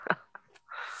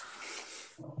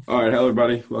All right, hello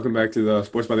everybody. Welcome back to the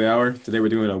Sports by the Hour. Today we're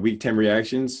doing a Week 10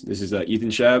 reactions. This is Ethan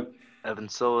Schapp. Evan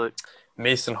Solik.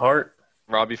 Mason Hart.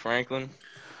 Robbie Franklin.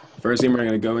 First game we're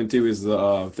going to go into is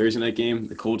the Thursday night game,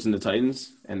 the Colts and the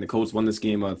Titans. And the Colts won this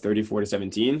game 34 to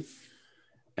 17.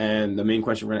 And the main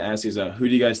question we're going to ask is who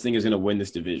do you guys think is going to win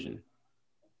this division?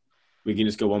 We can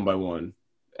just go one by one.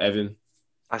 Evan,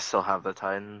 I still have the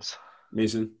Titans.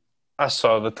 Mason, I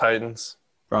saw the Titans.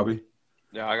 Robbie.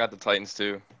 Yeah, I got the Titans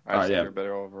too. I just think they're a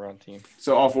better overall team.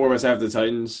 So all four of us have the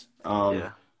Titans.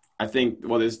 Yeah. I think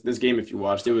this game, if you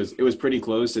watched, it was pretty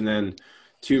close, and then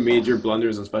two major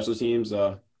blunders on special teams,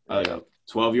 a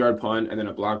 12-yard punt and then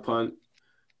a block punt,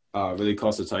 really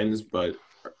cost the Titans. But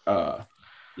I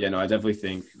definitely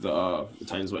think the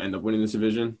Titans will end up winning this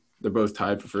division. They're both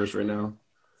tied for first right now.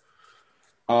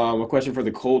 A question for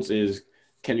the Colts is,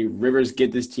 can Rivers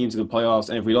get this team to the playoffs?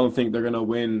 And if we don't think they're going to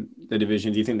win the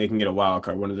division, do you think they can get a wild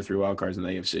card, one of the three wild cards in the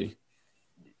AFC?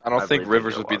 I don't think believe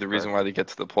Rivers they would be get the wild reason card. why they get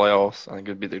to the playoffs. I think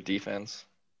it would be their defense.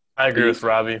 I agree with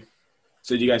Robbie.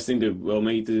 So do you guys think they will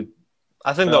make the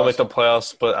I think they'll make the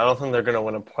playoffs, but I don't think they're going to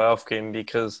win a playoff game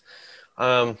because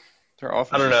Their offense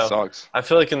I don't know. just sucks. I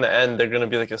feel like in the end they're going to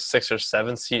be like a 6 or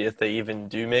 7 seed if they even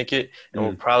do make it, and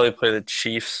we'll probably play the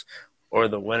Chiefs or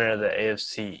the winner of the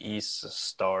AFC East to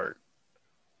start.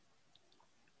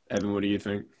 Evan, what do you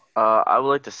think? I would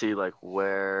like to see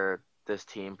where this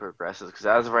team progresses because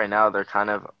as of right now, they're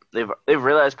they've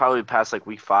realized probably past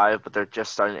week 5, but they're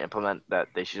just starting to implement that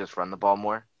they should just run the ball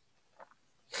more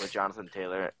with Jonathan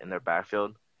Taylor in their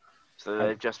backfield. So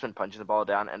they've just been punching the ball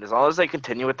down, and as long as they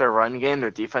continue with their run game, their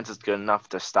defense is good enough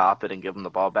to stop it and give them the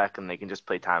ball back, and they can just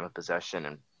play time of possession.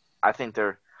 And I think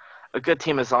they're a good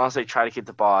team as long as they try to keep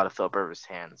the ball out of Philip Rivers'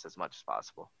 hands as much as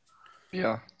possible.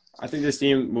 Yeah. I think this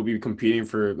team will be competing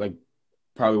for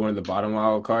probably one of the bottom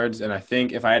wild cards. And I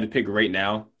think if I had to pick right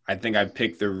now, I think I'd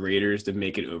pick the Raiders to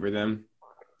make it over them.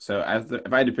 So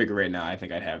if I had to pick it right now, I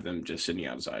think I'd have them just sitting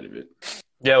outside of it.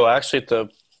 Yeah, well, actually, if the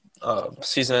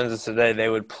season ends today, they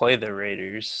would play the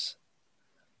Raiders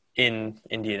in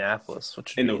Indianapolis,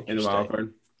 which would In the wild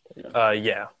card.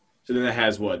 yeah. So then it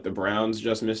has what? The Browns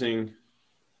just missing?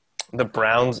 The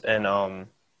Browns and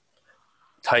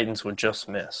Titans would just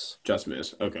miss. Just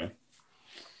miss. Okay.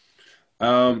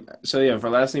 For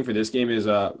last thing for this game is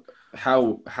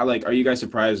how are you guys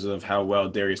surprised of how well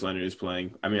Darius Leonard is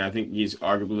playing? I mean, I think he's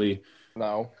arguably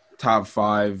No. top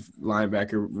 5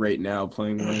 linebacker right now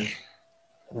playing well.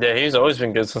 Yeah, he's always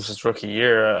been good since his rookie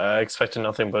year. I expected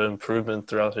nothing but improvement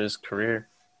throughout his career.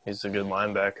 He's a good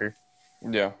linebacker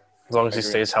Yeah. as long as he agree.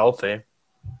 stays healthy.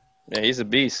 Yeah, he's a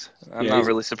beast. I'm Yeah, not he's-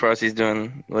 really surprised he's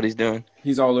doing what he's doing.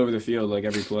 He's all over the field like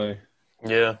every play.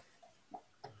 Yeah.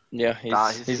 Yeah,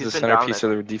 he's He's the been centerpiece of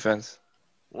their defense.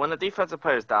 When a defensive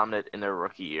player is dominant in their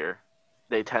rookie year,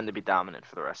 they tend to be dominant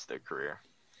for the rest of their career.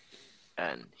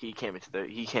 And he came into the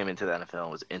NFL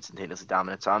and was instantaneously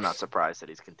dominant, so I'm not surprised that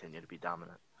he's continued to be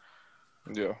dominant.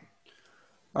 Yeah.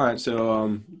 All right,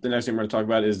 so the next thing we're going to talk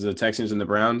about is the Texans and the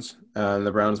Browns. The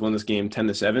Browns won this game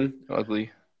 10-7.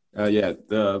 Ugly.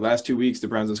 The last 2 weeks, the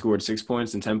Browns have scored 6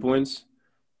 points and 10 points.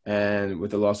 And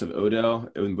with the loss of Odell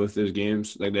in both those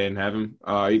games, they didn't have him.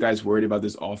 Are you guys worried about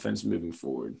this offense moving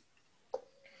forward?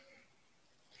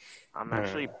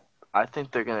 I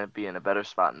think they're going to be in a better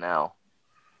spot now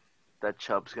that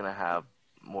Chubb's going to have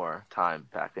more time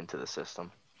back into the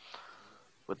system.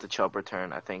 With the Chubb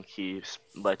return, I think he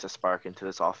lights a spark into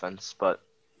this offense, but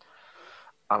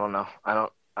I don't know.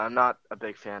 I'm not a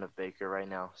big fan of Baker right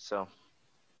now, so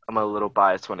I'm a little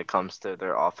biased when it comes to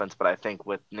their offense, but I think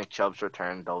with Nick Chubb's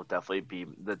return, they'll definitely be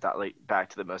back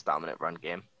to the most dominant run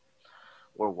game,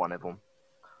 or one of them.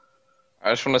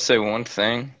 I just want to say one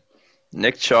thing.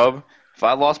 Nick Chubb, if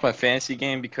I lost my fantasy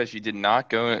game because you did not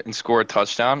go and score a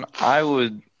touchdown, I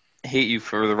would hate you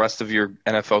for the rest of your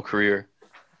NFL career.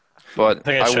 But I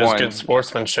think it I shows won. good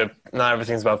sportsmanship. Not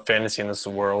everything's about fantasy in this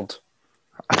world.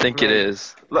 I think it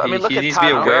is. Look He at needs to be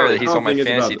Todd aware Gurley. that he's I don't on my think it's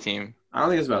fantasy about- team. I don't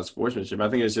think it's about sportsmanship. I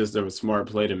think it's just a smart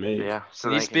play to make. Yeah, so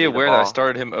He they needs to can be do the aware that I ball.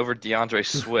 started him over DeAndre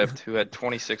Swift, who had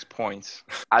 26 points.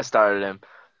 I started him,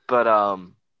 but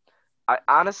I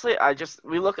honestly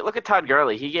we look at Todd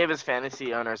Gurley. He gave his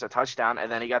fantasy owners a touchdown, and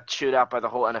then he got chewed out by the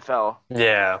whole NFL.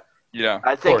 Yeah. Yeah.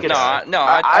 I think Poor it's. guy.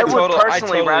 I would totally-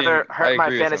 personally rather I hurt my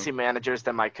agree with fantasy him. managers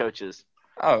than my coaches.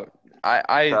 Oh,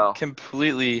 I So-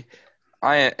 completely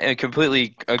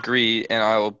agree, and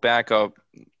I will back up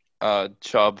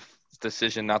Chubb's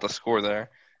decision not to score there.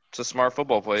 It's a smart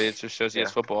football play. It just shows he has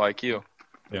Yeah. football IQ.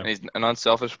 Yeah. And he's an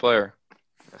unselfish player.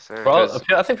 Yes, sir. Well, Because-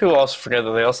 I think people also forget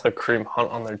that they also have Kareem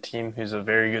Hunt on their team, who's a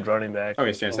very good running back. Oh,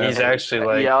 he's And fantastic. he's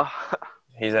actually yeah,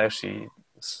 he's actually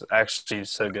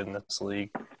so good in this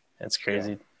league. It's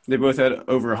crazy. They both had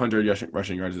over 100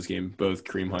 rushing yards this game, both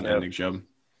Kareem Hunt Yep. and Nick Chubb.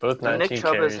 Both When 19 Nick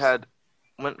Chubb carries. has had,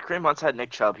 when Kareem Hunt's had Nick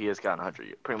Chubb, he has gotten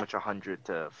 100, pretty much 100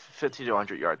 to 50 to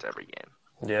 100 yards every game.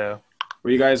 Yeah. Were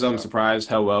you guys Yeah. surprised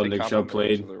how well They Nick Chubb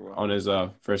complement each played other well. on his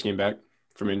first game back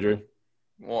from injury?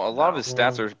 Well, a lot of his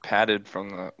stats are padded from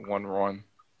the one run.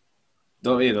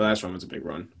 Oh, yeah, the last one was a big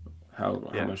run. How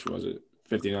Yeah. much was it?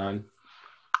 59?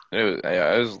 It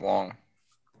was long.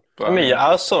 But, I mean, I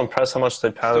was so impressed how much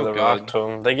they pounded Still the rock good. to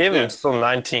him. They gave Yeah. him still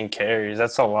 19 carries.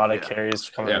 That's a lot of Yeah. carries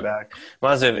coming Yeah. back.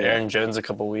 Reminds me of Yeah. Aaron Jones a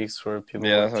couple weeks where people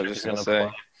Yeah, were that's what I was just going gonna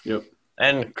to say. play. Yep.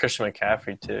 And Christian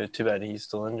McCaffrey, too. Too bad he's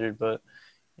still injured, but,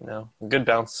 good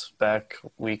bounce back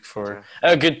week for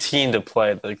a good team to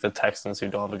play, like the Texans, who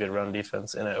don't have a good run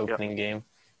defense in an opening game.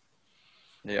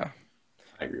 Yeah.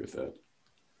 I agree with that.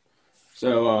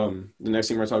 So the next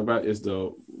thing we're talking about is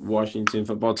the Washington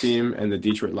football team and the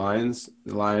Detroit Lions.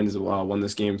 The Lions won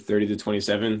this game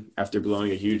 30-27 after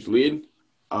blowing a huge lead.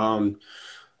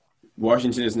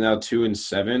 Washington is now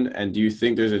 2-7, and do you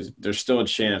think there's still a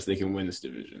chance they can win this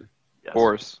division? Yes. Of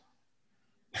course.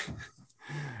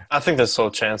 I think there's still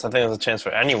a chance. I think there's a chance for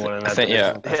anyone in that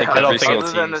division. I think I don't every think single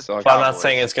it's- team the sucks. But I'm not Cowboys.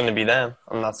 saying it's going to be them.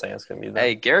 I'm not saying it's going to be them.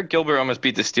 Hey, Garrett Gilbert almost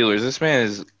beat the Steelers. This man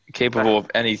is capable of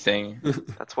anything.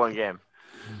 That's one game.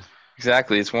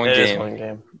 Exactly. It's one It is game. one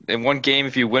game. In one game,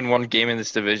 if you win one game in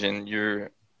this division,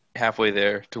 you're halfway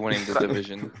there to winning the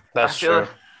division. That's I feel-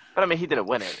 true. But I mean, he didn't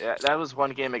win it. That was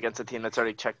one game against a team that's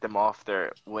already checked them off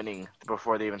their winning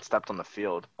before they even stepped on the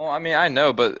field. Well, I mean, I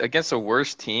know, but against a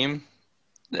worse team,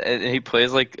 and he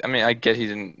plays like. I mean, I get he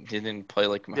didn't play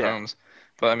like Mahomes,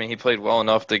 but I mean, he played well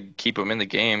enough to keep him in the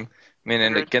game. I mean,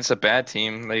 and Agreed. against a bad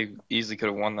team, they easily could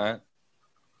have won that.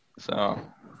 So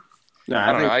No,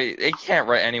 I don't know. They can't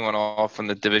write anyone off when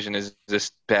the division is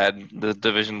this bad. The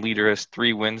division leader has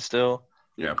 3 wins still.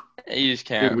 Yeah. You just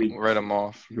can't week. write them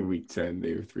off. Week 10,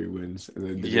 they were 3 wins, and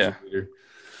then Yeah. leader.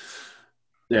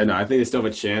 Yeah, no, I think they still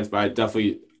have a chance, but I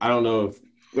don't know if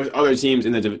there's other teams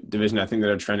in the division. I think that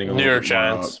are trending a New little York bit more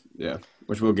up. Giants. Yeah,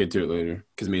 which we'll get to it later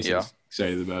because Mason's Yeah.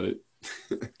 excited about it.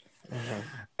 Mm-hmm.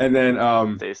 And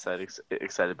then They said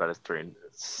excited about his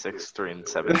 3-6,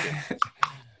 3-17.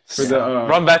 for the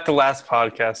Run back to last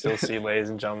podcast, you'll see, ladies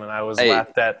and gentlemen, I was Hey.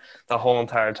 laughed at the whole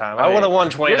entire time. I Hey. would have won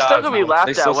 $20. You're still gonna be now. laughed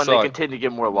They at still when they suck. continue to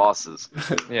get more losses.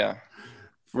 Yeah.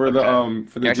 for the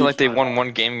Acting like they Detroit- won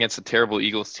one game against a terrible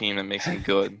Eagles team that makes them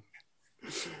good.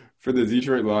 for the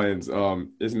Detroit Lions,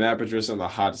 is Matt Patricia on the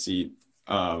hot seat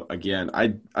again? I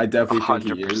definitely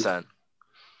think he is. 100%.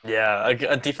 Yeah,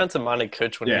 a defensive-minded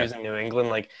coach when Yeah. he was in New England,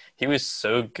 like, he was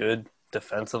so good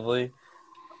defensively.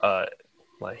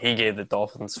 Like, he gave the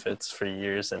Dolphins fits for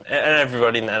years, and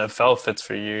everybody in the NFL fits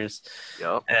for years.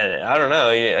 Yep. And I don't know,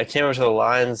 I came over to the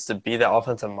Lions to be that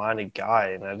offensive-minded guy,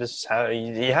 and I just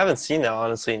you haven't seen that,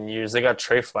 honestly, in years. They got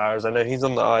Trey Flowers. I know he's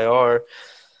on the IR.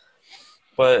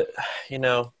 But,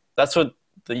 that's what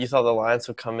you thought the Lions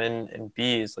would come in and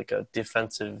be, is like a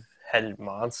defensive-headed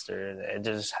monster, and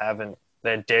they just haven't.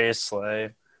 They had Darius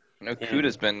Slay. No,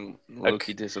 Kuda's been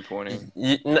low-key disappointing.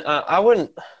 I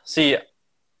wouldn't see.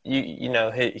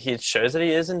 He shows that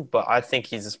he isn't, but I think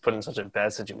he's just put in such a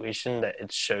bad situation that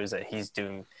it shows that he's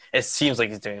doing. It seems like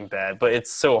he's doing bad, but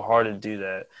it's so hard to do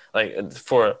that. Like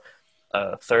for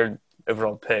a third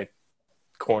overall pick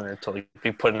corner to like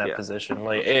be put in that position,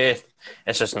 like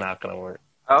it's just not gonna work.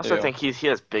 I also Yeah. think he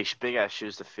has big ass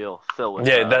shoes to fill with.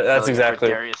 Yeah, that's filling in for exactly.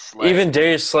 Darius Slay. Even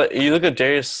Darius Slay, you look at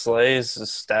Darius Slay's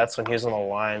stats when he was on the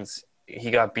Lions, he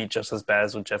got beat just as bad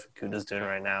as what Jeff Okuda's doing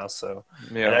right now. So,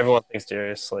 and Yeah. everyone thinks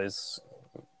Darius Slay's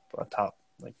a top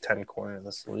 10 corner in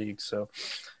this league. So,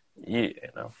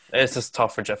 it's just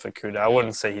tough for Jeff Okuda. I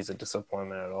wouldn't say he's a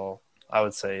disappointment at all. I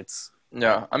would say it's.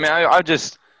 Yeah. I mean, I don't know. I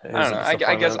guess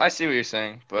disappointment. I see what you're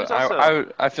saying, but He's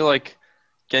also- I feel like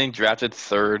getting drafted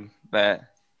third that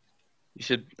you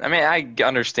should. I mean, I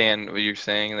understand what you're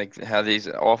saying, like how these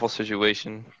awful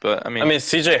situation, but I mean,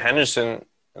 CJ Henderson,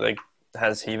 like,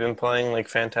 has he been playing like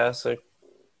fantastic?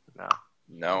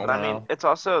 no. But I mean, it's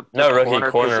also No, the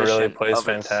rookie corner really position plays of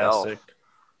itself. fantastic.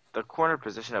 The corner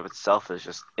position of itself is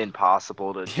just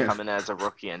impossible to come in as a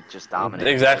rookie and just dominate.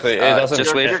 Exactly. It doesn't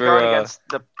just wait You're for going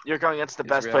against the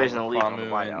best Israel players in the league on the Kwamu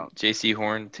wideout. and J.C.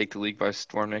 Horn take the league by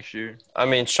storm next year. I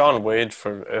mean, Sean Wade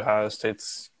for Ohio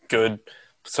State's good.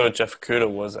 So Jeff Okuda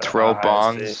was at Terrell Ohio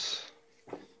Bonds. State.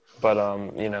 But,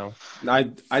 I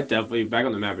definitely back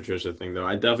on the Matt Patricia thing though.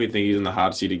 I definitely think he's in the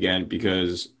hot seat again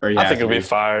because I think he'll be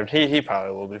fired. He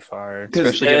probably will be fired.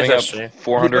 Especially It is giving actually- up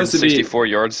 464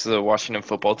 yards to the Washington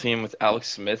football team with Alex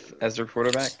Smith as their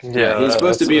quarterback. Yeah, he's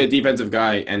supposed to that's be a defensive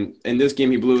guy, and in this game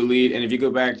he blew a lead. And if you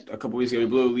go back a couple weeks ago, he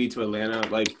blew a lead to Atlanta.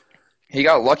 Like, He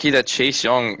got lucky that Chase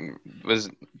Young was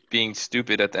being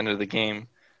stupid at the end of the game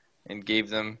and gave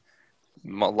them a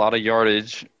lot of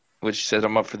yardage, which set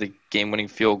them up for the game-winning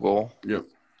field goal. Yep.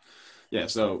 Yeah.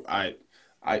 So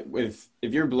if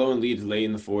you're blowing leads late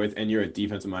in the fourth and you're a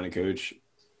defensive-minded coach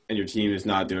and your team is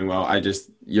not doing well, I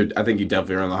think you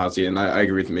definitely are on the hot seat. And I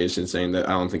agree with Mason saying that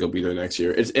I don't think he'll be there next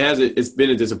year. It's been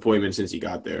a disappointment since he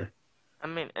got there. I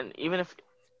mean, and even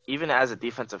as a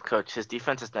defensive coach, his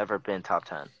defense has never been top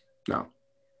 10. No.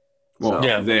 Well, So-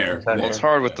 Yeah, there. exactly. Well, it's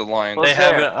hard with the Lions. Well, They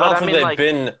fair, haven't. I but don't I think mean, they've like,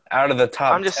 been out of the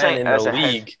top I'm just 10 saying, in as the a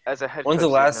head, league. as a head When's coach,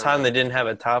 the last there's time no- they didn't have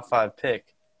a top 5 pick?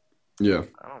 Yeah.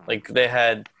 I don't know. Like they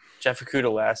had Jeff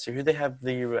Okudah last year. Who they have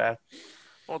the year after?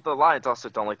 Well, the Lions also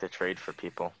don't like to trade for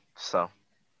people, so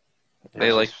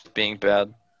They like being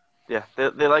bad. yeah,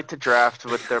 they like to draft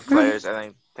with their players, and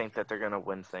I think that they're gonna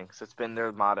win things. It's been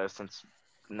their motto since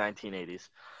 1980s.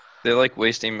 They like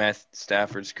wasting Matt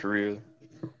Stafford's career.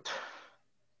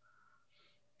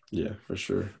 Yeah, for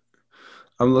sure.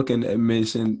 I'm looking at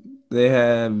Mason. They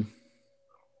had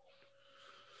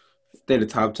a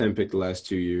top 10 pick the last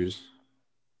 2 years.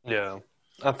 Yeah,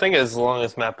 I think as long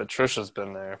as Matt Patricia's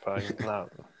been there, if I'm not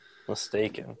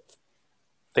mistaken.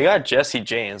 They got Jesse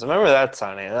James. I remember that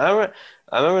signing. And I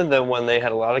remember that when they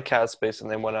had a lot of cap space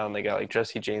and they went out and they got like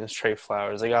Jesse James, Trey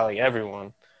Flowers. They got like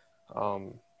everyone.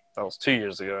 That was 2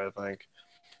 years ago, I think.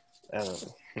 And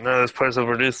none of those players have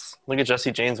produced. Look at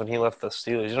Jesse James when he left the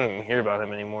Steelers. You don't even hear about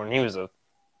him anymore. And he was a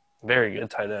very good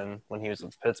tight end when he was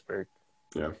with Pittsburgh.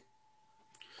 Yeah.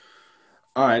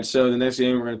 All right, so the next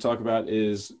game we're going to talk about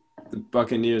is the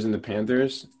Buccaneers and the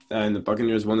Panthers. And the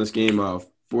Buccaneers won this game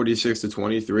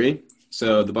 46-23.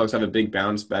 So the Bucs have a big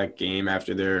bounce back game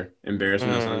after their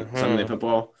embarrassment on Sunday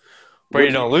Football.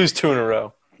 Brady don't lose 2 in a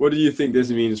row. What do you think this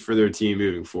means for their team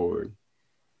moving forward?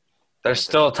 They're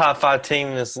still a top 5 team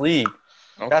in this league.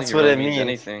 I don't That's think what really it means means.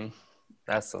 anything.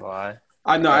 That's a lie.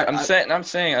 I'm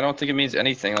saying I don't think it means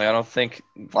anything. Like I don't think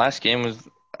last game was.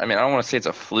 I mean, I don't want to say it's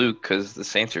a fluke because the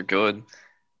Saints are good,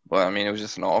 but I mean it was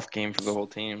just an off game for the whole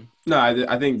team. No,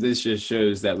 I think this just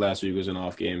shows that last week was an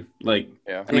off game. Like,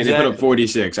 Yeah. I mean, they put up Exactly.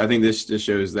 46. I think this just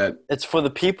shows that. It's for the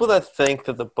people that think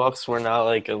that the Bucks were not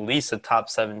like at least a top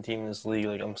 7 team in this league.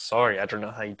 Like, I'm sorry, I don't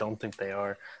know how you don't think they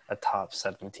are a top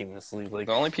 7 team in this league. Like,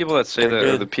 The only people that say They're that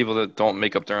are good. the people that don't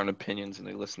make up their own opinions and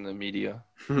they listen to the media.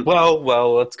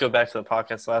 well, let's go back to the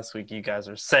podcast last week. You guys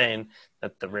were saying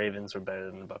that the Ravens were better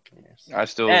than the Buccaneers. I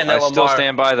still And I that still Lamar-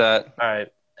 stand by that. All right,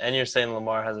 and you're saying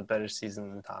Lamar has a better season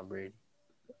than Tom Brady.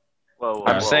 Whoa,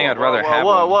 I'm saying I'd rather have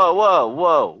whoa, him.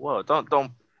 whoa!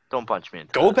 Don't punch me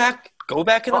into Go that.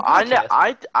 back in the Well,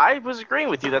 podcast. I was agreeing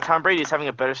with you that Tom Brady is having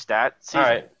a better stat season. All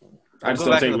right, I'd Go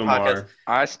still back take to the Lamar. podcast.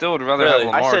 I still would rather Really?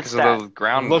 have I Lamar said because of the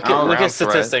ground. look I don't- at ground threat.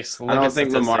 statistics. I Look don't at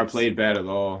think Lamar statistics. played bad at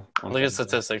all. Look at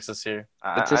statistics this year.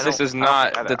 Statistics does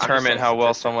not determine how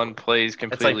well someone plays It's like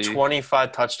completely.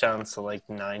 25 touchdowns to like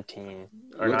 19,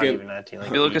 or Look not at- even 19. Like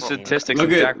If you look at 18. statistics,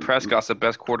 Look at- Dak Prescott's the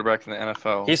best quarterback in the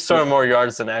NFL. He's throwing more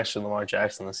yards than actually Lamar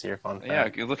Jackson this year. Fun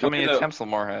fact. Yeah, look how Look many at the- attempts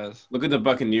Lamar has. Look at the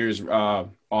Buccaneers'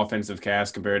 offensive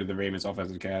cast compared to the Ravens'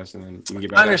 offensive cast, and then you can get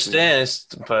back I to- understand,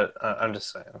 but I'm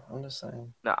just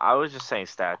saying. No, I was just saying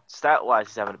stat wise,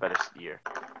 he's having a better year,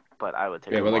 but I would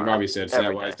take. Yeah, but like Lamar Robbie said, every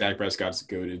stat-wise, day. Dak Prescott's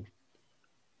goated.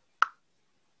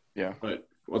 Yeah. But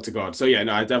what's it called? So, yeah,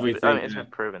 no, I definitely think I mean, it's been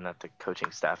that- proven that the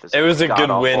coaching staff is. It was a good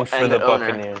god-awful, win for and the owner.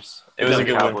 Buccaneers. It was a The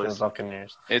good win for Cowboys. the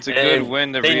Buccaneers. It's a They- good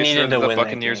win to they needed reassure to that the win that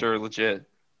Buccaneers game. are legit.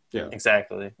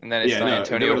 Exactly. And then it's Yeah, the no,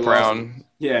 Antonio they would've Brown,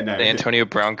 Yeah, no. the Antonio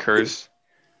Brown curse.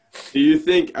 Do you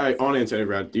think, on Antonio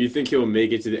Brown, do you think he'll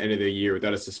make it to the end of the year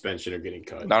without a suspension or getting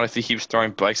cut? Not if he keeps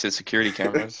throwing bikes at security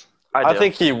cameras. I do.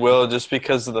 think he will, just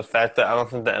because of the fact that I don't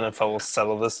think the NFL will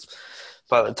settle this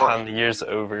by the time the year's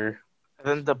over.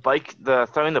 And then the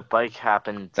throwing the bike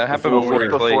happened. That happened before he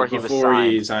before played. he was Before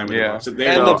he signed. signed with Yeah. the Bucs. So they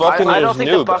And were- the So, I Buccaneers don't think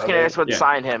knew the about Buccaneers it. would Yeah.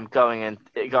 sign him going into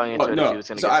Well, it if he no, was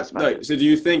going to so, get no, suspended. so do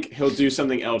you think he'll do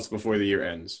something else before the year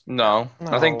ends? No,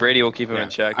 I think No. Brady will keep him Yeah, in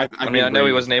check. I I think mean, I know he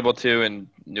Brady- wasn't able to in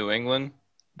New England,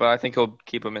 but I think he'll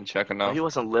keep him in check Well, enough. he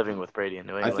wasn't living with Brady in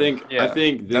New I England. think Yeah,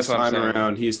 this that's what I'm time saying.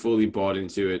 around he's fully bought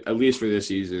into it, at least for this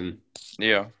season.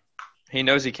 Yeah, he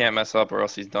knows he can't mess up or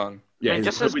else he's done. Yeah, I mean, he's-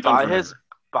 just he'll his, be done body, forever. his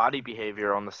body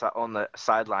behavior on the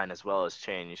sideline as well has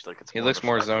changed. Like it's He looks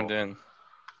more respectful. zoned in.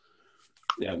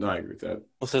 Yeah, no, I agree with that.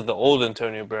 Looks like the old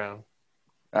Antonio Brown.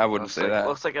 I wouldn't Looks say like, that.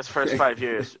 Looks like his first 5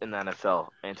 years in the NFL,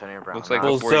 Antonio Brown. Looks like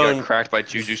Well, before he zone- got cracked by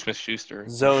Juju Smith-Schuster.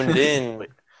 Zoned in. Wait.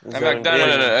 I'm like, Zoned no.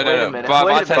 in. Wait a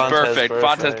Vontaze minute. perfect. Vontaze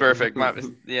Vontaze perfect. perfect.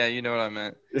 Yeah, you know what I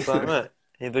meant. That's what I meant.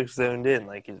 He looks zoned in,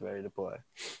 like he's ready to play.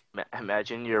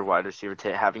 Imagine your wide receiver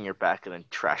having your back and then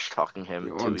trash talking him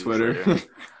 2 On weeks Twitter. later.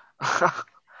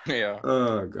 Yeah.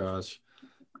 Oh gosh.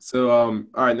 So, all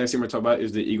right, next thing we're talking about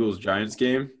is the Eagles-Giants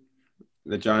game.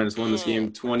 The Giants won this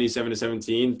game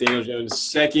 27-17. Daniel Jones'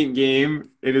 second game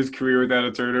in his career without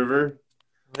a turnover.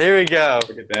 There we go.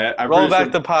 Look at that. Roll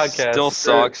back the podcast. Still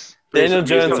sucks. Daniel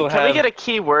Jones will Can we have. get a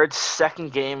key word?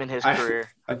 Second game in his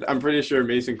career. I'm pretty sure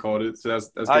Mason called it, so that's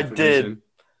good I for did. Mason.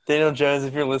 Daniel Jones,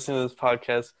 if you're listening to this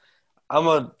podcast, I'm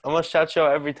gonna shout you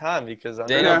out every time because I'm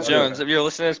Daniel Yeah. Jones, if you're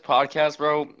listening to this podcast,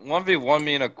 bro, 1v1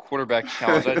 me in a quarterback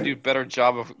challenge. I'd do a better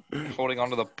job of holding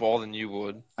onto the ball than you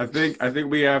would. I think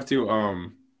we have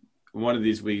to one of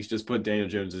these weeks just put Daniel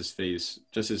Jones's face,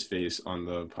 just his face, on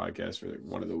the podcast for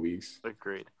one of the weeks.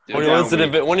 Agreed. when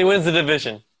he wins the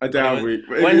division. A down week.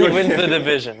 When he wins the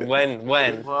division. When.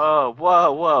 Whoa.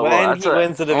 When he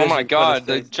wins the division. Oh my God,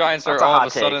 the Giants are That's a all of hot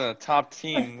a sudden take. a top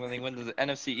team when they win the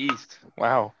NFC East.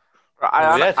 Wow.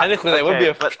 Yeah, technically they would be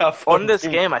a but top four on this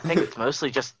team. game, I think it's mostly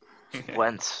just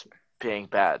Wentz being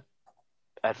bad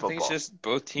at I football. think it's just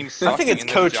both teams I sucking think it's and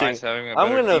the coaching. Giants having a I'm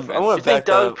better gonna defense. you think back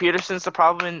Doug up. Peterson's the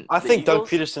problem in I the think Doug Eagles?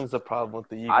 Peterson's the problem with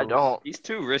the Eagles. I don't. He's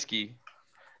too risky.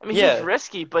 I mean, Yeah. he's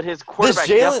risky, but his quarterback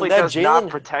Jalen- definitely that does not Jalen-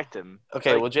 protect him.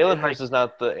 Okay, Like, well, Jalen and, Hurts is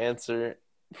not the answer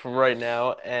for right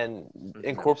now, and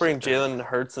incorporating Jalen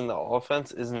Hurts in the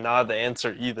offense is not the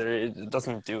answer either. It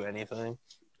doesn't do anything.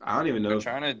 I don't even know.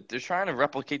 They're trying to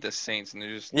replicate the Saints, and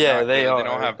they're just Yeah, not they good. are. They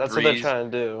don't have That's Breeze. what they're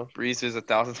trying to do. Breeze is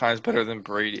 1,000 times better than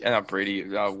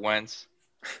Wentz.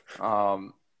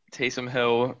 Taysom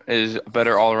Hill is a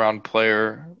better all-around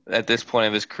player at this point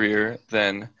of his career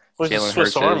than Where's the Jalen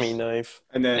Swiss Hurts Army is. knife?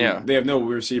 And then Yeah. they have no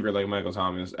receiver like Michael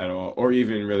Thomas at all, or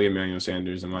even really Emmanuel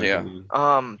Sanders, in my Yeah. opinion. Do we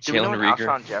know Jalen when Reagor.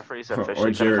 Alshon Jeffrey's Or officially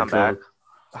going to Jared come back? Cook.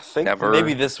 I think Never.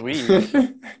 maybe this week.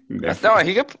 No,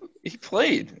 he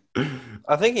played.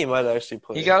 I think he might actually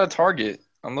play. He got a target.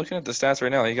 I'm looking at the stats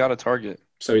right now. He got a target.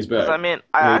 So he's back. 'Cause, I mean,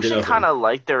 I Yeah, he did actually nothing. kind of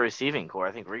like their receiving core.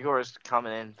 I think Rigor is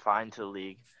coming in fine to the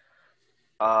league.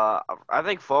 I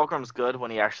think Fulcrum's good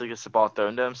when he actually gets the ball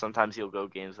thrown to him. Sometimes he'll go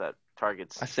games that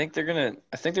targets. I think they're gonna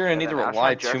need to then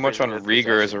rely Alshon too much Jeffrey's a on good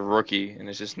Rieger as a possession. rookie, and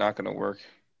it's just not gonna work.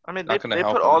 I mean, not they gonna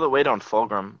help put him. all the weight on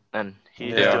Fulgrim, and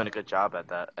he's Yeah. doing a good job at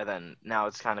that. And then now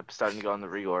it's kind of starting to go on the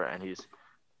Rigor, and he's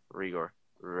Rigor.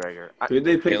 Who'd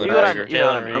they pick? Jalen You know what I- Reagor. you know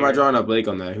what I Jalen mean. Am I drawing a Blake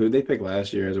on that? Who'd they pick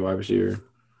last year as a wide receiver?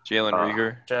 Jalen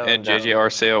Rieger Jalen and Jones. JJ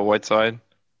Arceo Whiteside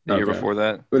the year Okay. before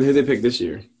that. But who'd they pick this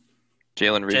year?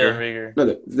 Jalen Jalen Rieger, Reagor.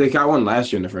 No, they got one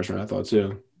last year in the first round, I thought,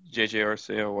 too. JJ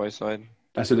Arceo Whiteside.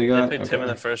 That's what they They got? picked him in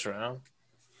the first round.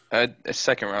 A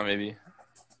second round maybe.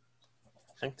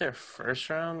 I think their first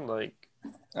round, like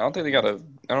I don't think they got a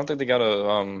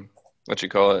what you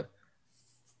call it,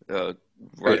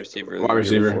 wide receiver. the Wide year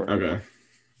receiver? before. Okay.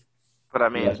 But I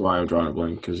mean, That's why I'm drawing a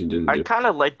blank, because he didn't I do kind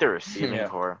of like their receiving Yeah.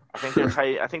 core. I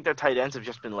think their tight ends have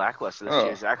just been lackluster this Oh.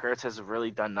 year. Zach Ertz has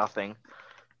really done nothing.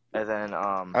 And then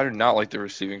I do not like the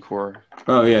receiving core.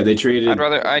 Oh, yeah, they traded.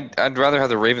 I'd rather have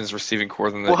the Ravens receiving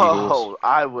core than the whoa, Eagles.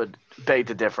 I would beg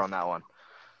to differ on that one.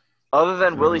 Other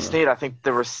than Willie Mhm. Snead, I think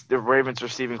the Ravens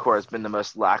receiving core has been the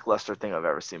most lackluster thing I've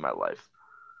ever seen in my life.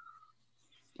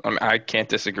 I can't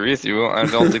disagree with you. I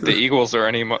don't think the Eagles are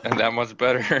that much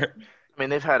better. I mean,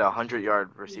 they've had a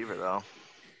 100-yard receiver though,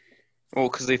 Well,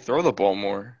 because they throw the ball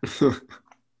more.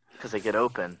 because they get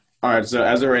open. All right, so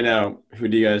as of right now, who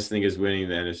do you guys think is winning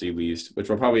the NFC East? Which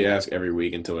we'll probably ask every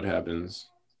week until it happens.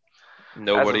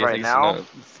 Nobody right thinks now- gonna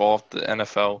fall off the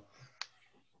NFL.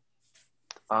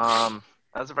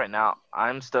 As of right now,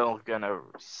 I'm still gonna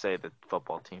say the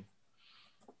football team,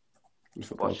 The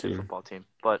football Washington team. football team.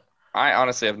 But I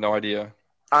honestly have no idea.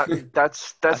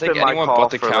 that's I think been my anyone call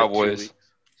but the for like 2 Cowboys. weeks,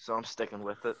 so I'm sticking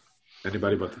with it.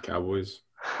 Anybody but the Cowboys?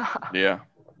 Yeah.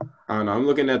 I don't know. I'm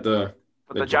looking at the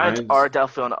But The the Giants Giants- are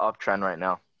definitely on an uptrend right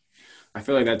now. I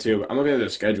feel like that too, but I'm looking at their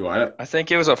schedule. I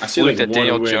think it was a I see, fluke like, that one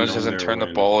Daniel win Jones on hasn't their turned the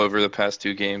win. ball over the past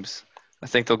 2 games. I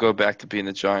think they'll go back to being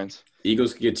the Giants.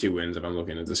 Eagles could get 2 wins if I'm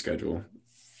looking at the schedule.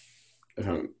 If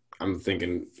I'm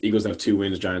thinking Eagles have 2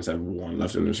 wins, Giants have 1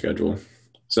 left in their schedule.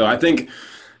 So I think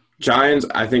Giants,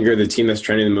 are the team that's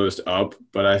trending the most up,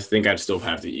 but I think I'd still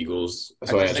have the Eagles.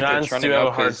 So I the think I- they're Giants trending do have a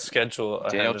up hard 'cause schedule.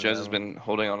 ahead Daniel of Jones has them. been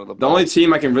holding onto the the ball. only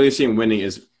team I can really see him winning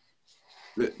is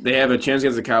they have a chance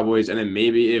against the Cowboys, and then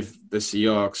maybe if the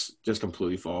Seahawks just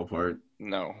completely fall apart,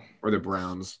 No. or the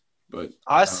Browns, but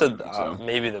I said think so.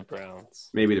 maybe the Browns.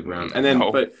 maybe the Browns. And then,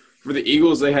 No. but for the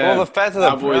Eagles, they have Well, the fact that the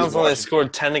Cowboys, Browns only Washington.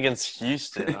 scored 10 against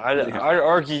Houston, I'd Yeah.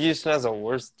 argue Houston has a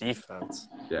worse defense.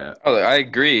 Yeah. Oh, I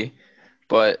agree,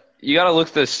 but you got to look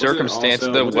at the Wasn't it circumstance,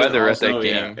 also- the wasn't it weather at that also-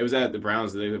 game. Yeah, it was at the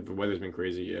Browns. The weather's been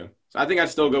crazy, yeah. So I think I'd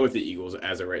still go with the Eagles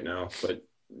as of right now, but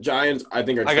Giants, I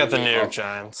think are. I got the trending New York up.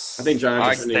 Giants. I think Giants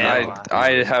are trending stand up. by.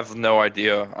 I have no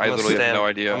idea. I I'm a literally have stand- no I'm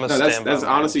idea. a No, that's stand by that's my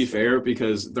honestly answer. fair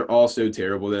because they're all so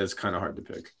terrible that it's kind of hard to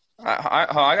pick. I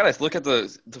gotta look at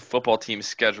the football team's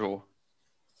schedule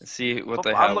and see what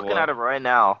they I'm have looking at left. it right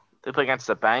now. They play against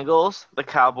the Bengals, the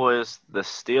Cowboys, the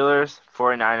Steelers,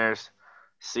 49ers,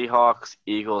 Seahawks,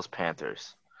 Eagles,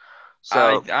 Panthers.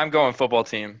 So I'm going football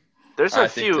team. there's a I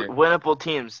think few they're. winnable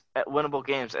teams at winnable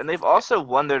games, and they've also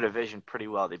won their division pretty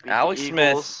well. They beat the Alex Smith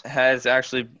Eagles, has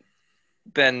actually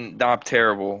been not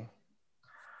terrible.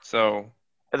 So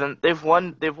and then they've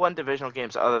won divisional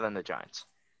games other than the Giants.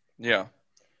 yeah,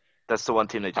 That's the one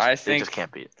team they I just think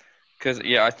can't beat.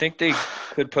 I think they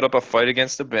could put up a fight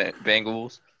against the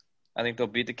Bengals. I think they'll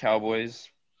beat the Cowboys,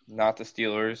 not the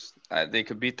Steelers. They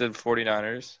could beat the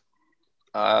 49ers.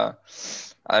 I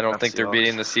don't Not think they're Seahawks.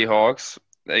 beating the Seahawks.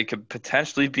 They could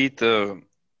potentially beat the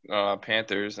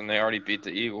Panthers, and they already beat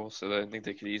the Eagles, so I think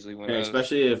they could easily win Yeah, those.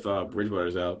 especially if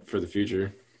Bridgewater's out for the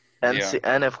future. And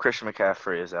if Christian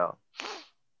McCaffrey is out.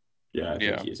 Yeah, I think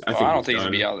Yeah, he's. I don't he's think he's done.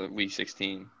 gonna be out at week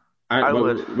 16. I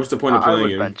would. What's the point of I playing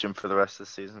would him? bench him for the rest of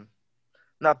the season.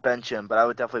 Not bench him, but I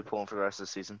would definitely pull him for the rest of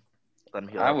the season. Let him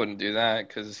heal I up. wouldn't do that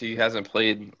because he hasn't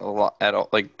played a lot at all,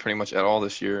 like pretty much at all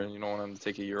this year, and you don't want him to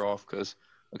take a year off because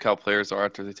look how players are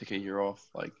after they take a year off.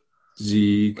 Like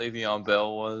Zeke, Le'Veon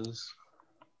Bell was.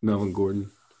 Melvin Gordon.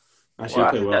 Actually, Well, I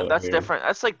play think well. that's here. different.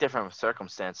 That's like different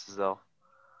circumstances, though.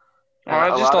 Well,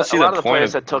 I just don't see a the lot of the point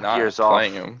players of that took not years off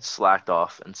playing him. slacked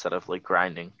off instead of like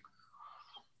grinding.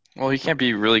 Well, he can't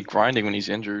be really grinding when he's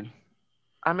injured.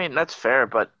 I mean, that's fair,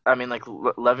 but I mean, like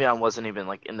Le'Veon wasn't even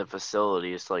like in the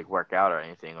facilities to like work out or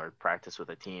anything or practice with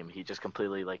a team. He just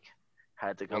completely like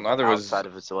had to go Well, neither was outside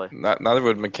of his way. neither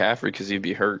would McCaffrey because he'd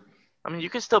be hurt. I mean, you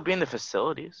could still be in the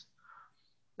facilities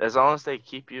as long as they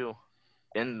keep you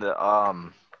in the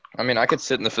I mean, I could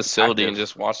sit in the facility and Active.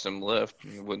 just watch them lift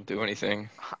and it wouldn't do anything.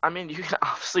 I mean, you can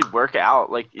obviously work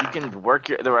out. Like you can work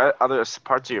there are other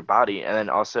parts of your body, and then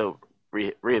also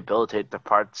rehabilitate the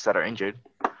parts that are injured.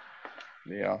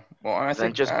 Yeah. Well, I Than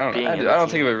think just I don't. being I, in I the don't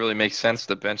think team. it would really make sense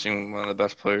to benching one of the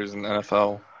best players in the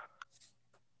NFL.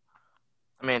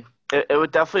 I mean, it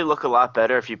would definitely look a lot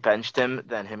better if you benched him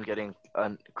than him getting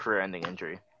a career-ending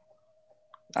injury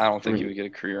I don't think I he mean- would get a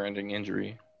career-ending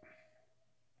injury.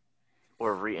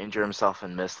 or re-injure himself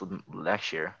and miss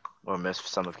next year or miss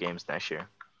some of games next year.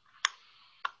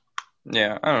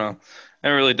 Yeah, I don't know. It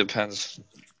really depends.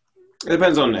 It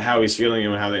depends on how he's feeling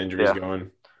and how the injury's Yeah.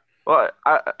 going. Well,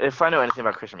 if I know anything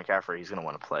about Christian McCaffrey, he's going to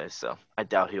want to play, so I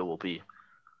doubt he will be.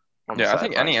 on the Yeah, I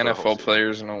think any sidelines for the whole NFL season. player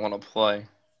is gonna want to play.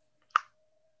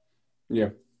 Yeah.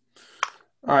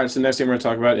 All right. So next thing we're gonna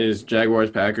talk about is Jaguars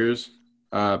Packers.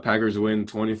 Packers win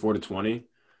 24-20.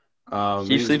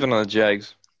 Keep sleeping on the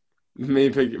Jags.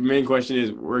 Main question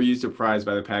is: were you surprised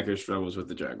by the Packers' struggles with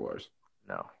the Jaguars?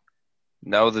 No.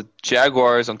 No, the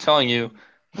Jaguars. I'm telling you,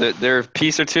 they're a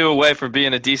piece or two away from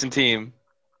being a decent team.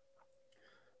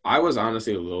 I was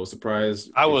honestly a little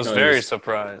surprised. I was very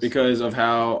surprised. because of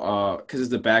how because it's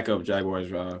the backup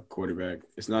Jaguars quarterback.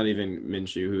 It's not even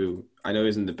Minshew, who I know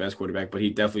isn't the best quarterback, but he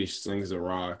definitely slings the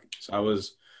rock. So I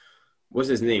was, what's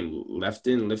his name?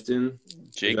 Lifton?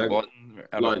 Jake Jack- Luton.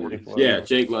 out of Luton. Oregon. Yeah,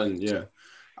 Jake Luton. Yeah,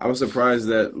 I was surprised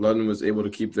that Luton was able to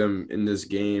keep them in this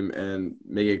game and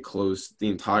make it close the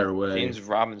entire way. James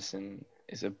Robinson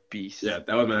is a beast. Yeah,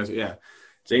 that was my answer. Yeah,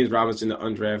 James Robinson, the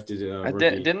undrafted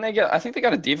rookie. Didn't they get? I think they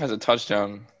got a defensive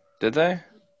touchdown. Did they?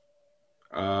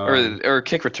 Or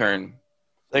kick return.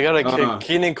 They got a Uh, kick.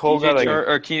 Keenan Cole got a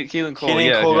or Keelan Cole. Keenan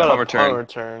Yeah, Cole got punt a return. punt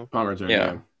return. punt return. Yeah.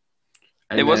 Yeah.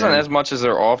 And It wasn't then- as much as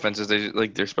their offense as they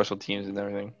like their special teams and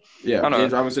everything. Yeah, I don't know.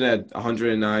 James Robinson had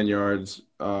 109 yards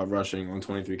rushing on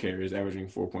 23 carries, averaging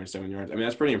 4.7 yards. I mean,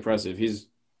 that's pretty impressive. He's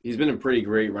been a pretty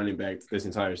great running back this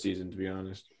entire season, to be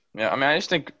honest. Yeah, I mean, I just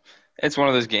think it's one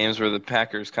of those games where the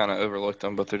Packers kind of overlooked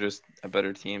them, but they're just a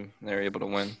better team. They're able to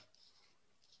win.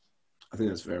 I think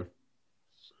that's fair.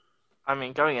 I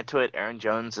mean, going into it, Aaron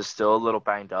Jones is still a little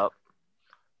banged up.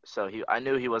 So I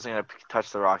knew he wasn't going to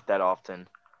touch the rock that often.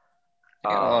 He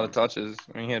had a lot of touches.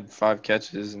 I mean, he had 5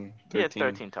 catches and 13. He had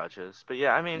 13 touches. But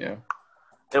yeah, I mean, Yeah,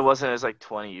 it wasn't as like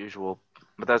 20 usual.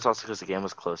 But that's also because the game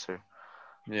was closer.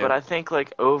 yeah. But I think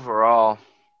like overall,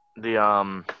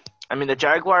 the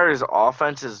Jaguars'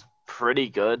 offense is pretty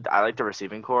good. I like the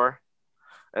receiving core.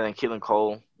 And then Keelan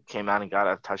Cole came out and got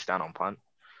a touchdown on punt.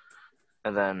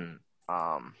 And then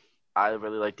I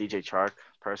really like DJ Chark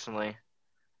personally.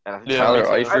 And I think Yeah,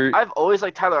 Tyler me too. Eifert. I've always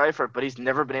liked Tyler Eifert, but he's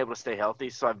never been able to stay healthy.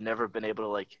 So I've never been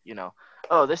able to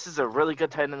oh, this is a really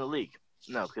good tight end in the league.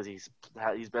 No, because he's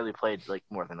barely played like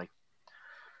more than like.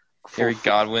 Harry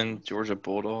Godwin, Georgia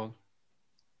Bulldog.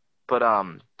 But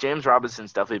James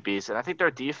Robinson's definitely a beast, and I think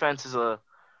their defense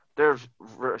their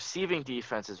receiving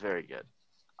defense is very good.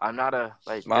 I'm not their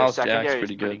Miles Jack's secondary is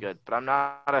pretty pretty good. good, but I'm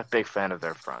not a big fan of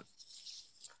their front.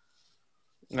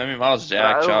 I mean, Miles But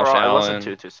Jack, Josh overall, I Allen.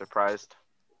 wasn't too surprised.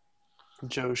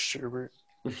 Joe Sherbert.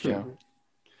 Yeah.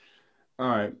 All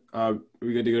right.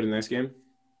 We good to go to the next game?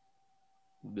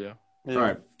 Yeah. Yeah. All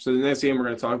right. So the next game we're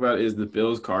going to talk about is the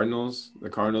Bills-Cardinals. The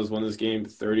Cardinals won this game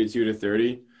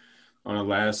 32-30 on a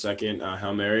last-second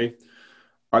Hail Mary.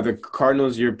 Are the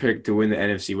Cardinals your pick to win the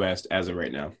NFC West as of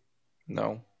right now?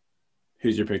 No.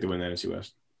 Who's your pick to win the NFC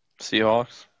West?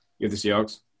 Seahawks. You have the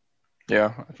Seahawks?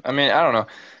 Yeah. I mean, I don't know.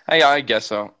 I guess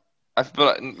so.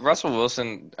 But Russell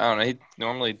Wilson, I don't know. He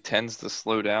normally tends to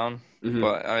slow down, Mhm.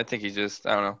 but I think he just,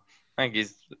 I don't know. I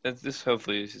think this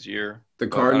hopefully is his year. The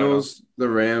But I don't know. Cardinals, the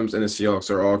Rams, and the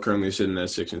Seahawks are all currently sitting at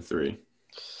 6-3.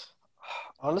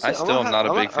 Honestly, I still am not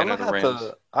a big fan of the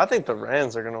Rams. I think the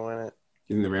Rams are gonna win it.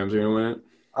 You think the Rams are going to win it?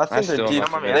 I think still their am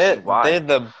defense. not a fan. Why? They had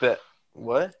the best.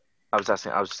 What? I was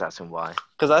just asking why.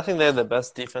 Because I think they have the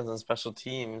best defense and special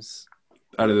teams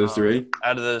Out of those three?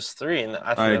 out of those three, and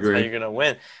I think I that's agree. how you're gonna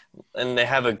win. And they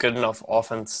have a good enough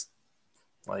offense.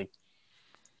 Like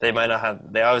they might not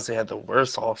have. They obviously had the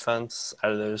worst offense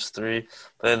out of those three,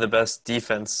 but they have the best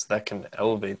defense that can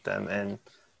elevate them. And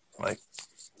like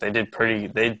they did pretty.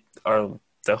 They are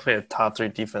definitely a top 3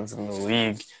 defense in the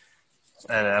league,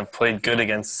 and have played good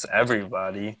against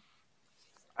everybody.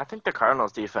 I think the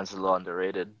Cardinals' defense is a little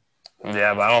underrated.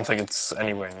 Yeah, but I don't think it's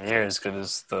anywhere near as good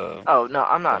as the Oh no,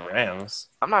 I'm not. Rams.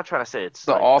 I'm not trying to say it's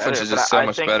The like, offense better, is but just so I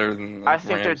much think, better than the I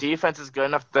think their Rams. defense is good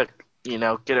enough to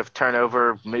get a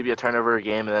turnover, maybe a turnover a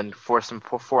game, and then force them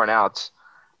 4 and outs,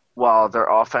 while their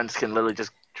offense can literally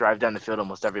just drive down the field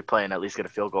almost every play and at least get a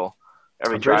field goal.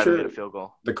 Every I'm pretty drive and sure get a field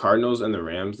goal. The Cardinals and the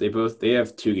Rams, they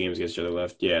have 2 games against each other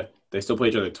left. Yeah, they still play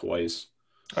each other twice.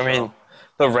 I mean,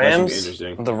 the That's Rams.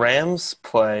 interesting. The Rams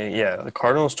play. Yeah, the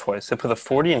Cardinals twice. They play the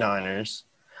 49ers.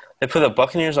 They play the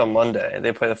Buccaneers on Monday.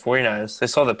 They play the 49ers. They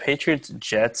saw the Patriots,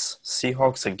 Jets,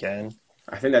 Seahawks again.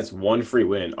 I think that's one free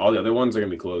win. All the other ones are going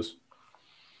to be close.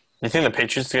 You think the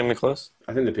Patriots are going to be close?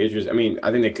 I think the Patriots, I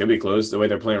think they could be close the way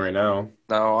they're playing right now.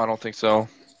 No, I don't think so.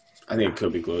 I think it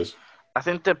could be close. I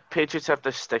think the Patriots have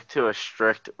to stick to a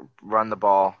strict run the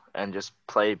ball and just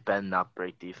play bend not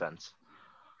break defense.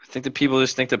 I think the people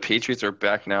just think the Patriots are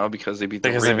back now because they beat the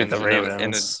Because they Ravens, beat the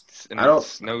Ravens. in I don't- the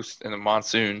snow in the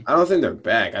monsoon. I don't think they're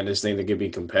back. I just think they could be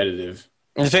competitive.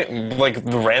 You think like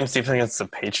the Rams defense against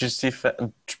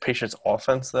the Patriots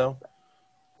offense though?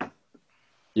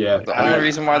 Yeah. The I- only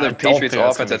reason why I the don't Patriots think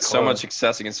that's offense gonna be had so close. much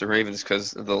success against the Ravens is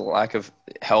because of the lack of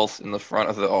health in the front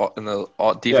of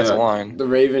the defensive line. The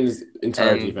Ravens'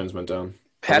 entire And defense went down.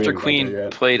 Patrick Ravens Queen not there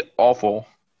yet. played awful.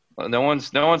 No one's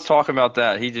talking about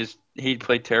that. He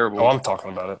played terrible. Oh, I'm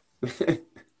talking about it.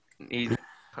 He,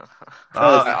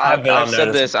 I've been I've on said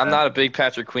notice this. with I'm that. not a big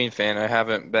Patrick Queen fan. I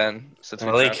haven't been since we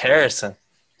Malik drafted him. Harrison.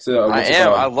 So I what's it am.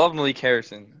 called? I love Malik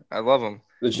Harrison. I love him.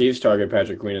 The Chiefs target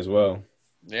Patrick Queen as well.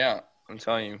 Yeah, I'm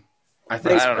telling you. I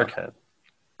think. I don't know. Burkhead.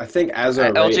 I think as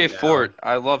a LJ rate now- Fort.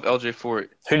 I love LJ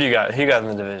Fort. Who do you got? Who you got in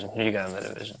the division? Who you got in the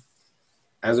division?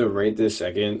 As a rate this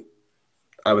second,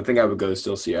 I would go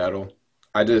still Seattle.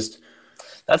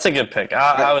 That's a good pick.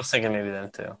 I was thinking maybe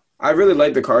them too. I really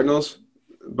like the Cardinals,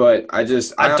 but I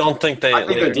don't think they. I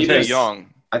think their like, They're defense-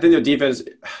 young. I think their defense,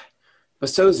 but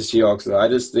so is the Seahawks though. I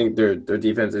just think their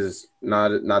defense is not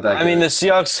that. I mean, good. the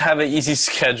Seahawks have an easy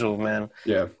schedule, man.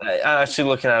 Yeah, I'm actually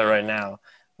looking at it right now.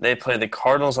 They play the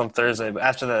Cardinals on Thursday, but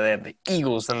after that they have the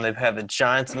Eagles, then they have the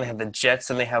Giants, and they have the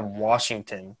Jets, and they have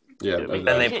Washington. yeah. I mean,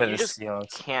 Then they you play the just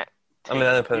Seahawks. Can't. I mean,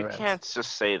 then they play the you Rams. can't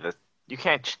just say that. You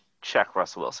can't check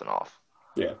Russell Wilson off.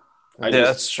 yeah. Yeah,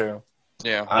 that's true.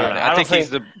 Yeah, I don't know. I I think don't he's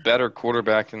the better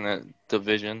quarterback in that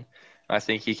division. I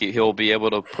think he'll be able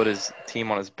to put his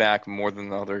team on his back more than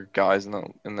the other guys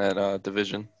in that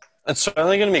division. It's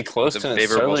certainly going to be close, It's a and it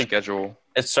favorable certainly, schedule.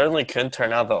 it certainly could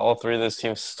turn out that all three of those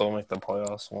teams still make the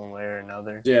playoffs one way or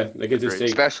another. Yeah, they could just Agreed. take.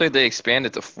 Especially if they expand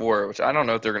it to 4, which I don't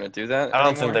know if they're going to do that. I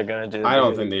don't think anymore. they're going to do that. I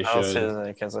don't think they I don't should. see it as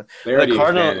any cancel. They already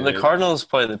expanded The it. Cardinals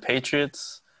play the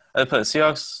Patriots. They play the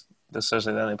Seahawks this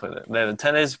Thursday. Then they have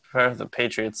 10 days to prepare for the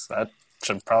Patriots. That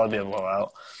should probably be a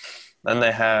blowout. Then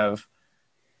they have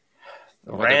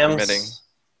the Weather Rams. permitting.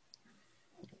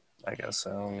 I guess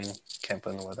so. I mean, can't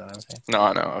put in the weather on anything. No,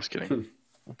 I know. I was kidding.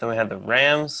 Then we had the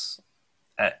Rams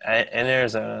in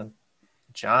Arizona,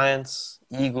 Giants,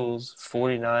 Eagles,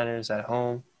 49ers at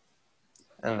home,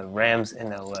 and the Rams in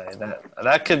LA.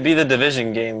 That could be the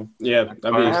division game. Yeah, that'd be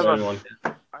I an have exciting a- one.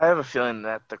 I have a feeling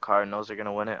that the Cardinals are going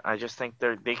to win it. I just think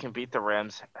they can beat the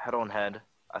Rams head on head.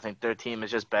 I think their team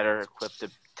is just better equipped to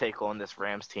take on this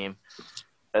Rams team.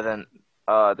 And then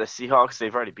the Seahawks,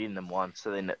 they've already beaten them once,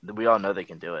 so we all know they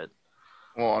can do it.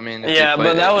 Well, I mean, if Yeah, they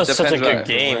but that it was such a depends on good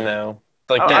who game, wins. though.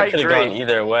 Like, Oh, I that could have agree. gone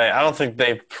either way. I don't think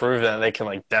they've proven that they can,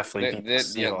 like, definitely beat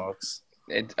the Yeah. Seahawks.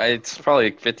 It's probably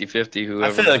like 50-50 whoever.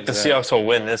 I feel like the wins that. Seahawks will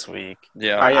win this week.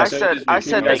 Yeah. All right, yeah, I so said this I week, who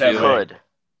said do you they guys have winning? could.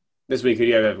 This week, who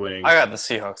do you have winning? I got the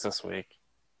Seahawks this week.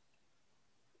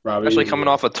 Robbie, Especially coming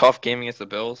off a tough game against the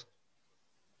Bills.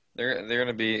 They're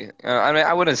gonna be. I mean,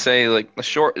 I wouldn't say like a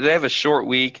short. They have a short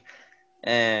week,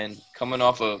 and coming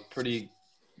off a pretty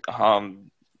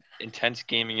intense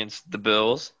game against the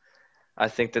Bills, I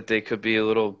think that they could be a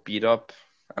little beat up.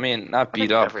 I mean, not beat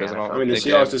think up every because I NFL don't. I mean, the think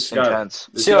they Seahawks have- just got Intense.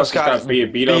 the Seahawks got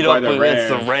beat up by the against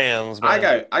Rams. the Rams. I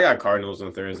Man. got Cardinals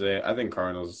on Thursday. I think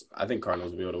Cardinals will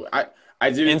be able to win. I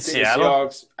do In think Seattle? the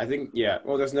Seahawks. I think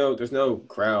well, there's no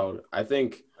crowd. I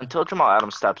think Until Jamal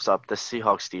Adams steps up, the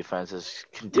Seahawks defense is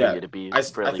continue to be I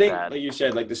really think bad. like you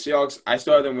said, like the Seahawks. I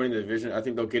still have them winning the division. I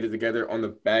think they'll get it together on the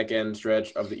back end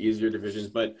stretch of the easier divisions.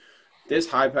 But this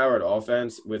high-powered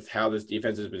offense, with how this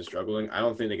defense has been struggling, I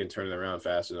don't think they can turn it around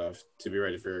fast enough to be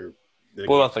ready for.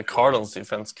 What about the Cardinals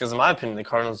defense? Because in my opinion, the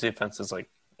Cardinals defense is like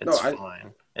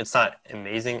fine. It's not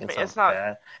amazing. It's not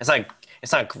bad.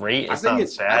 It's not great. It's not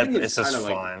bad. It's just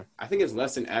kinda fine. I think it's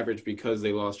less than average because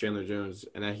they lost Chandler Jones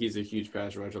and that he's a huge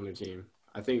pass rush on their team.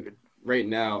 I think right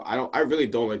now I really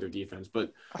don't like their defense,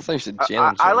 but I thought you said I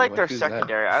Jalen. like their who's that?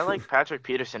 secondary. I like Patrick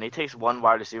Peterson. He takes one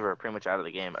wide receiver pretty much out of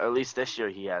the game. At least this year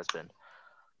he has been.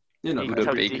 you know, He Buda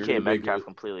took Baker. DK Metcalf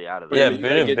completely out of But it. Yeah, you gotta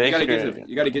Buda get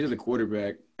Baker- to the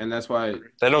quarterback, and that's why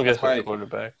They don't get That's why- the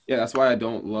quarterback. that's why I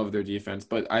don't love their defense,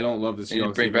 but I don't love the You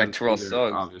Seahawks. bring back defense Terrell either,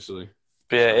 Suggs. obviously.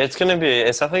 But yeah, it's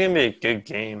definitely gonna be a good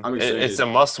game. I'm excited. It's a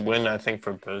must win, I think,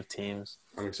 for both teams.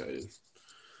 I'm excited.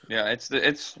 Yeah,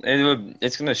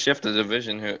 it's gonna shift the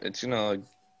division. It's gonna like,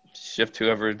 shift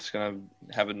whoever's gonna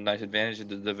have a nice advantage in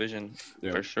the division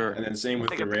Yeah. for sure. And then same I with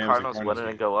think the if Rams. the Cardinals win it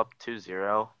and go up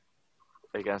 2-0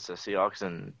 against the Seahawks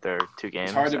in their two games,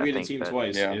 It's hard to I beat a think team that-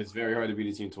 twice. Yeah. It's very hard to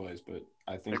beat a team twice, but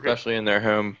I think Especially in their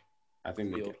home. I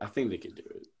think they can do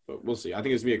it. But we'll see. I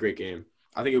think it's gonna be a great game.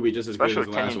 I think it'll be just as Especially good as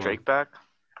with the last Kenyon one. Drake back.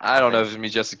 I don't know if it's gonna be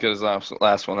just as good as the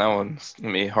last one. That one's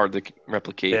gonna be hard to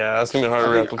replicate. Yeah, that's gonna be hard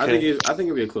to replicate. I think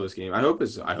it'll be a close game. I hope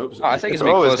so. Oh, I think it's It's gonna be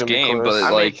a always close gonna be game, close. but I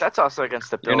mean, like that's also against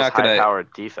the you're Bills' not gonna-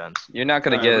 high-powered defense. you're not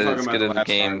gonna We're get talking as about good the of a last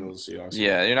game. Cardinals, Seahawks.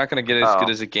 Yeah, you're not gonna get as Oh. good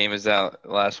as a game as that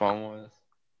last one was.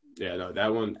 Yeah, no,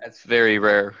 that one. That's very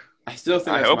rare. I still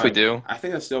think. I that's hope we do. I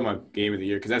think that's still my game of the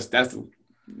year because that's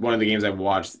one of the games I've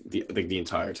watched the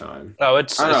entire time. Oh,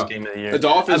 it's I don't this know. game of the year. The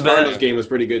Dolphins I bet- Cardinals game was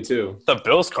pretty good too. The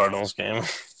Bills Cardinals game.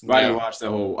 But I didn't Yeah. watch the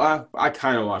whole. I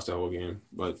kind of watched the whole game,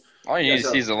 but All you need to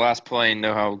so- see is the last play and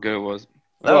know how good it was.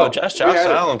 No, Well, Josh we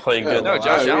had it. Allen played good. No, though.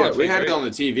 Josh Allen we played had it great. on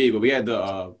the TV, but we had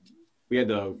the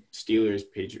Steelers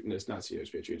Patriots. No, it's not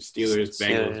Steelers Patriots. Steelers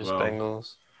Bengals. as well.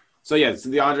 Bengals. So yeah, so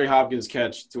the Andre Hopkins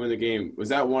catch to win the game, was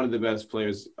that one of the best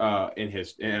players in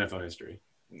NFL history?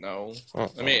 No, Uh-uh.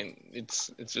 I mean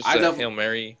it's just I a def- Hail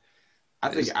Mary. I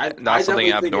think It's I not I something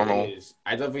definitely think abnormal. it is.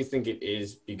 I definitely think it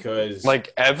is because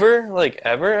Like ever?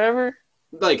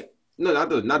 like no,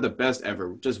 not the best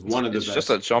ever, just one of the It's best. just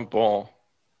a jump ball.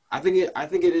 I think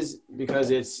it is because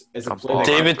it's a Jump play. ball. that-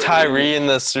 David Tyree in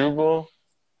the Super Bowl.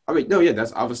 I mean, no, yeah,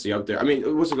 that's obviously up there. I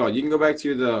mean, what's it called? You can go back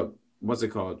to the what's it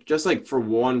called? Just like for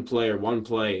one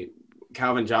play,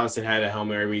 Calvin Johnson had a Hail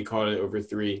Mary. We called it over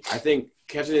 3. I think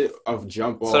catching it of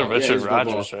jump ball, So Richard it's a jump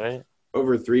ball, Rodgers, right?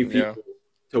 over 3 people Yeah.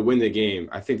 to win the game.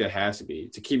 I think that has to be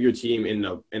to keep your team in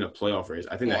a playoff race.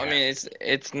 I think Well, that. I mean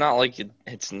it's not like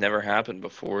it's never happened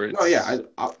before. no, yeah,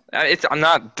 I'm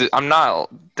not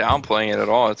downplaying it at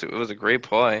all. It was a great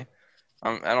play.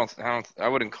 I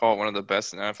wouldn't call it one of the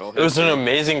best in NFL. It was an history.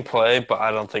 amazing play, but I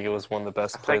don't think it was one of the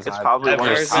best I think plays it's I've probably one ever of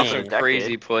the There's top been seen. some decade.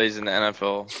 crazy plays in the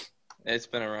NFL. It's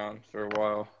been around for a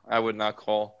while. I would not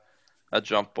call a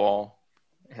jump ball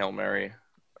Hail Mary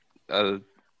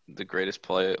the greatest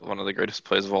play, one of the greatest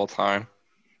plays of all time.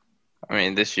 I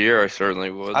mean, this year I certainly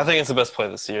would. I think it's the best play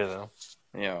this year, though.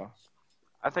 Yeah.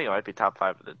 I think it might be top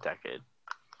 5 of the decade.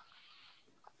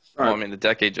 All Well, I right. mean, the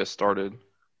decade just started.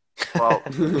 Well,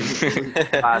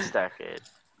 last decade.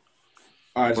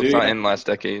 All right. So Well, it's not in last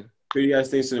decade. who do you guys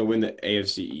think is going to win the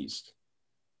AFC East?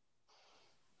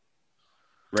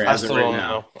 Right, I as of still right don't now.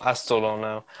 know. I still don't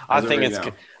know. As I of think right it's.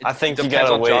 now. I think you Depends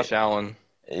gotta on wait. Josh Allen.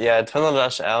 Yeah, it depends on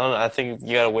Josh Allen. I think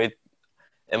you gotta wait.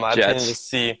 In my opinion, Jets. to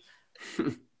see.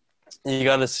 You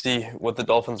gotta see what the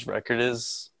Dolphins' record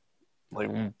is, like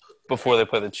before they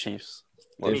play the Chiefs.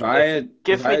 Like, If I had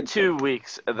Give if I me had- 2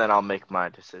 weeks, and then I'll make my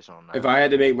decision on that. If I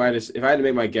had to make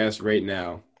my guess right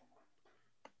now,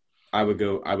 I would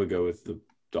go with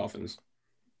Dolphins.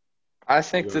 I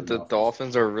think that the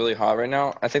Dolphins are really hot right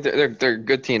now. I think they're a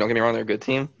good team. Don't get me wrong, they're a good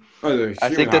team. Oh, they're I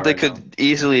extremely think that hot they right could now.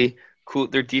 easily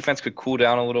their defense could cool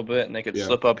down a little bit and they could Yeah.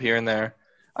 slip up here and there.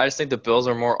 I just think the Bills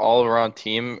are more all-around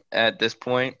team at this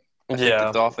point. I think the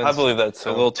Yeah, Dolphins I believe that are a too.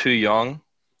 little too young.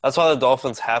 That's why the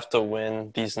Dolphins have to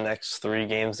win these next 3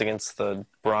 games against the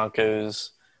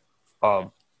Broncos, uh,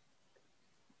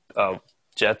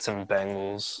 Jets, and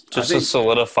Bengals, just to think-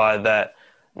 solidify that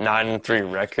 9-3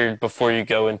 record before you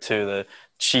go into the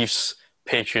Chiefs,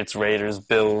 Patriots, Raiders,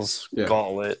 Bills Yeah.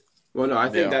 gauntlet. Well, no, I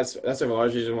think Yeah. that's a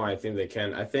large reason why I think they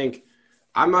can. I think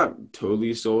I'm not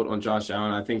totally sold on Josh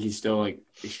Allen. I think he's still like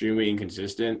extremely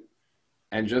inconsistent,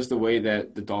 and just the way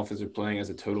that the Dolphins are playing as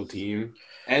a total team,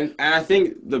 and I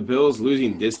think the Bills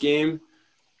losing this game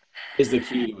is the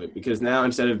key to it because now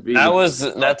instead of being That was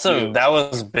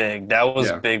big. That was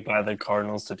Yeah. big by the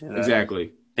Cardinals to do that.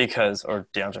 exactly Or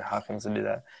DeAndre Hopkins to do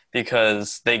that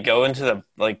because they go into a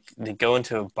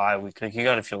bye week. Like you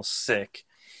got to feel sick,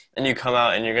 and you come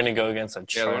out and you're gonna go against a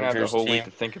Yeah, they're gonna have the Chargers whole team. week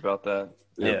to think about that.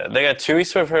 Yeah, they got 2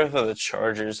 weeks to prepare for the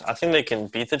Chargers. I think they can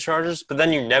beat the Chargers, but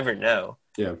then you never know.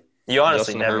 Yeah. You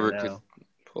honestly Justin never Herbert know. could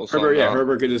pull something out.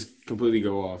 Herbert could just completely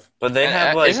go off. But they And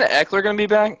have like isn't Eckler gonna be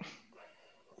back?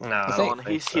 no, I No, don't and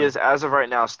think so. he is as of right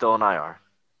now still in IR.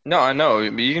 No, I know,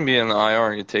 but you can be in the IR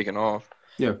and get taken off.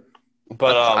 Yeah.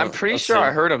 But I'm pretty let's sure see.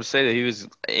 I heard him say that he was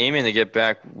aiming to get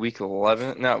back week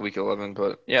 11. Not week 11,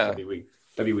 but yeah. That'd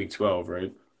be week 12,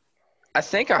 right? I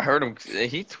think I heard him.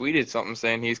 He tweeted something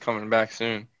saying he's coming back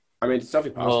soon. I mean, it's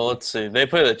definitely possible. Well, let's see. They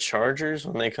play the Chargers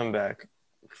when they come back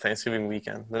Thanksgiving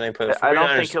weekend. Then they play the 49ers, I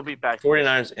don't think he'll be back.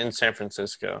 49ers in San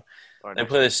Francisco. Or They next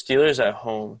play the Steelers at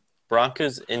home,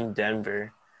 Broncos in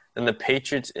Denver, then the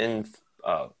Patriots in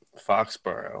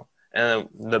Foxborough, and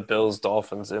the Bills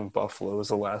Dolphins in Buffalo is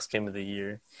the last game of the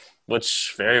year,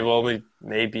 which very well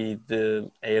may be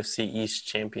the AFC East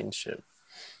Championship.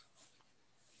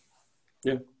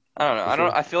 Yeah. I don't know. For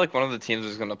sure. I feel like one of the teams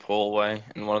is going to pull away,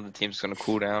 and one of the teams is going to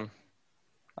cool down.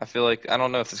 I feel like I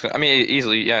don't know if it's going. I mean,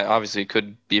 easily, yeah. Obviously, it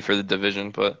could be for the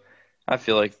division, but I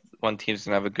feel like one team's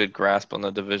going to have a good grasp on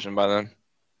the division by then.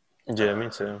 Yeah, me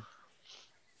too.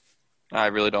 I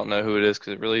really don't know who it is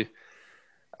because it really.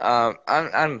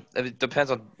 It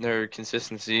depends on their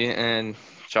consistency, and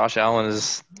Josh Allen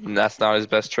that's not his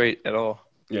best trait at all.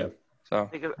 Yeah. So I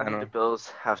think I don't the know.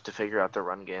 Bills have to figure out their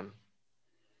run game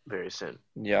very soon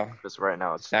Yeah, because right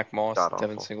now it's. Zach Moss, God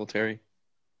Devin awful. Singletary.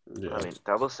 Yeah. I mean,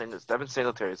 Devin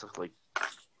Singletary's look like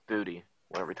booty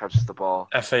whenever he touches the ball.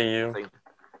 FAU. I think,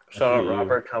 Shout out FAU.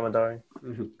 Robert Commodore.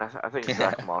 I think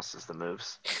Zach Moss is the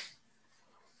moves.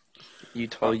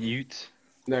 Utah Utes.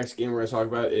 Next game we're going to talk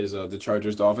about is the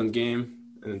Chargers-Dolphins game.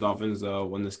 And the Dolphins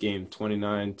won this game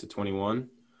 29-21.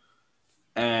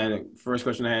 And first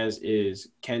question I have is,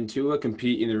 can Tua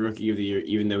compete in the Rookie of the Year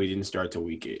even though he didn't start till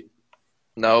Week 8?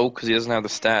 No, because he doesn't have the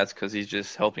stats. Because he's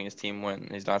just helping his team win.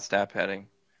 He's not stat padding.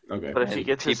 Okay. But if he And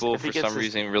gets his- people, if he for gets some his-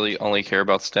 reason, really only care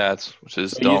about stats, which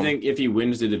is So dumb. you think if he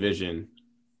wins the division,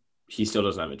 he still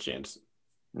doesn't have a chance?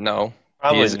 No,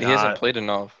 Probably he hasn't played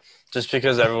enough. Just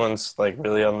because everyone's like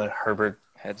really on the Herbert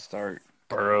Head start.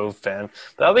 Burrow fan.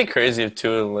 But that would be crazy if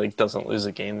Tua doesn't lose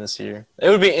a game this year. It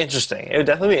would be interesting. It would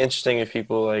definitely be interesting if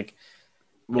people What if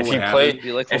would he happen? played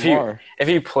Be like if Lamar.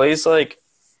 he plays like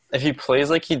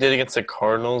he did against the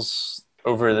Cardinals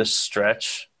over this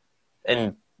stretch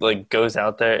and goes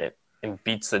out there and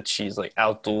beats the Chiefs,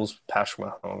 outduels Patrick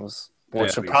Mahomes,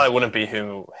 which Yeah. probably wouldn't be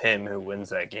him who wins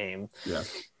that game. Yeah.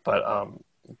 But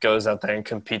goes out there and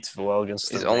competes well against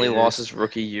He's the only Raiders. lost his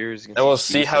rookie years. And we'll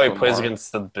see how he plays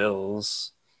against the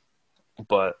Bills.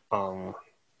 But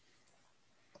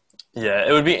yeah,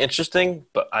 it would be interesting,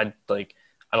 but I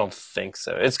don't think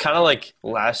so. It's kind of like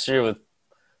last year with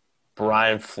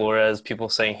Brian Flores, people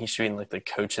saying he should be the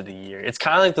coach of the year. It's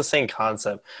kind of like the same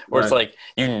concept where it's Right.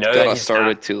 that Got he's started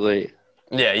not, too late.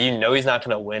 yeah, he's not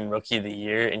going to win rookie of the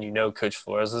year, and Coach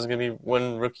Flores is going to be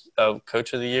win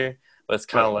coach of the year. But it's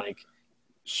kind of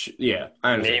Yeah,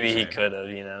 I understand. maybe what he you're saying. could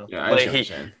have, Yeah, I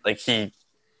understand what you're saying. he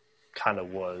kind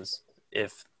of was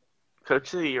if.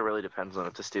 Coach of the year really depends on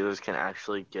if the Steelers can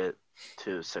actually get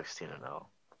to 16-0.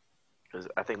 Because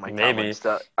I think Mike Maybe. Tomlin's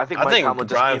I think I Mike think Tomlin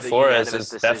just Brian made the Flores unanimous is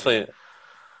decision. definitely.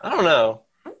 I don't know.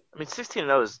 I mean,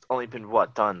 16-0 has only been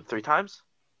done 3 times.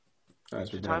 That's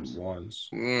Two been times? once.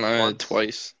 Once?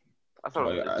 Twice. I thought.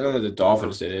 I know that the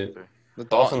Dolphins did it. The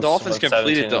Dolphins Dolphins won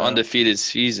completed the 17-0. undefeated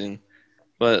season,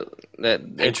 But that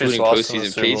Patriots including lost in the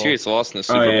postseason, Super Bowl. Patriots lost in the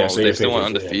Super yeah, Bowl. so They yeah, still went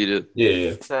Patriots, undefeated.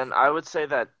 Yeah. Then I would say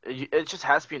that it just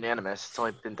has to be unanimous. It's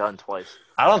only been done twice.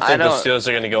 I don't I think the know. Steelers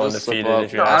are going to go They'll slip undefeated. up.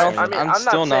 If you No, ask I me, don't- I'm not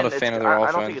still not a saying fan it's- of their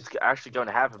I don't think offense. it's actually going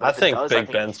to happen. But I if it think does, Big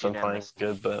I Ben's it's been playing unanimous.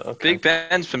 good, but okay. Big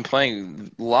Ben's been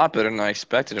playing a lot better than I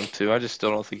expected him to. I just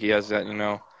still don't think he has that,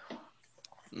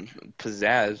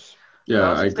 pizzazz. Yeah,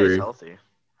 Unless I he stays agree. healthy.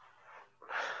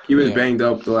 He was Yeah. banged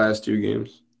up the last 2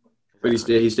 games, but he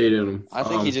stayed in them. I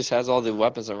think he just has all the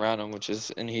weapons around him,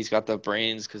 and he's got the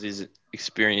brains because he's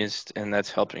experienced, and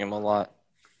that's helping him a lot.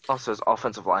 Also, his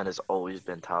offensive line has always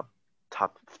been top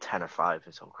 10 or 5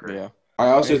 his whole career. Yeah. I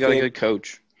also He's got a think good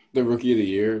coach. the rookie of the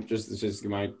year, just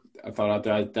my thought out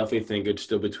there. I definitely think it's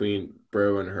still between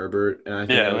Burrow and Herbert, and I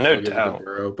think Yeah, I would no still give it to doubt.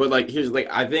 Burrow. But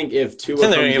I think if Tua I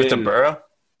think they're going comes to give it to in, Burrow.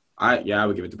 I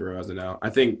would give it to Burrow as of now. I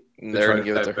think They're going to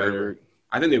give it to Detroit better. Herbert.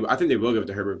 I think they will give it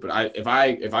to Herbert. But if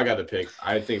I got to pick,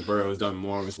 I think Burrow has done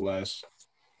more with less.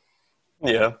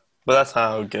 Yeah, but that's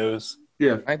how it goes.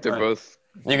 Yeah, I think they're both.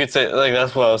 You could say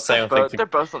that's what I was saying. But With they're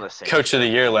both on the same. Coach of the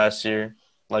Year last year,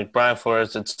 like Brian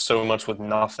Flores did so much with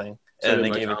nothing, So and did they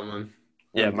Mike gave it. Tomlin.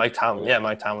 Yeah, Mike Tomlin. Yeah,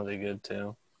 Mike Tomlin did good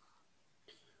too.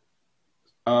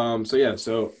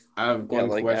 So I have one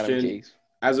Adam question. Gase.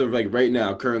 As of right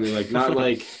now, currently, not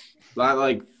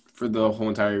not for the whole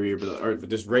entire year, but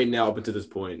just right now up until this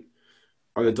point,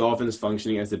 are the Dolphins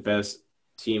functioning as the best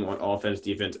team on offense,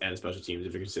 defense, and special teams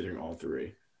if you're considering all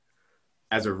 3?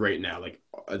 As of right now,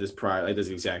 at this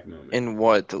exact moment. In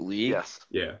what, the league? Yes.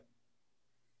 Yeah.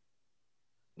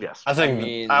 Yes. I I think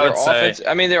mean, I their would say offense.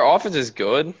 I mean, their offense is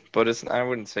good, but I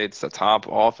wouldn't say it's the top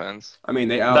offense. I mean,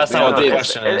 that's not what the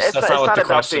question is. it's That's not not what the about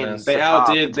question being is. They the top,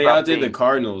 outdid it's they about outdid the being-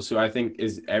 Cardinals, who I think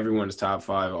is everyone's top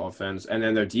 5 offense, and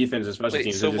then their defense and special Wait,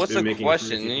 teams. so have just what's been the making question?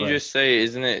 crazy You plays. just say,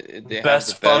 isn't it? They have Best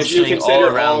the best. If you functioning consider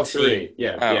all-around all 3, team.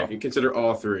 yeah, if you consider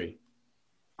all 3,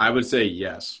 I would say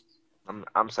yes.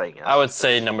 I'm saying yes. I would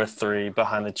say number 3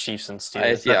 behind the Chiefs and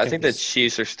Steelers. I think the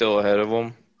Chiefs are still ahead of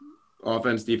them.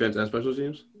 Offense, defense, and special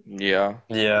teams. Yeah.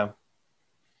 Yeah,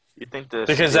 You think the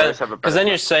because Steelers have a better then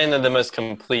you're saying they're the most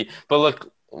complete. But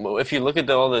look, if you look at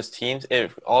all those teams,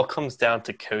 it all comes down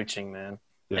to coaching, man.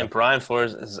 Yeah. And Brian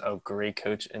Flores is a great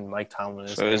coach, and Mike Tomlin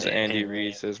is. So is an Andy amazing.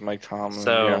 Reid, so is Mike Tomlin.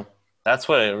 So yeah. that's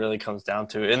what it really comes down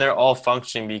to, and they're all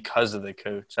functioning because of the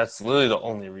coach. That's literally the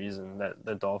only reason that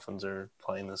the Dolphins are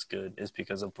playing this good is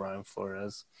because of Brian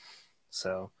Flores.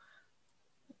 So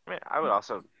I mean, I would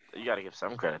also you got to give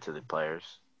some credit to the players.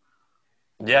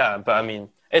 yeah, but I mean,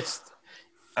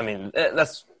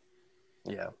 that's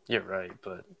yeah, you're right,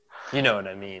 but you know what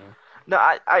I mean. No,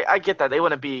 I get that. They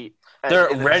wouldn't be. They're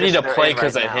in the ready to position they're play in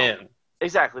because right of now. him.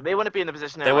 Exactly. They wouldn't be in the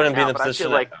position. They wouldn't be in the but I position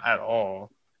feel like at all.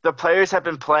 the players have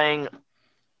been playing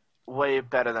way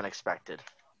better than expected.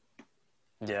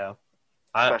 Yeah,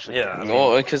 Especially I mean,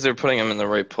 Well, because they're putting him in the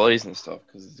right place and stuff,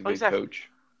 because he's a good Exactly. coach.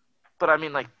 But I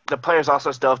mean, like the players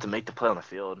also still have to make the play on the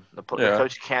field. The Yeah.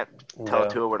 coach can't tell Yeah.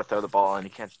 Tua where to throw the ball, and he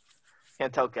can't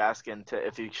tell Gaskin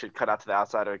if he should cut out to the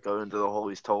outside or go into the hole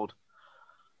he's told.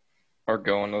 Or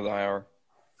going to the IR.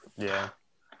 yeah.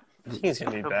 I think he's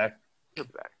gonna be back. He'll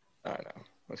be back. I know. I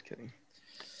was kidding.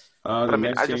 The But I mean,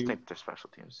 next I just team- think their special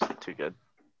teams too good.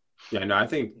 Yeah, no, I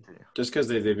think just because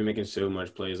they've been making so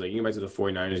much plays, you can go back to the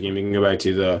 49ers game, you can go back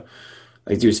to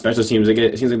the special teams.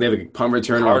 It seems like they have a punt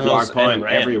return or a Cardinals block punt and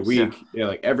every Rams. week.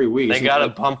 Yeah, every week. They got a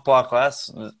pump block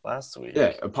last week.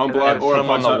 Yeah, a pump And block then or put a him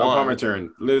on punt, the a punt one.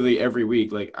 return. Literally every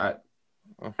week.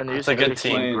 And It's a good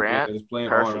team. Grant It's playing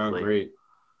all around perfectly. great.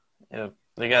 Yeah,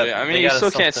 they got. Yeah, I mean, they you got still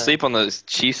can't something- sleep on those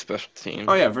Chiefs special team.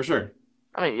 Oh yeah, for sure.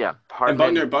 I mean, yeah, And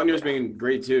Hardman. Buckner's been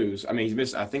great too. I mean,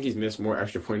 I think he's missed more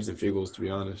extra points than field goals, to be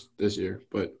honest, this year.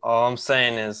 But All I'm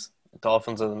saying is,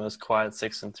 Dolphins are the most quiet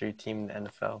 6-3 team in the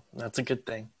NFL. That's a good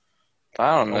thing.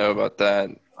 I don't know about that.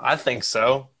 I think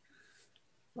so.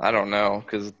 I don't know,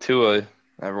 because Tua,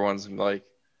 everyone's like,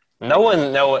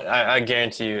 I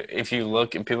guarantee you, if you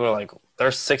look and people are like, they're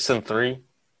 6-3.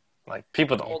 Like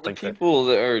people don't well, the think that. people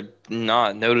that are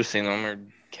not noticing them are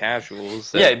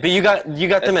casuals. Yeah, but you got them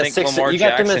I at think 6. Lamar you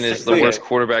got them Jackson at is 6. the worst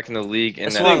quarterback in the league.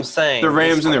 And That's what I'm saying. the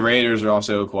Rams and the Raiders are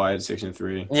also quiet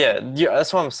 6-3. Yeah,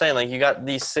 that's what I'm saying. Like you got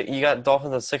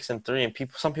Dolphins at 6-3, and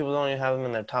some people don't even have them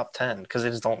in their top 10 because they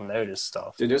just don't notice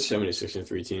stuff. Dude, there's so many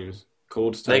 6-3 teams.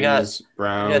 Colts, They got- Titans,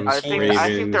 Browns, I think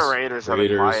Ravens, the Raiders are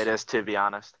the quietest, to be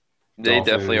honest. they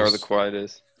definitely are the Dolphins.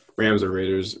 quietest. Rams are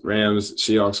Raiders, Rams,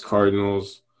 Seahawks,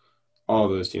 Cardinals. All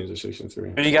those teams are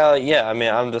 6-3. But you got I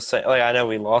mean, I'm just saying. Like I know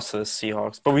we lost to the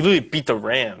Seahawks, but we literally beat the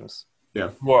Rams.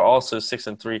 Yeah. Who are also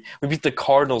 6-3. We beat the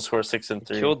Cardinals, who are 6-3.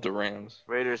 Killed the Rams.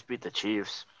 Raiders beat the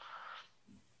Chiefs.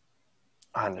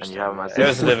 I understand. And you have them that. at It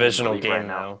was a 6-3 divisional league game right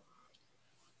now.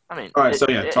 now. I mean, All right, so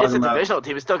yeah, it's talking a about divisional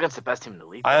team. It's still against the best team in the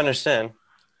league. I understand.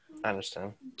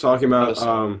 talking about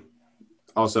Understand.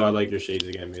 also I like your shades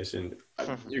again, Mason.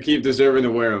 You keep deserving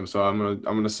to wear them, so I'm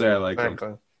gonna say I like them.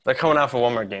 Exactly. They're coming out for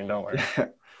one more game. Don't worry.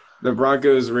 The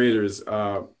Broncos Raiders.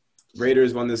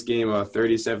 Raiders won this game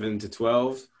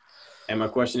 37-12. And my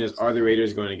question is, are the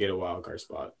Raiders going to get a wild card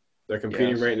spot? They're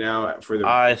competing Yes. right now for the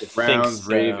I Browns, think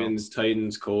so. Ravens,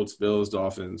 Titans, Colts, Bills,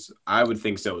 Dolphins. I would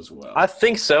think so as well. I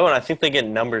think so, and I think they get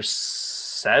number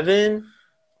 7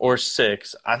 or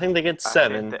 6. I think they get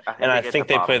 7, and I think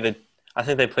they play the. I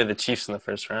think they play the Chiefs in the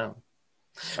first round,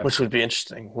 which would be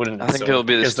interesting, wouldn't it? I think it'll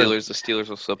be the Steelers. The Steelers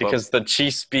will slip up. Because the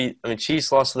Chiefs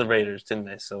Chiefs lost to the Raiders, didn't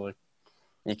they? So like,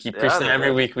 you keep Yeah, preaching they every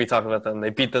did. week. We talk about them. They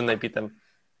beat them.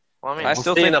 Well, I mean, I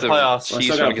still stay in think the the playoffs. Well,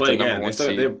 Chiefs still are got going to to play get the again. number one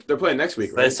seed. They're playing next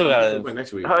week, right? They still gotta- play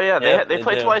next week. oh yeah, Yeah, they they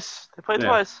play do. twice. They play Yeah.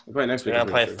 twice. They play next week. They're I'm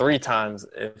gonna play pretty sure. 3 times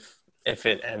if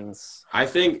it ends. I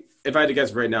think if I had to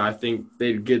guess right now, I think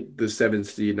they'd get the 7th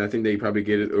seed, and I think they probably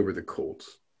get it over the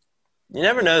Colts. You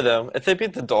never know though. If they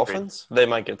beat the Dolphins, they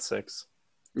might get 6.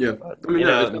 Yeah, But, I mean, you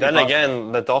no, know, it's gonna then be possible.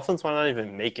 again, the Dolphins might not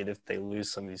even make it if they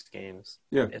lose some of these games.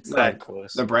 Yeah, It's no, that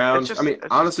close. The Browns. It's I mean, just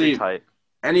honestly, too tight.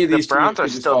 any of The these Browns teams are could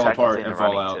just still fall apart technically in and the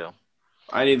fall running out.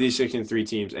 too. Any of these 6-3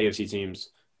 teams, AFC teams,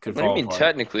 could What do you fall mean apart.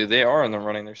 technically? They are in the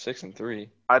running. They're 6-3.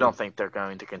 I don't think they're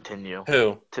going to continue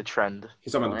Who? to trend.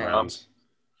 He's talking about the Browns.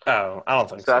 Oh, I don't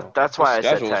think So so. that's why I The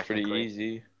said schedule's pretty technically.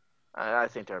 easy. I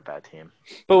think they're a bad team.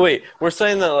 But wait, we're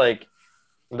saying that like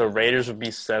the Raiders would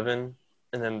be 7,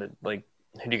 and then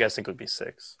who do you guys think would be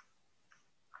 6?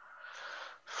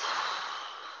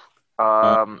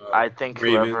 I think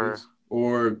whoever. Ravens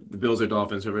or the Bills or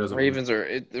Dolphins, whoever doesn't. The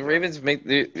Ravens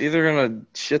they're either gonna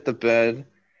shit the bed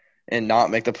and not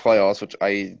make the playoffs, which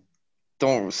I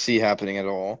don't see happening at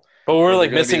all. But we're They're like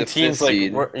gonna be missing the teams fifth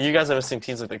seed. you guys are missing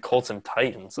teams like the Colts and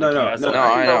Titans. No, Like, no, you guys no, are-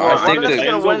 I know. Well, I one think of them's the-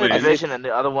 going to win the I think- division, and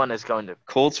the other one is going to.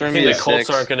 Colts are I gonna be think the the Colts 6.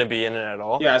 aren't going to be in it at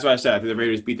all. Yeah, that's what I said. I think the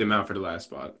Raiders beat them out for the last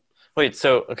spot. Wait,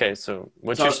 so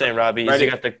what So- you're saying, Robbie, is Ready?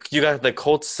 you got the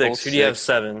Colts 6. Colts Who do you have 6.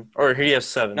 7? Or who do you have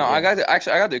 7? No, I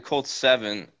got the Colts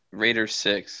 7, Raiders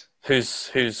 6,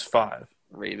 Who's 5?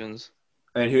 Ravens.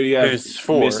 And who do you have Who's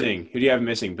 4? missing? Who do you have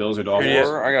missing? Bills or Who do Dolphins? you have-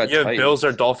 Four, I got You have Titans. Bills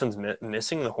or Dolphins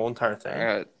missing the whole entire thing.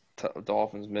 I got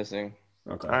Dolphins missing.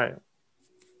 Okay. All right.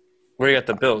 Where you got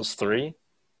the Bills? 3?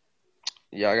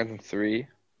 Yeah, I got them 3,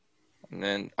 and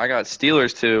then I got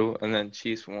Steelers 2, and then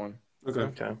Chiefs 1. Okay.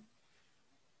 Okay.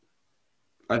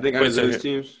 I think out Wait, of so those who-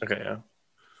 teams, Okay, yeah.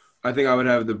 I think I would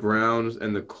have the Browns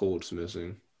and the Colts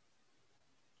missing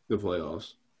the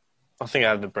playoffs. I think I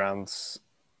have the Browns.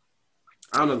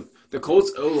 I don't know. The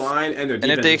Colts O-line and their And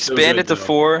defense if they is so expand good, it to though.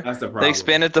 4, That's the problem. they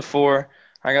expand it to 4.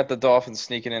 I got the Dolphins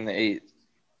sneaking in the 8.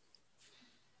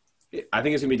 I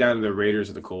think it's gonna be down to the Raiders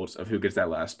or the Colts of who gets that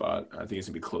last spot. I think it's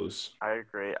gonna be close. I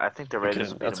agree. I think the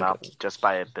Raiders will beat that's them out okay. just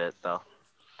by a bit, though.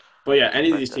 But yeah,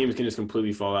 any of these teams can just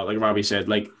completely fall out. Like Robbie said,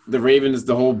 like the Ravens,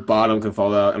 the whole bottom can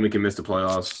fall out, and we can miss the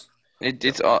playoffs. It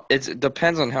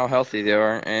depends on how healthy they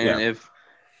are, and Yeah. if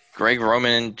Greg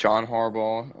Roman, John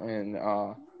Harbaugh,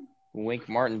 and Wink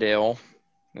Martindale,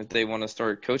 if they want to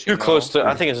start coaching. Too now. close to.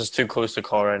 I think it's just too close to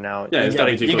call right now. Yeah, it's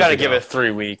gotta be too you close got to to give call. it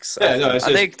 3 weeks. Yeah, no, it's I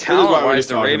just, think this is why we're talent-wise, just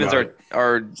the talking Ravens about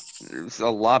are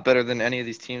a lot better than any of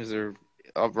these teams they're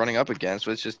running up against.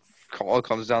 But it's just all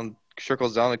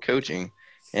trickles down to coaching,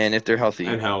 and if they're healthy.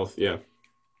 and health. Yeah.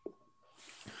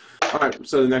 All right.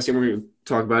 So the next game we're going to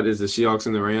talk about is the Seahawks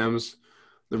and the Rams.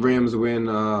 The Rams win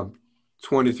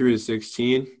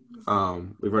 23-16.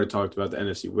 We've already talked about the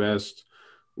NFC West.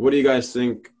 What do you guys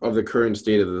think of the current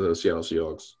state of the Seattle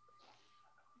Seahawks?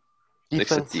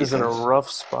 Defense is in a defense. rough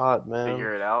spot, man.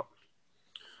 Figure it out.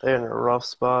 They're in a rough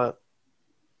spot.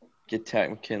 Get Tat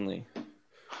McKinley.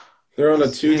 They're on a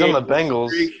He's two-game on the Bengals.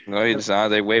 streak. No, he's not.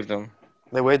 They waived him.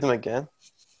 They waived him again.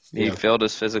 He Yeah. failed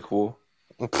his physical.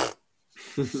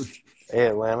 Hey,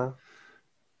 Atlanta.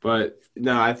 But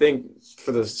no, I think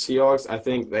for the Seahawks, I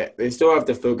think that they still have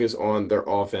to focus on their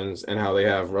offense and how they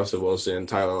have Russell Wilson,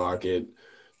 Tyler Lockett,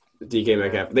 DK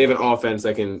Metcalf. They have an offense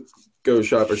that can go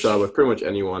shot for shot with pretty much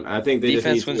anyone. I think they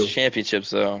Defense just need wins to. championships,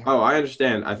 though. Oh, I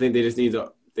understand. I think they just need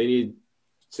to. They need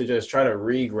to just try to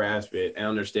re-grasp it and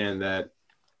understand that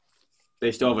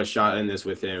they still have a shot in this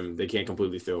with him. They can't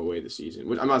completely throw away the season.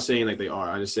 Which I'm not saying like they are.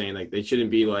 I'm just saying like they shouldn't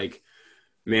be like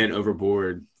man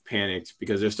overboard, panicked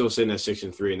because they're still sitting at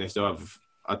 6-3 and they still have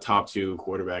a top 2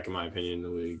 quarterback in my opinion in the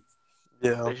league.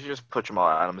 Yeah. They should just put Jamal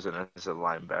Adams in as a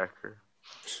linebacker.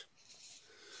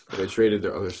 They traded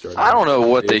their other starter. I don't know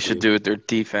what they should do with their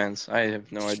defense. I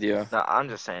have no idea. No, I'm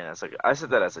just saying I said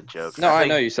that as a joke. No, I think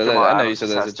know you said that. Jamal I know you Adams said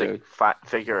just that as has a to joke.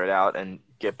 figure it out and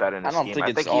get better in the I don't scheme. think I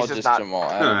it's think all he's just just not. Jamal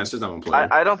No, Adams. it's just not one player.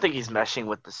 I don't think he's meshing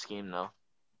with the scheme though.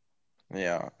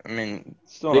 Yeah, I mean,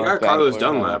 still They not a got bad Carlos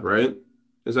player. Dunlap, right?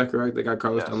 Is that correct? They got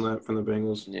Carlos Yes. Dunlap from the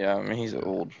Bengals. Yeah, I mean, he's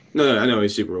old. No, I know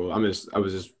he's super old. I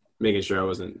was just making sure I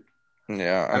wasn't.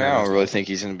 Yeah, I I mean, know I that's don't really fine. think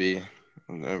he's going to be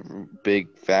a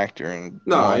big factor in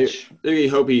No, I much. really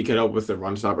hope he can help with the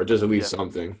run stop or just at least Yeah.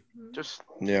 something. Just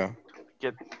Yeah.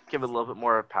 give it a little bit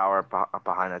more power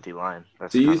behind that D line.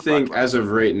 Do you think, as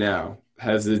of right now,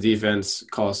 has the defense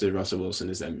costed Russell Wilson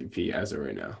his MVP as of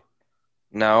right now?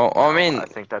 No, I mean, I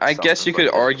think that's I guess you something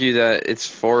could like- argue that it's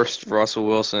forced Russell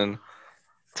Wilson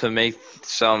to make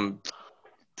some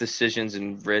decisions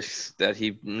and risks that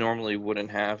he normally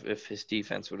wouldn't have if his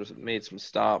defense would have made some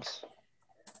stops,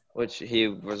 which he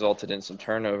resulted in some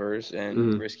turnovers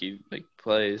and risky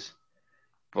plays.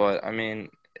 But I mean,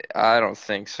 I don't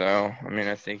think so. I mean,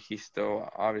 I think he still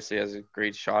obviously has a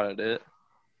great shot at it.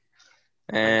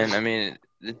 And I mean,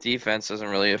 the defense doesn't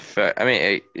really affect. I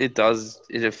mean, it does.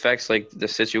 It affects the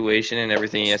situation and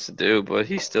everything he has to do, but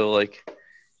he still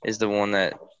is the one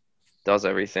that does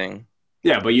everything.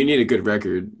 Yeah, but you need a good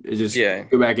record. It just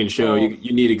go back and show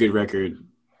you need a good record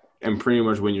and pretty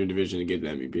much win your division to get the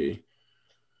MVP.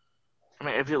 I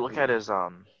mean, if you look at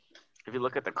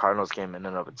the Cardinals game in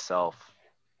and of itself,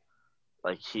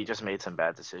 he just made some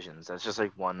bad decisions. That's just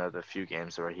one of the few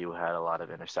games where he had a lot of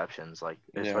interceptions.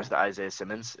 Especially the Isaiah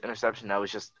Simmons interception, that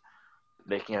was just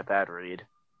making a bad read.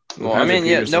 Well, I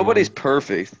mean, nobody's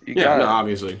perfect. No,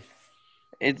 obviously.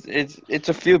 It's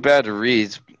a few bad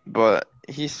reads, but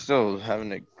he's still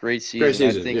having a great season.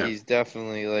 I think he's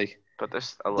definitely But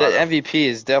there's a lot. The MVP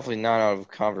is definitely not out of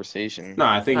conversation. No,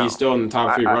 I think he's still in the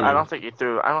top 3 running. I don't think he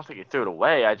threw it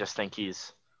away. I just think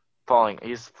he's falling.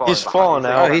 He's falling. He's falling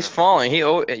out. Oh, he's falling.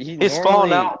 He's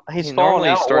falling out. He's falling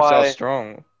out. Starts out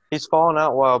strong. He's falling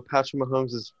out while Patrick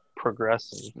Mahomes is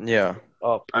progressing. Yeah.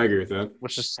 Up. I agree with that.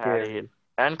 Which is scary.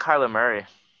 And Kyler Murray.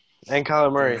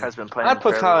 Has been playing. I'd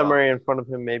put Kyler Murray in front of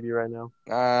him maybe right now.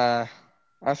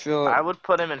 I feel I would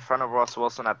put him in front of Russell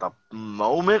Wilson at the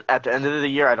moment. At the end of the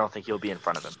year, I don't think he'll be in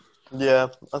front of him. Yeah,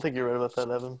 I think you're right about that,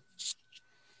 Evan.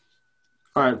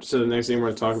 All right, so the next thing we're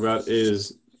going to talk about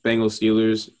is Bengals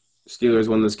Steelers. Steelers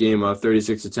won this game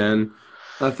 36-10.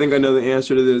 I think I know the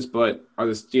answer to this, but are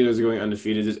the Steelers going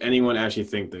undefeated? Does anyone actually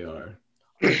think they are?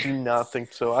 I do not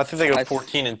think so. I think they go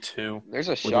 14-2. There's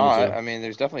a shot. I mean,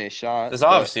 there's definitely a shot. There's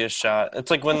obviously a shot.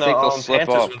 It's like when the Panthers went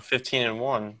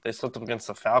 15-1. They slipped up against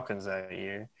the Falcons that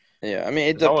year. Yeah, I mean,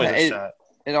 it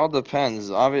all depends.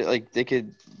 Obviously, they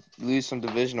could lose some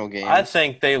divisional games. I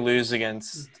think they lose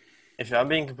against. If I'm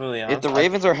being completely honest, if the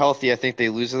Ravens are healthy, I think they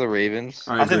lose to the Ravens.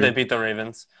 I think they beat the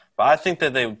Ravens, but I think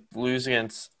that they lose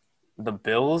against the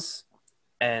Bills,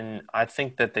 and I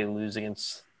think that they lose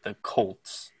against the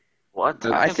Colts. What?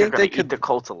 I think they could eat the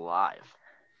Colts alive.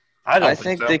 I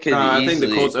think they could. I think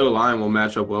the Colts O-line will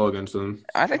match up well against them.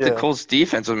 I think the Colts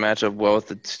defense would match up well with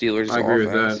the Steelers. I agree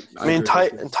with that. I mean,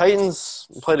 Titans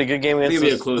played a good game against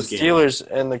the Steelers,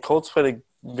 and the Colts played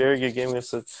a very good game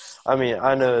against it. I mean,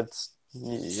 I know it's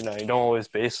you don't always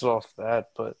base it off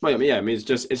that, but yeah, I mean it's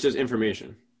just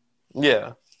information.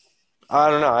 Yeah, I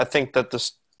don't know. I think that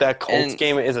that Colts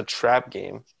game is a trap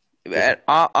game.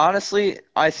 Honestly,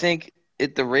 I think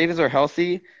if the Ravens are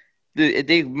healthy,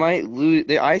 they might lose.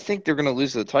 I think they're going to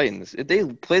lose to the Titans. If they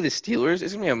play the Steelers,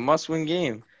 it's going to be a must-win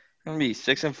game. It's going to be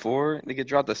 6-4. They get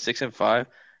dropped to 6-5.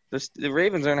 The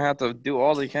Ravens are going to have to do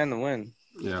all they can to win.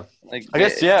 Yeah. I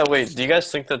guess. Yeah. Wait. Do you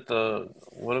guys think that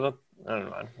what about? Oh,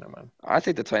 never mind. I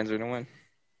think the Titans are going to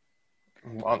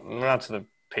win. Well, we're not to the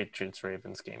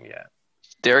Patriots-Ravens game yet.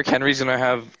 Derrick Henry's going to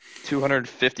have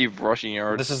 250 rushing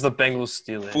yards. This is the Bengals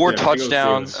Steelers. 4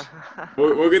 touchdowns.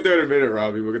 We'll get there in a minute,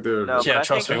 Robbie. We'll get there.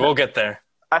 Trust me, we'll get there.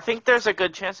 I think there's a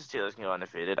good chance the Steelers can go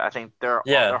undefeated. I think their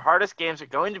hardest games are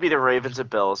going to be the Ravens and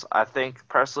Bills. I think,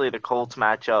 personally, the Colts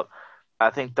matchup, I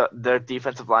think their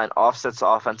defensive line offsets the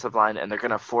offensive line, and they're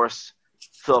going to force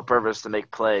Philip Rivers to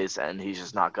make plays, and he's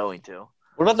just not going to.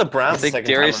 What about the Browns? I think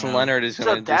Darius Leonard is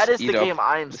going to that is the game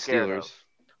I am scared of.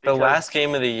 The last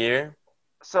game of the year?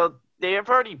 So they have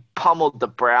already pummeled the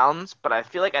Browns, but I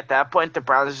feel like at that point the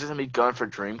Browns are just going to be going for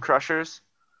dream crushers.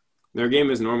 Their game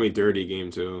is normally a dirty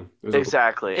game, too.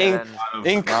 Exactly.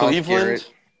 In Cleveland,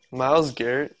 Myles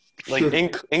Garrett. Like,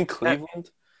 in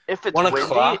Cleveland? If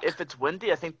it's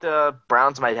windy, I think the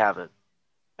Browns might have it.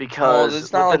 Because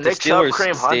it's not with like the Nick Chubb, Steelers Kareem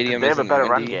Hunt, stadium they have a better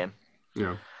run windy. game.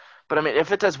 Yeah. But, I mean,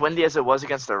 if it's as windy as it was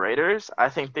against the Raiders, I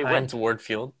think they win. To Ward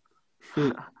Field.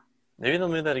 Maybe they'll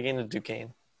move that again to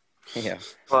Duquesne. Yeah.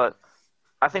 But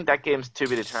I think that game's to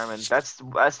be determined. That's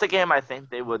the game I think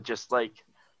they would just,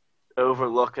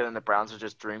 overlook it, and the Browns will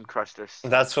just dream crush their.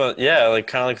 That's what, yeah, like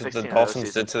kind of like what 16 the of the Dolphins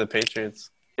season. did to the Patriots.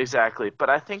 Exactly, but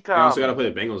I think We also got to play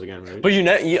the Bengals again, right? But you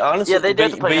honestly, Yeah, they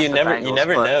did but, play but you against the never, Bengals, you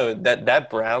never but- know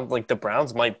that the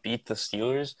Browns might beat the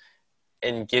Steelers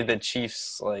and give the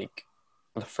Chiefs like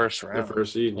the first round, the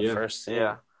first seed, yeah. first seed.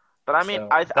 yeah. But I mean, So,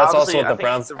 I that's obviously also what I the think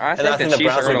Browns. the I And think I think the the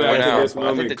Chiefs Browns are going will to win back to out. this I think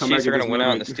moment. the Come Chiefs back are to going to this win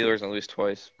out, and the moment. Steelers going to lose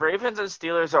twice. Ravens and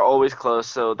Steelers are always close,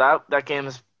 so that game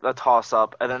is a toss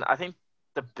up. And then I think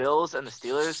the Bills and the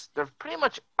Steelers, they're pretty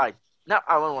much I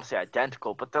don't want to say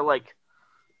identical, but they're like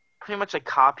pretty much like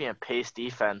copy and paste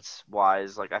defense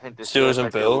wise. Like I think the Steelers Steelers and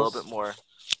might be a little Bills? bit more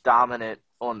dominant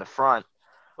on the front.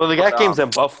 Well, they got But, games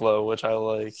in Buffalo, which I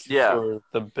like Yeah. for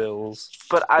the Bills.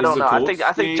 But I Is don't the know. I Colts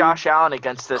think game- Josh Allen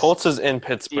against this Colts is in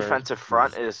Pittsburgh. defensive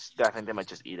front is I think they might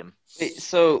just eat him. Wait,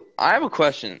 so I have a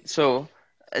question. So,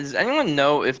 does anyone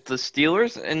know if the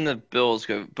Steelers and the Bills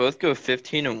both go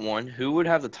 15-1? Who would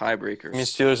have the I mean, tiebreakers?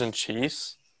 Steelers and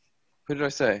Chiefs. Who did I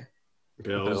say?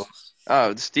 Bills. Oh,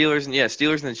 the Steelers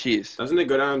and the Chiefs. Doesn't it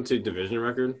go down to division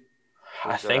record?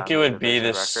 I So think that it would be division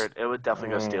this. record. It would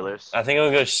definitely go Steelers. I think it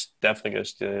would go definitely go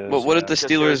Steelers. But what if the The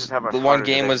Steelers Steelers? have a The one harder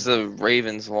game was the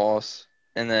Ravens loss,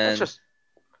 and then It's just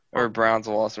or Browns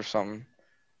loss or something.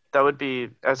 that would be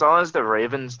as long as the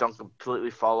Ravens don't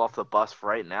completely fall off the bus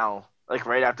right now. Like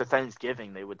right after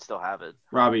Thanksgiving, they would still have it.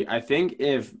 Robbie, I think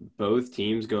if both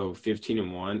teams go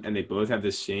 15-1 and they both have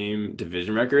the same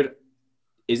division record,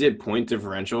 is it point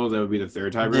differential? That would be the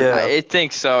third tiebreaker. Yeah. I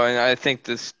think so, and I think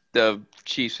the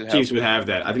Chiefs would have. Chiefs would have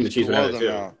that. I think the Chiefs would blow have it them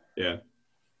too. out. Yeah.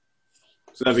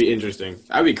 So that'd be interesting.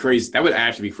 That'd be crazy. That would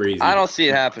actually be crazy. I don't see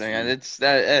it happening, and it's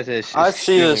I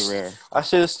see extremely this. rare. I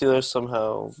see the Steelers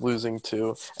somehow losing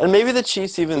too, and maybe the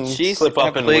Chiefs even The Chiefs slip are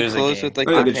up gonna and play lose a close game. with like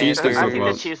I think the the Chiefs could Panthers. I slip think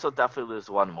up. the Chiefs will definitely lose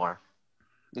one more.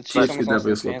 The Chiefs Chiefs almost could lost to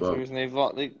definitely the slip up. Panthers, and they've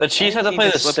lost. The Chiefs have to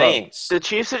play the Saints. The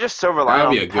Chiefs are just so reliant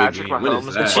That'd be on a good Patrick game. What is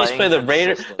Mahomes. that? The Chiefs play the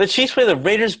Raiders. consistently. The Chiefs play the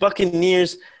Raiders,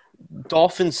 Buccaneers,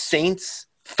 Dolphins, Saints,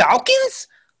 Falcons.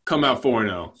 Come out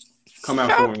 4-0. Come out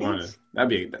 4-1. That'd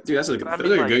be dude. Those are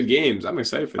good games. I'm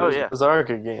excited for Oh this. yeah, Those are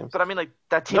good games. but I mean, like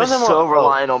that team None is of them so are-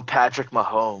 reliant on Patrick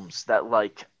Mahomes that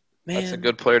like. Man, That's a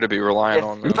good player to be relying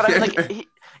on. But Though. I mean, like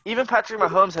even Patrick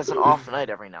Mahomes has an off night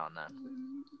every now and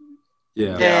then.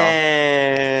 Yeah.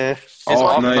 Yeah. His Off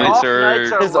off nights. nights Off nights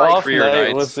are are His like off career night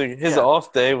nights. was his Yeah.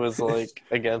 off day was like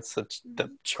against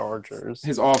the Chargers.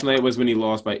 His off night was when he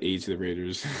lost by 8 to the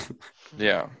Raiders.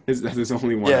 Yeah. That's his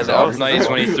only one. Yeah, His that off was- night is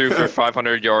when he threw for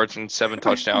 500 yards and 7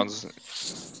 touchdowns.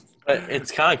 But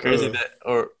it's kind of crazy Uh. that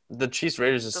or the Chiefs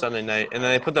Raiders is Sunday night, and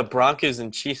then they put the Broncos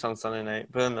and Chiefs on Sunday night.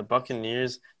 But then the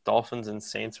Buccaneers, Dolphins, and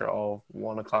Saints are all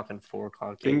 1 o'clock and 4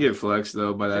 o'clock. Can games. get flexed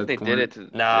though by I that think they point. did it.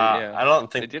 To, Nah, yeah. I don't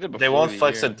think They did it they before won't the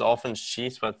flex year. the Dolphins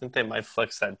Chiefs, but I think they might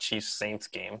flex that Chiefs Saints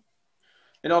game.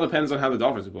 It all depends on how the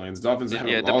Dolphins are playing. The Dolphins haven't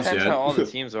Yeah, it lost depends yet. how all the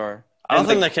teams are. I don't And,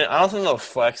 think like- they can. I don't think they'll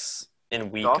flex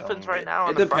in week. Dolphins right now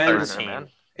on It the front depends. burner, man.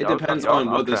 It Y'all- depends y'all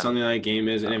on what the okay. Sunday night game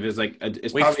is, and if it's like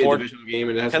it's Week probably 4 a divisional game,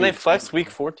 and it has Can to they be- flex week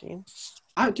 14?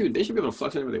 Dude, they should be able to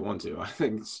flex whenever they want to. I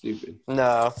think it's stupid.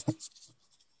 No.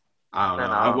 I don't know.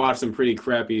 No. I've watched some pretty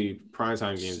crappy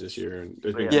primetime games this year, and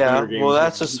there's been Yeah, better games. well,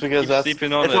 that's just because Keep that's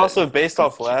sleeping on it's the also based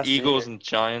off last Eagles year. and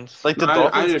Giants. Like the No, I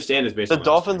Dolphins. understand it's based The on last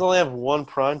Dolphins year. only have one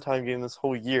primetime game this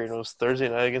whole year, and it was Thursday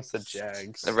night against the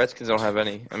Jags. The Redskins don't have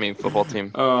any. I mean, football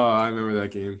team. Oh, I remember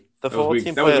that game. The That was football week,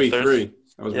 team that was play a week Thursday. 3.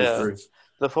 That was Yeah. week 3.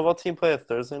 The football team play a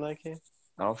Thursday night game.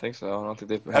 I don't think so. I don't think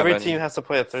they have Every any. team has to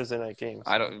play a Thursday night game.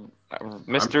 I don't. pretty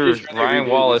Mr. sure they Ryan redid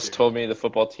it Wallace this year. told me the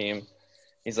football team.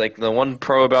 He's like the one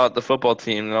pro about the football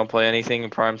team. They don't play anything in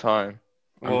prime time.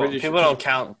 I'm Well, pretty people sure- don't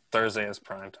count Thursday as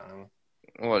primetime.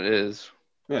 Well, it is.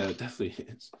 Yeah, it definitely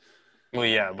is. Well,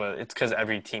 yeah, but it's because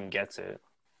every team gets it.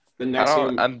 The I next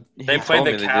don't. game, They play told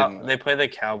the me they cow. didn't. They play the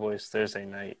Cowboys Thursday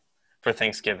night for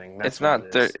Thanksgiving. That's It's not.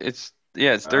 what it is. It's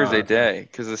it's Thursday okay. day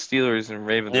because the Steelers and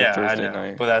Ravens Yeah, are Thursday I know,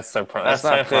 night. but that's their That's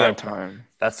not technically their prime time.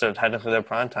 That's technically their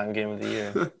primetime game of the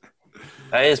year.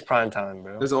 That is primetime,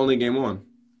 bro. that's only game 1.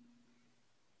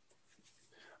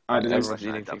 All right, the next, Everyone's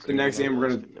eating the Thanksgiving. next game we're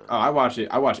gonna. Oh, I watch it.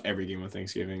 I watch every game of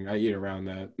Thanksgiving. I eat around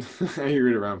that. I eat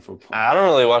around football. I don't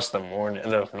really watch the morning,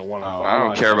 the 1 Oh, o'clock. I don't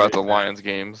watch care about the everything. Lions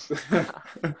games.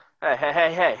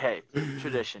 Hey.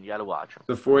 Tradition. You got to watch them.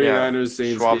 The 49ers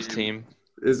Saints Schwab's game team.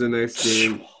 is the next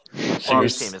game. Schwab's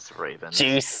Juice. team is the Ravens.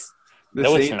 Juice. The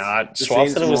No, it's Saints- not. the Schwab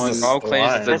said Saints it was won. the Schwab claims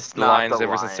Lions. it's It's the not Lions the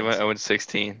ever since they Lions. went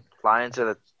 0-16.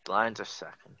 Lions are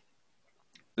second.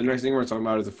 The next thing we're talking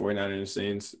about is the 49ers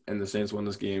Saints, and the Saints won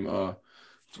this game My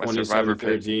survivor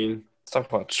pick. 27-13. Let's talk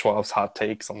about Schwab's hot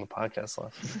takes on the podcast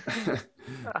last.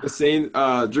 The Saints,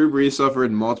 Drew Brees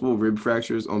suffered multiple rib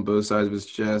fractures on both sides of his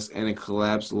chest and a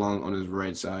collapsed lung on his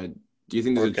right side Do you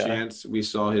think there's Okay. a chance we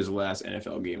saw his last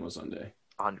NFL game on Sunday?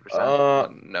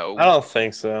 100%. No. I don't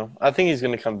think so. I think he's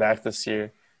gonna come back this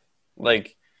year.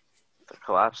 Like The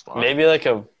collapsed line. maybe like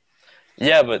a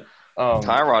but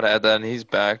Tyrod had that, and he's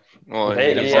back. Well,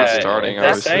 They- he's yeah, not starting.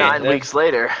 that's That's Obviously, saying- 9 weeks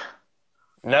later.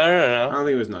 no. I don't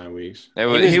think it was 9 weeks. He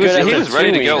was good was after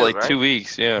ready 2 to go weeks, like right? 2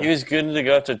 weeks. Yeah. He was good to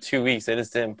go after 2 weeks. They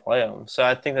just didn't play him. So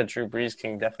I think that Drew Brees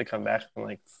can definitely come back in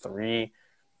like 3.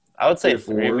 I would say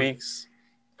 3 or 3 4. weeks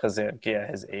because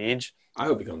his age. I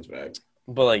hope he comes back.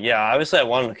 But like obviously I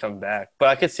want him to come back. But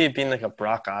I could see it being like a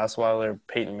Brock Osweiler,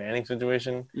 Peyton Manning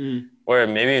situation where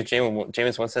maybe if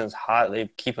Jameis Winston is hot, they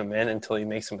keep him in until he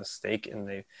makes a mistake and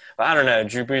But I don't know.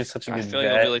 Drew Brees is such a I good feel like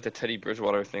bet. it'll be like the Teddy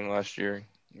Bridgewater thing last year.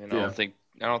 And Yeah.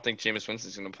 I don't think Jameis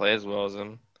Winston's gonna play as well as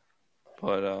him.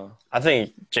 But I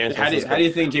think Jameis How do Winston's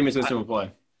you think Jameis Winston will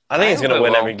play? I think he's I gonna hope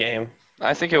win it every will. game.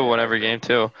 I think he'll win every game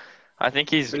too. I think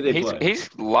he's Who do they play? he's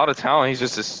a lot of talent. He's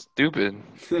just as stupid.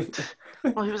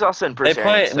 Well, he was also in They Bruce play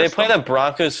Arians' the system.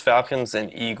 Broncos, Falcons,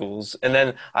 and Eagles, and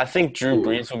then I think Drew Ooh.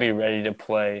 Brees will be ready to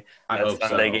play I that hope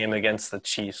Sunday so. game against the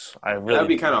Chiefs. I That'd really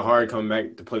be kind of hard coming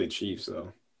back to play the Chiefs,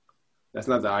 though. That's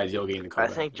not the ideal game to come I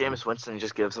back. think Jameis Winston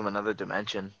just gives him another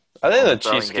dimension. I think the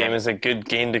throwing Chiefs game game. is a good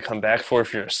game to come back for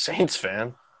if you're a Saints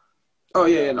fan. Oh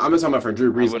yeah, no, I'm just talking about for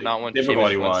Drew I Brees. would not want Jameis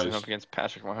difficulty Winston wise. up against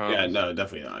Patrick Mahomes. Yeah, no,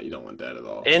 definitely not. You don't want that at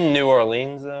all. In New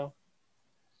Orleans, though,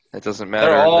 It doesn't matter.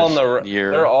 they're all on this the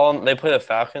year. they play the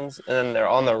Falcons, and then they're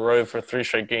on the road for 3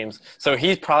 straight games. So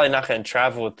he's probably not going to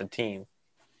travel with the team.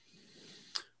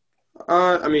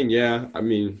 I mean, yeah. I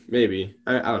mean, maybe.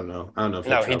 I don't know. I don't know if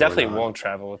No, he'll he travel or definitely not. won't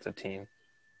travel with the team.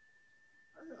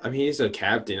 I mean, he's a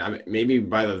captain. I mean, maybe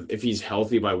if he's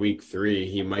healthy by week 3,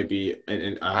 he might be.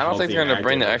 I don't think they're going to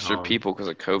bring the extra people because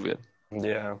of COVID.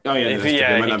 Yeah. Oh yeah, If they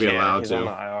might he not be can. allowed He's on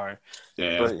the to. IR.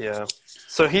 Yeah. But yeah,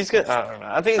 so he's good. I don't know.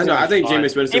 I think. I think fine.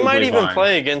 Jameis Winston He will might play even fine.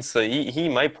 play against he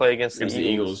might play against Against the the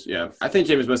Eagles. Eagles, yeah. I think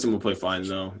Jameis Winston will play fine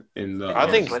though. In the I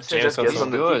think Winston Jameis just gives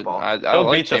Winston- them the deep ball. I They'll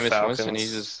like beat the Jameis Winston. Falcons.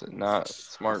 He's just not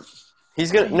smart.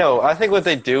 He's gonna. No, I think what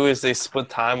they do is they split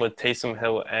time with Taysom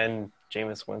Hill and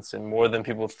Jameis Winston more than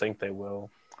people think they will.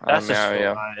 That's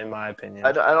just in my opinion.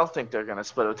 I don't think they're gonna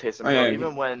split with Taysom Oh, Hill, yeah.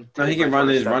 even when no, he Taysom can run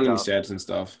first his stepped running up. sets and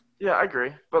stuff. Yeah, I agree.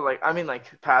 But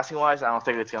passing wise, I don't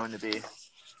think it's going to be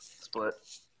split.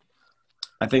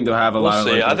 I think they'll have a We'll lot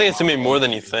see. of. I think it's gonna be more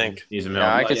than you think. He's a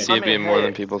Yeah, I Mel- could see it being more hey,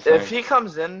 than people think. If he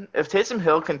comes in, if Taysom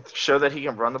Hill can show that he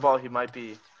can run the ball, he might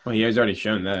be. Well, he has already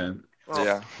shown that. Well,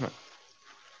 Yeah.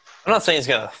 I'm not saying he's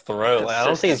gonna throw. Like, I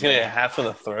don't think he's gonna Consistent, get half of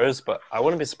the throws, but I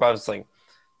wouldn't be surprised if it's like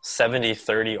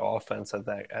 70-30 offense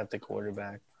at the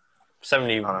quarterback.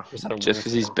 70%. Just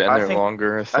because he's been I there think-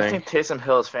 longer, I I think. think Taysom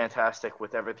Hill is fantastic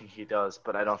with everything he does,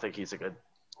 but I don't think he's a good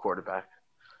quarterback.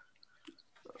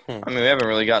 I mean, we haven't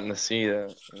really gotten to see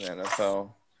that in the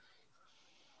NFL.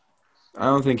 I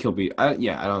don't think he'll be. I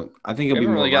don't. I think We he'll be haven't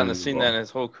more really gotten running to the see ball. that in his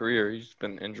whole career. He's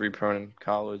been injury prone in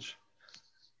college.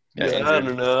 Yeah, Got I injured.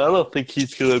 don't know. I don't think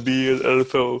he's gonna be an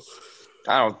NFL.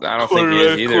 I don't think he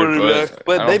is either, quarterback,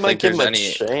 but I don't they think might give there's him a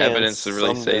any chance evidence to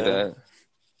really say someday. that.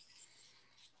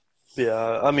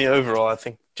 Yeah, I mean overall, I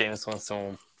think Jameis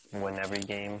Winston will win every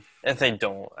game. If they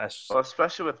don't, that's Well,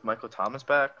 especially with Michael Thomas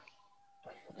back,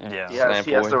 yeah. he has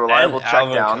Slam boy. the reliable And check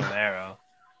Alvin down. Kamara.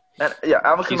 And, yeah,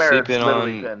 Alvin He's Kamara has sleeping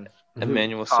literally on- been.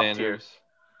 Emmanuel Top Sanders.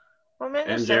 Well, man,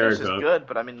 And Sanders Jared is Cook. good,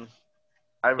 but I mean,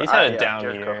 He's had a yeah, down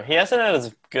Jared year. Cook. He hasn't had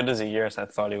as good as a year as I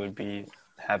thought he would be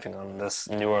having on this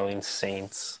New Orleans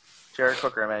Saints. Jared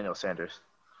Cook or Emmanuel Sanders.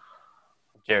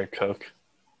 Jared Cook.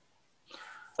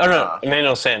 Oh no,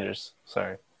 Emmanuel Sanders.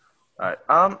 Sorry. All right.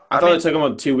 I thought it took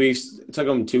him 2 weeks. It took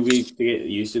him 2 weeks to get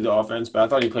used to the offense, but I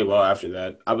thought he played well after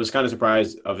that. I was kind of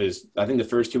surprised of his. I think the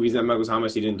first 2 weeks at Michael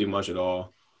Thomas, he didn't do much at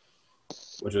all,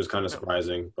 which was kind of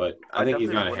surprising. But I think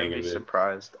he's got a hang wouldn't of be it.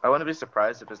 surprised. I wouldn't be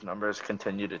surprised if his numbers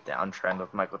continue to downtrend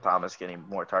with Michael Thomas getting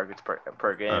more targets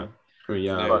per game. I mean,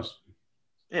 yeah, But-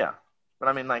 Yeah, but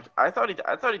I mean, I thought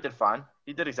he did fine.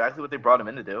 He did exactly what they brought him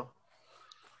in to do.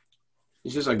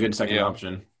 he's just a good second Yeah.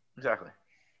 option. Exactly.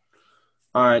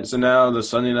 All right, so now the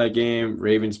Sunday night game,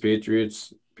 Ravens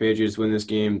Patriots. Patriots win this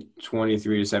game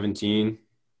 23-17.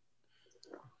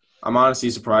 I'm honestly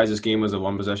surprised this game was a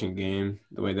one possession game,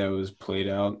 the way that was played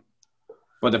out.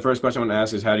 But the first question I want to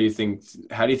ask is how do you think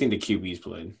the QBs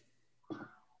played?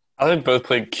 I think both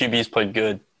QBs played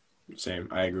good. Same.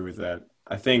 I agree with that.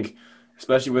 I think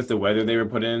especially with the weather they were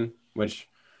put in, which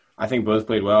I think both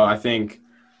played well. I think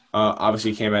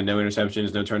obviously Cam had no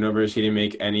interceptions, no turnovers. He didn't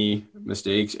make any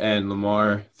mistakes, and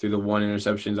Lamar threw the one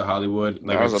interception to Hollywood.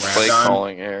 That was a play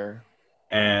calling error.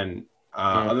 And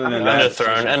other than that,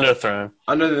 Underthrown.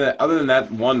 other than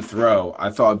that one throw, I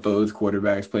thought both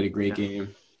quarterbacks played a great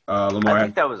game. Lamar I had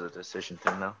think that was a decision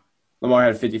thing, though. Lamar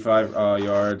had 55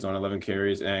 yards on 11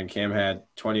 carries, and Cam had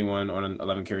 21 on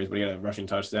 11 carries, but he had a rushing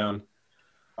touchdown.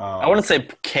 I wouldn't say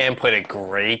Cam played a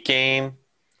great game,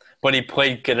 but he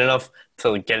played good enough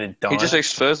to get it done. He just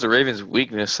exposed the Ravens'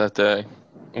 weakness that day.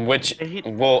 Which,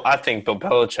 well, I think Bill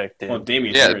Belichick did. Well,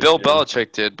 Damian Yeah, Harris Bill did.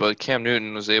 Belichick did, but Cam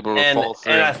Newton was able to follow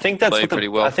through. And I think that's play what pretty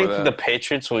well I think for that. the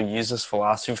Patriots will use this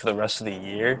philosophy for the rest of the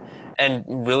year and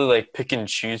really like pick and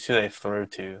choose who they throw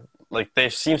to. Like they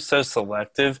seem so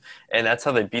selective, and that's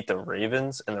how they beat the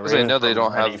Ravens. And the Because they Ravens know they were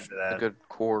don't ready have for that. a good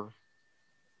core.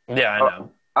 Yeah, I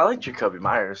know. I like Jacoby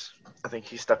Myers. I think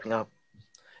he's stepping up.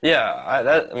 Yeah,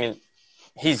 I mean,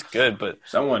 he's good, but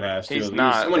Someone has to. He's at least.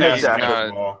 not- Someone has he's to not catch the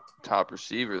a- ball. Top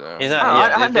receiver though. he's No,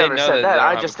 not. I they never know said that that. they don't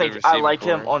I have just a think good I receiving like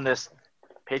him core. on this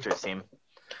Patriots team.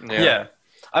 Yeah.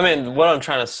 I mean, what I'm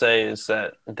trying to say is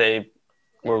that they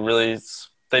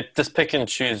just pick and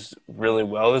choose really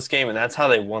well this game, and that's how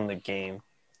they won the game.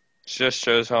 Just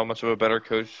shows how much of a better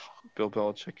coach Bill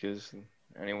Belichick is than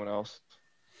anyone else.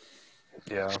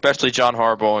 Yeah, Especially John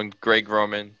Harbaugh and Greg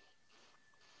Roman.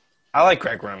 I like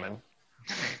Greg Roman.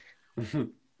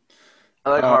 I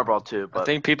like Harbaugh too, I but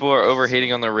think people are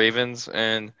overhating on the Ravens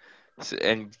and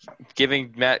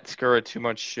giving Matt Skura too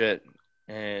much shit.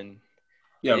 And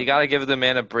Yeah, you got to give the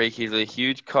man a break. He's a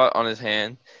huge cut on his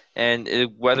hand, and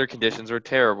weather conditions are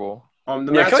terrible. the Yeah,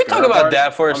 Matt can we talk Skura about part-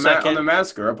 that for a on second? the Matt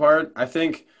Skura part, I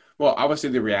think. Well, obviously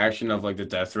the reaction of like the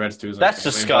death threats to his That's family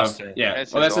and stuff. disgusting. Yeah,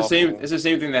 That's well, that's the just same. awful. It's the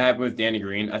same thing that happened with Danny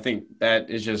Green. I think that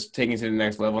is just taking it to the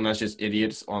next level, and that's just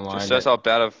idiots online. Just shows how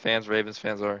bad of Ravens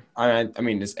fans are. I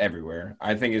mean, it's everywhere.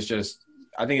 I think it's just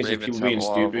Ravens people have being a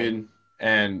lot of stupid,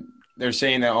 and they're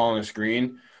saying that all on the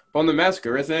screen. But on the Matt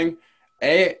Skura thing,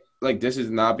 like this is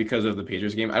not because of the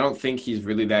Patriots game. I don't think he's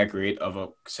really that great of a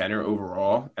center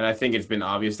overall, and I think it's been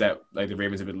obvious that like the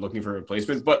Ravens have been looking for a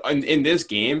replacement. But in this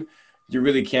game, you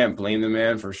really can't blame the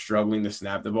man for struggling to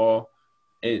snap the ball.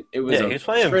 It was Yeah, a he was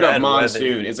playing straight up bad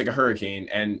monsoon. weather. It's like a hurricane,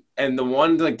 and the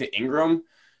one like the Ingram,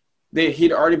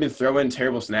 he'd already been throwing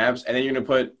terrible snaps, and then you're gonna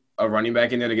put a running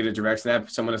back in there to get a direct snap.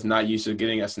 Someone that's not used to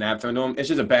getting a snap thrown to him. It's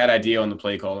just a bad idea on the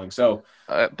play calling. So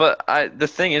But the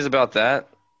thing is about that,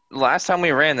 last time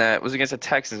we ran that was against the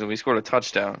Texans and we scored a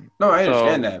touchdown. no, I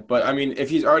understand So- that, but I mean, if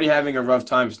he's already having a rough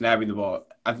time snapping the ball,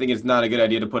 I think it's not a good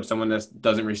idea to put someone that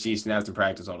doesn't receive snaps in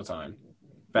practice all the time.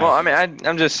 back. Well, I mean,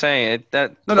 I'm just saying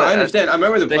that. No, I understand. I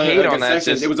remember the the play hate against on that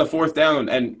Texans. just- It was a fourth down,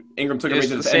 and Ingram took it right It's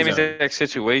to the the same end zone. exact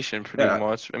situation, pretty Yeah.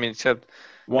 much. I mean, except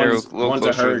One's they're a little one's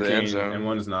a closer to the end hurricane, zone. and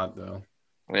one's not, though.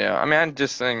 yeah. I mean, I'm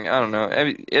just saying. I don't know. I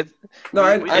mean, No,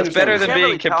 I It's understand it's better what than you're can't being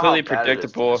really tell how completely bad it is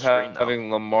predictable, through the screen, though.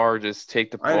 having Lamar just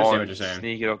take the I understand ball what and you're saying.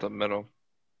 sneak it up the middle.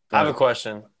 I have a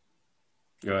question.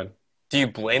 Go ahead. Do you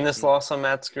blame this loss on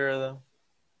Matt Skura though?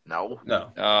 no.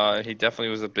 No, He definitely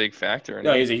was a big factor in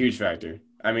no, it. he's a huge factor.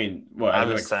 I mean, what? I'm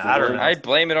like just saying, I don't 4? know. I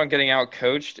blame it on getting out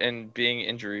coached and being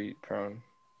injury prone.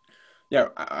 Yeah,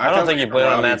 I don't think you blame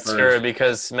it on Matt Skura Skura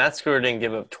because Matt Skura didn't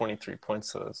give up 23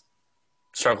 points to those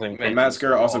struggling Man, Matt Patriots.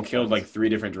 Skura also killed like 3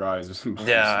 different drives.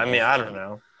 Yeah, I mean, I don't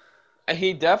know.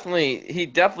 He definitely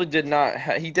did not.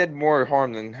 He did more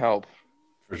harm than help.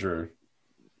 for sure.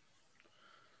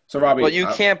 So Robbie, But you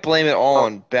can't blame it all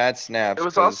on bad snaps. It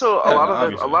was 'cause- also Yeah, a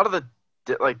obviously. lot of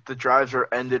the drives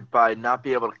were ended by not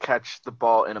being able to catch the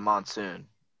ball in a monsoon,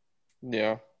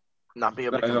 yeah. not being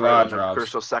able to There's a convert lot on of the drops.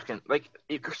 crucial second. Like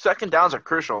second downs are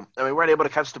crucial, and we weren't able to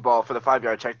catch the ball for the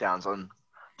 5-yard checkdowns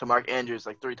to Mark Andrews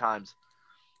like 3 times.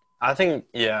 I think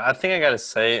I gotta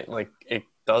say, like, it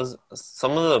does.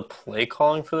 Some of the play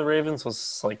calling for the Ravens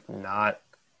was like not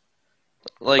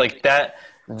like that.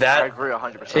 I That agree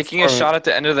 100%. Taking a shot at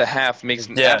the end of the half makes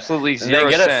absolutely zero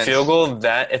they get sense. a field goal.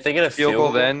 If they get a Field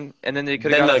goal then, and then they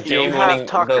could have then got the a field game You goal. have winning,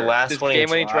 Tucker. the last This winning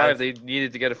game-winning drive. drive, they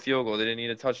needed to get a field goal. They didn't need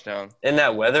a touchdown. In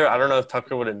that weather, I don't know if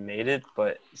Tucker would have made it,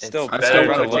 but it's Still, I'd better still I'd to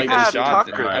rather like take to a have shot.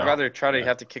 Tucker, I'd though. rather try to Yeah.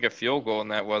 have to kick a field goal in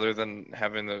that weather than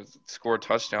having to score a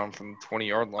touchdown from the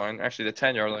 20-yard line. Actually, the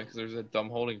 10-yard line because there's a dumb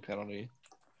holding penalty.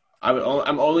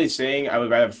 I'm only saying I would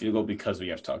rather have a field goal because we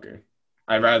have Tucker.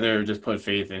 I'd rather just put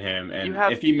faith in him, and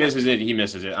if he misses it, he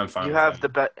misses it. I'm fine. You with have that. the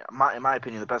best, in my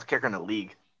opinion, the best kicker in the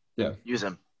league. Yeah. Use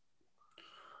him.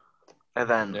 And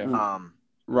then, Yeah.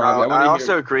 Robbie, I wanna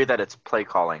also hear- agree that it's play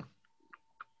calling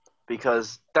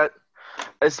because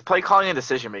it's play calling and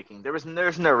decision making. There's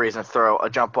no reason to throw a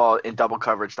jump ball in double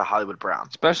coverage to Hollywood Brown.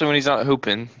 Especially when he's not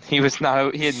hooping. He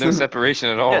had no separation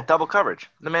at all. Yeah, double coverage.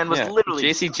 The man was literally.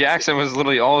 J.C. Jackson was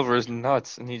literally all over his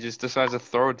nuts, and he just decides to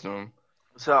throw it to him.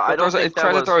 So I don't think that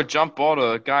tries was. to throw a jump ball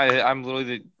to a guy I'm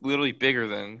literally bigger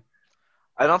than.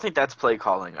 I don't think that's play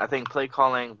calling. I think play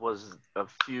calling was a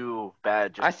few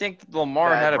bad. I think Lamar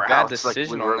bad had a bad routes, like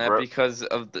decision we on that were- because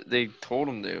they told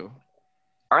him to.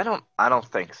 I don't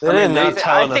think so. They did mean, not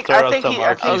tell him to throw up to I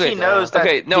Marquise. think he knows that.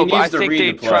 Okay, no, He but I needs to think read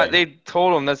they the play. They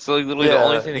told him that's literally the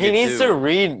only thing they he could needs do. to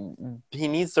read. He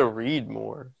needs to read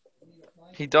more.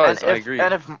 He does. I if, agree.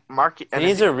 And if Marquise, He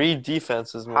needs to read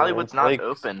defenses more. Hollywood's and not play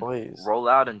open, plays. roll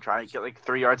out and try and get like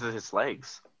 3 yards of his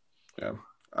legs. Yeah.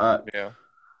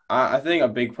 I think a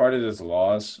big part of this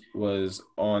loss was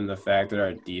on the fact that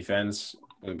our defense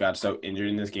got so injured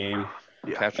in this game.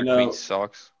 Yeah. Patrick I know. Queen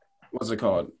sucks. What's it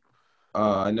called?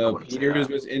 I I know wouldn't say Peters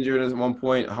that. was injured at one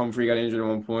point. Humphrey got injured at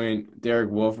one point. Derek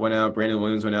Wolfe went out. Brandon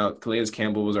Williams went out. Calais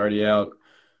Campbell was already out.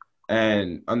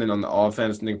 And then on the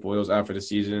offense, Nick Boyle's out for the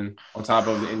season. On top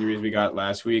of the injuries we got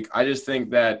last week, I just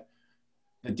think that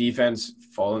the defense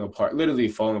literally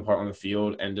falling apart on the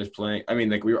field and just playing. I mean,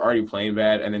 like we were already playing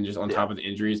bad, and then just on top of the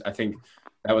injuries, I think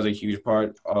that was a huge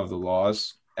part of the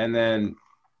loss. And then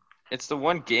It's the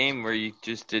one game where you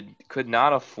just could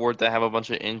not afford to have a bunch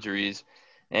of injuries,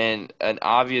 and an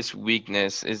obvious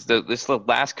weakness is this is the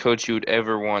last coach you would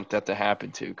ever want that to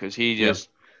happen to, because he just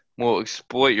will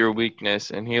exploit your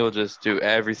weakness and he'll just do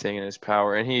everything in his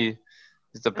power. And he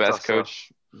is the It's best also-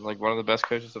 coach, like one of the best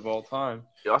coaches of all time.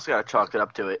 You also got to chalk it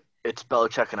up to it. It's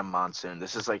Belichick in a monsoon.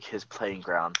 This is like his playing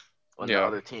ground when the Yeah.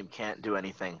 other team can't do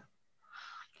anything.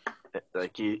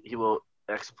 Like he will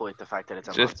exploit the fact that it's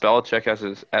a Just monsoon.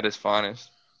 Belichick at his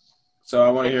finest. so I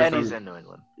want to hear And he's from in New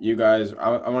England. you guys. I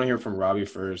want to hear from Robbie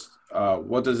first.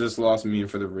 What does this loss mean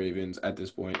for the Ravens at this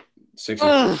point? 6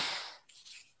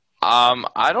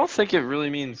 I don't think it really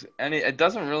means any. It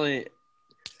doesn't really.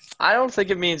 I don't think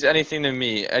it means anything to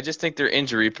me. I just think they're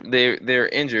they're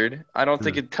injured. I don't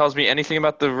think it tells me anything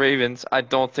about the Ravens. I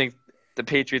don't think the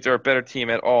Patriots are a better team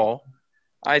at all.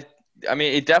 I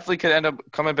mean, it definitely could end up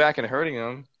coming back and hurting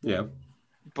them, Yeah.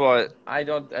 but I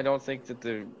don't think that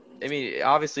they're. I mean,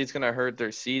 obviously it's gonna hurt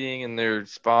their seeding and their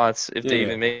spots if they Yeah.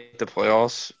 even make the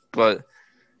playoffs. But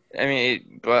I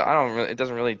mean, but I don't really. It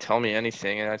doesn't really tell me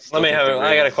anything. And I still think the I got a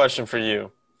Ravens- question for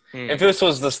you. Hmm. If this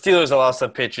was the Steelers that lost to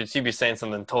the Patriots, you'd be saying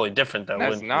something totally different, though. That's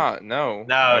wouldn't you? not. No.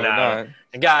 No, I would no.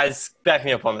 not. Guys, back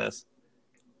me up on this.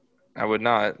 I would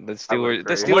not. The I would Steelers.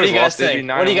 The agree. Steelers What do you guys lost, they'd be think?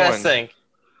 What do you 9-1. guys think?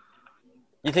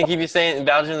 You think he'd be saying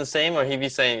vouching the same, or he'd be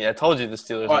saying, "Yeah, I told you the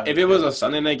Steelers"? Well, are if it was a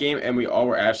Sunday night game and we all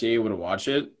were actually able to watch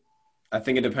it, I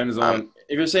think it depends on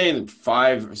if you're saying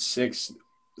 5 or 6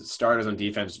 starters on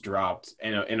defense dropped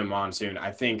in a monsoon.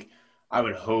 I think I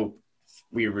would hope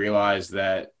we realize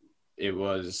that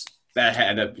that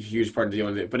had a huge part to deal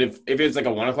with it. But if it's like a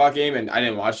 1:00 game and I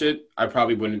didn't watch it, I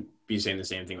probably wouldn't be saying the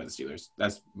same thing about the Steelers.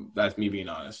 That's me being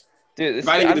honest. Dude, If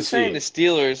I didn't get I'm to see saying it. the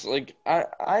Steelers. Like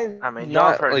I mean,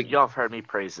 not, y'all have heard me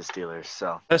praise the Steelers,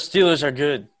 so the Steelers are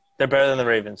good. They're better than the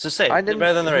Ravens. Just say it. I They're didn't.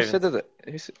 better than the who Ravens. said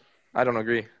that? I don't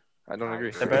agree. I don't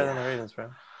agree. They're better than the Ravens, bro.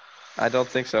 I don't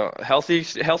think so. Healthy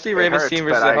Ravens hurts, team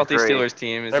versus but a I healthy agree. Steelers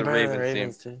team is They're a better than the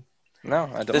Ravens team. Ravens, too. No,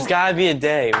 I don't. There's gotta be a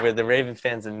day where the Raven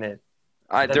fans admit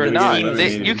They're they're not.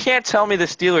 eliminated. You can't tell me the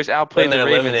Steelers when outplayed the they're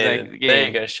Ravens eliminated. that There you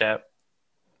game go, Shep.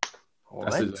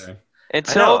 That's the What? day. I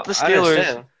until know, the I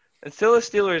understand.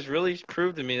 Steelers really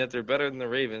proved to me that they're better than the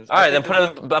Ravens. All right, then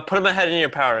think put them ahead in your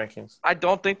power rankings. I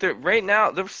don't think they're right now.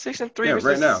 They're 6-3 Yeah, versus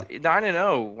right now.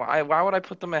 9-0. Why would I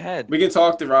put them ahead? We can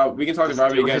talk to Robbie again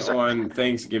Steelers are- on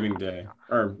Thanksgiving Day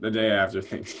or the day after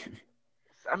Thanksgiving.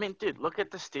 I mean, dude, look at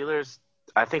the Steelers.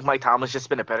 I think Mike Tomlin's just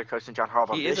been a better coach than John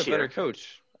Harbaugh He this is a year. better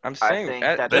coach. I'm I saying think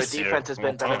that their this year, defense has been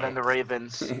all better time. than the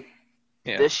Ravens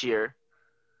Yeah. this year.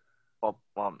 Well,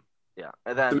 yeah,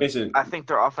 and So then Mason, I think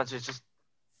their offense is just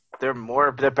they're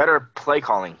better play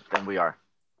calling than we are.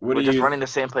 what We're do just you? running the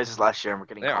same places last year, and we're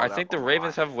getting. Yeah, I called think out the on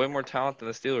Ravens line. have way more talent than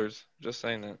the Steelers. Just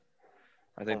saying that.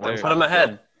 I think Well, they're. Put them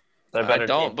ahead. They're a I better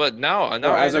don't, team. but no, as right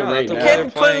of now, right the now- You way can't they're be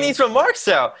putting playing- these remarks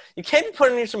out. You can't be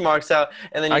putting these remarks out,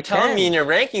 and then I you're telling me can. in your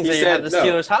rankings that you have the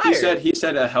Steelers higher. He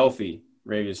said a healthy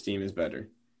Ravens team is better.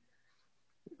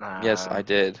 Yes, I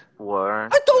did.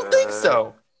 Weren't I don't think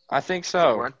so. I think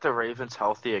so. Weren't the Ravens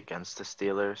healthy against the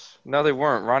Steelers? No, they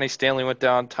weren't. Ronnie Stanley went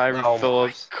down. Tyreek Oh my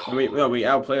Phillips. I mean, no, we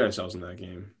outplayed ourselves in that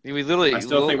game. We literally. I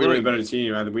still think we were the literally- better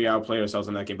team. I think we outplayed ourselves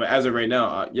in that game. But as of right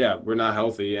now, yeah, we're not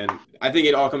healthy, and I think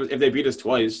it all comes. If they beat us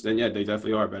twice, then yeah, they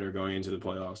definitely are better going into the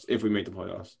playoffs. If we make the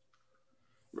playoffs,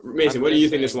 Mason, I'm what do you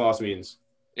just think this saying. loss means?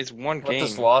 It's one What game.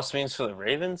 this loss means for the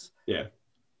Ravens?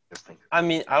 Just think. I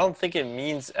mean, I don't think it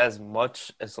means as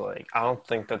much as I don't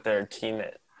think that they're a team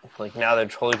that now they're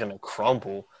totally going to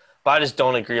crumble. But I just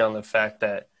don't agree on the fact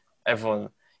that everyone,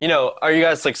 are you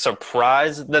guys like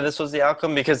surprised that this was the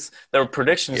outcome? Because the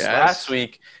predictions Yes. last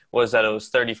week was that it was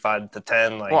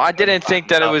 35-10. Like, Well, I didn't think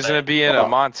that it was going to be in a Well,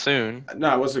 monsoon.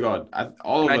 No, what's it called?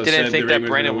 All of And I us didn't said think the that Ravens were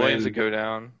Brandon gonna Williams win. would go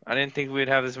down. I didn't think we'd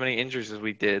have as many injuries as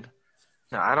we did.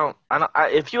 No, I don't.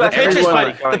 If you The ask Patriots,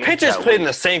 everybody the going into Patriots that played in week-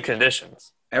 the same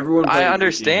conditions. Everyone. played I a good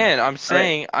understand. game. I'm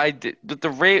saying I did, but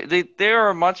they're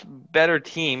a much better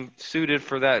team suited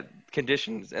for that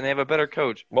conditions, and they have a better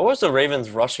coach. What was the Ravens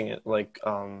rushing it like?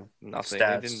 Nothing.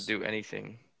 Stats. They didn't do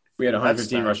anything. We had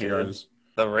 115 not rushing good. yards.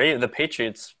 The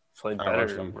Patriots played I watched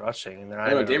better them. rushing, and they're not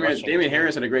Anyway, even a rushing Damian team.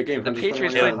 Harris had a great game. The 121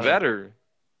 Patriots yards. played better.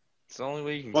 It's the only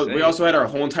way you can Well, say. we also had our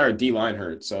whole entire D line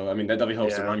hurt, so I mean that definitely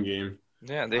helps the Yeah. run game.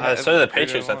 Yeah, they So did the pretty good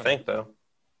Patriots, I line. think, though.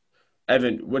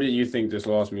 Evan, what do you think this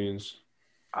loss means?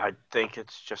 I think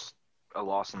it's just a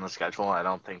loss in the schedule. I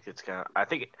don't think it's gonna. I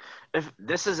think if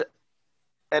this is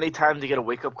any time to get a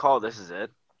wake up call, this is it.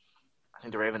 I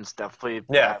think the Ravens definitely.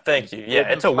 Yeah, thank you. Yeah,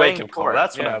 they've it's a been playing wake up for call. it.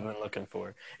 That's what Yeah. I've been looking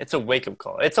for. It's a wake up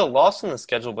call. It's a loss in the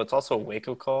schedule, but it's also a wake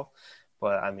up call.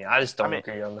 But I mean, I just don't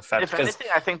agree on the fact If because anything,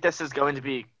 I think this is going to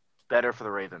be better for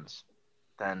the Ravens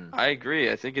than. I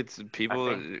agree. I think it's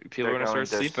people. think People are they're gonna going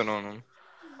start to- sleeping on them.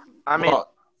 I mean,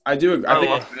 Well, I do. I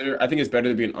think Oh, it's better. I think it's better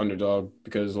to be an underdog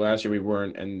because last year we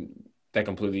weren't, and that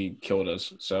completely killed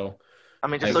us. So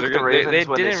just look at the They Ravens.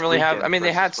 when didn't really have. I mean, they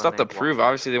versus had when stuff to won. prove.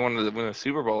 Obviously, they wanted to win a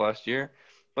Super Bowl last year,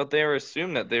 but they were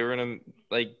assumed that they were gonna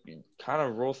kind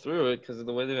of roll through it because of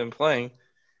the way they've been playing.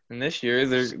 And this year,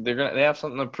 they have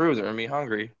something to prove. They're gonna be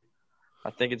hungry.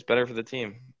 I think it's better for the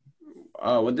team.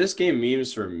 what this game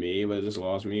means for me, what this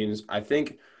loss means, I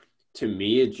think to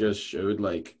me it just showed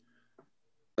like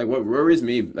what worries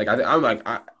me. Like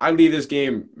I leave this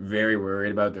game very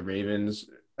worried about the Ravens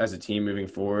as a team moving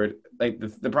forward. Like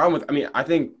the problem with, I mean, I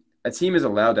think a team is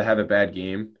allowed to have a bad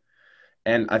game,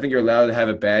 and I think you're allowed to have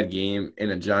a bad game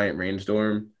in a giant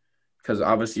rainstorm because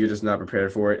obviously you're just not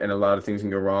prepared for it, and a lot of things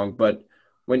can go wrong. But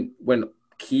when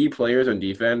key players on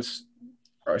defense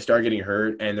start getting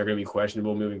hurt and they're going to be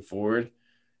questionable moving forward,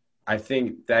 I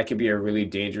think that could be a really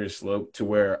dangerous slope to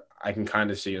where I can kind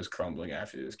of see us crumbling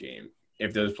after this game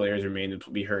if those players remain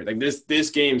to be hurt. Like this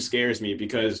game scares me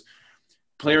because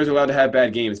players are allowed to have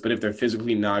bad games, but if they're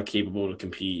physically not capable to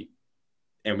compete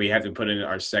and we have to put in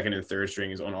our second and third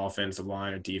strings on offensive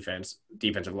line or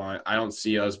defensive line, I don't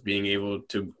see us being able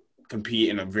to compete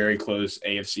in a very close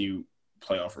AFC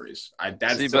playoff race.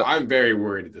 I'm very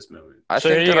worried at this moment. So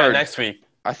who do you got next week?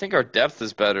 I think our depth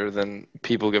is better than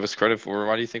people give us credit for.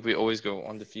 Why do you think we always go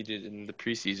undefeated in the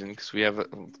preseason? Because we have a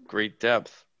great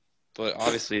depth. But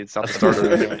obviously, it's not the That's a starter.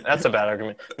 bad argument. That's a bad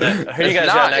argument. Who do you guys It's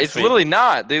got not. next It's week? literally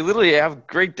not. They literally have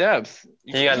great depth. Who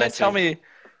you got can't next tell week? me.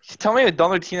 Tell me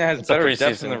another team that has It's a better depth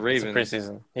preseason. than the It's a Ravens.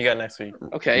 preseason. You got next week.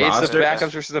 Okay, it's the Roster-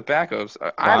 backups versus the backups. I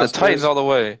have the Rosters- Titans all the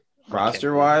way.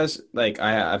 Roster wise, like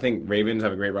I think Ravens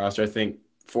have a great roster. I think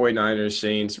 49ers,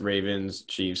 Saints, Ravens,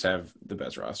 Chiefs have the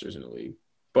best rosters in the league.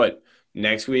 But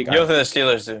next week, You don't think the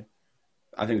Steelers do?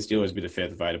 I think the Steelers would be the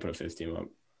fifth if I had to put a fifth team up.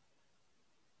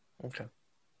 Okay.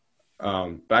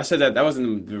 But I said that was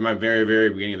in my very, very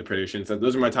beginning of the predictions. So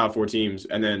those are my top four teams,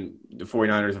 and then the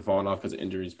 49ers have fallen off because of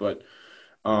injuries. But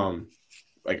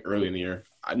like early in the year,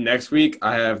 next week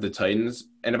I have the Titans,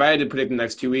 and if I had to predict the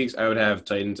next 2 weeks, I would have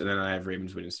Titans, and then I have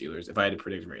Ravens winning Steelers. If I had to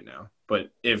predict right now,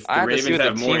 but if the I have to see Ravens what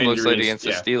have the more team looks like injuries, against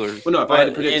yeah. the Steelers. Well, no, if I had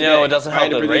to But predict you know, today, it doesn't if I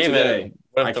had help to the predict Ravens.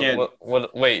 today, I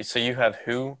can't. Wait, so you have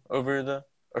who over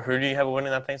or who do you have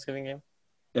winning that Thanksgiving game?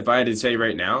 If I had to say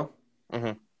right now,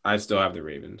 Mhm. I still have the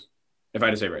Ravens. If I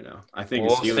had to say right now, I think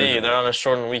We'll the Steelers. see. They're on a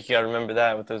shortened week. You got to remember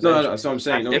that with those. No, injuries. that's what I'm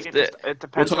saying. No, I think it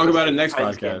depends. We'll talk on about it the next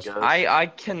Titans game podcast. goes. I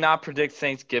cannot predict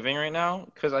Thanksgiving right now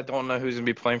because I don't know who's going to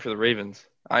be playing for the Ravens.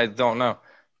 I don't know.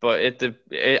 But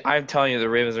I'm telling you, the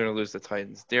Ravens are going to lose the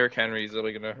Titans. Derrick Henry is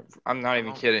literally going to – I'm not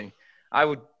even kidding. I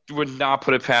would not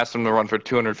put it past him to run for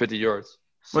 250 yards.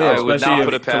 Well, yeah, I would especially not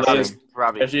put if it past Calais- him.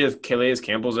 Robbie, Especially if Calais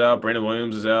Campbell's out, Brandon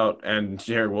Williams is out, and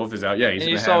Jared Wolf is out. Yeah, he's And going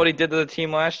you to saw have. what he did to the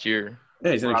team last year.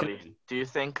 Yeah, he's going to. Robbie, do you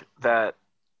think that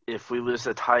if we lose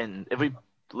the Titans,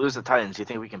 do you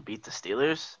think we can beat the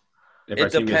Steelers? If It our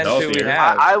team gets depends who we healthier.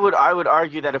 have. I would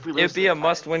argue that if we lose, It'd be to a the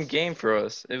must-win Titans- game for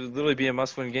us. It would literally be a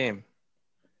must-win game.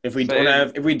 If we So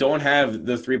don't have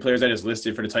the three players I just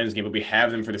listed for the Titans game, but we have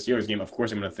them for the Steelers game, of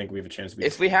course I'm going to think we have a chance to beat.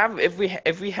 If we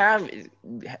have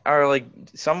our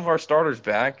some of our starters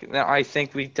back, then I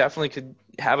think we definitely could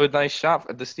have a nice shot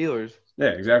at the Steelers. Yeah,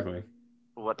 exactly.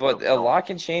 But a lot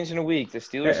can change in a week. The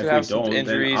Steelers Yeah, could if have we some don't, then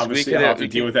injuries. obviously I'll have to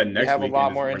deal with that next have a weekend lot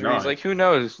if more we're injuries. not. Like who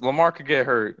knows? Lamar could get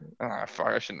hurt. Fuck,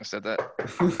 I shouldn't have said that.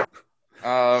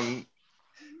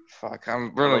 We're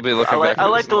gonna be looking back. I at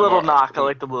like this the little Lamar. knock. I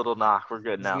like the little knock. We're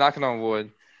good now. Knocking on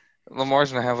wood.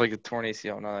 Lamar's gonna have like a torn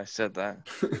ACL. Now that I said that,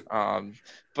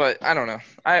 but I don't know.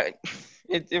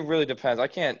 It really depends. I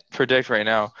can't predict right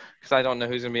now because I don't know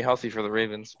who's gonna be healthy for the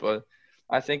Ravens. But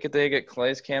I think if they get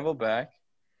Calais Campbell back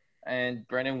and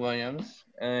Brandon Williams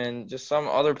and just some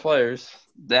other players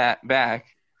that back,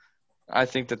 I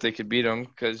think that they could beat them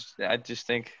because I just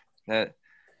think that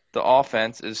the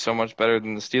offense is so much better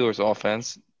than the Steelers'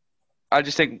 offense. I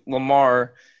just think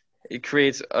Lamar, it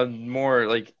creates a more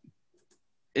like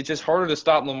it's just harder to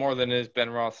stop Lamar than it is Ben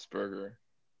Roethlisberger.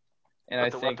 And But I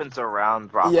the think weapons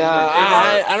around Roethlisberger Yeah, are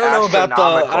I don't know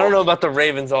astronomical. about the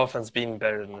Ravens offense being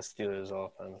better than the Steelers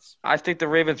offense. I think the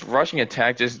Ravens' rushing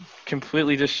attack just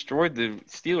completely destroyed the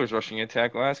Steelers' rushing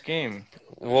attack last game.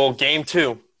 Well, game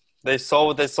 2, they saw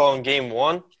what they saw in game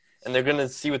 1, and they're gonna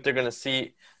see what they're gonna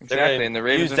see. Exactly, and the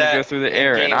Ravens use are going to go that through the in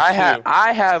air. And game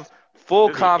I have full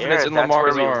Through the confidence air, in that's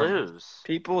Lamar's where we arm. lose.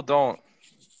 People don't.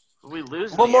 We lose.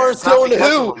 In the air. Lamar's It's not throwing to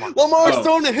because of who? Lamar. Lamar's Oh.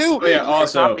 throwing to who? Oh, yeah,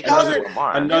 also, not because of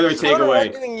Lamar. another You're takeaway.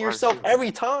 counteracting yourself every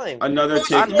time. Another I'm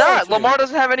take. I'm not. Lamar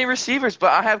doesn't have any receivers,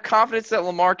 but I have confidence that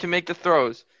Lamar can make the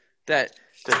throws that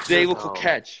they will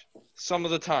catch some of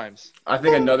the times. I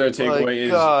think another My takeaway is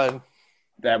God.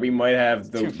 that we might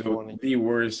have Too funny. the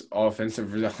worst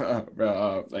offensive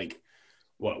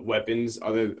weapons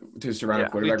other to surround a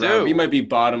quarterback. we around. do. We might be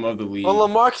bottom of the league. Well,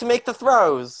 Lamar can make the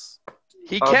throws.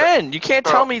 He Oh, can. You can't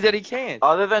bro. tell me that he can't.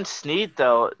 Other than Snead,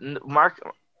 though,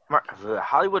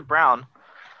 Hollywood Brown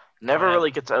never Right.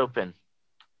 really gets open.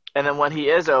 And then when he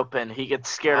is open, he gets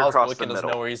scared Miles across the Boykin doesn't know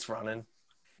middle. where he's running.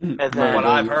 And From then what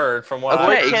I've heard, Okay,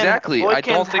 Boykin- exactly. I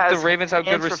don't think the has Ravens have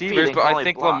good hands for receivers, feeding, but I only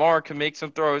think block. Lamar can make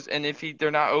some throws. And if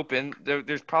they're not open,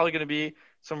 there's probably going to be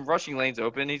some rushing lanes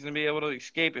open. He's going to be able to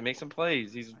escape and make some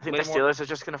plays. He's I think way the more. Steelers are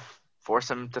just going to force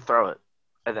him to throw it.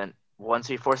 And then once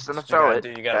he forces him to That's what you throw gotta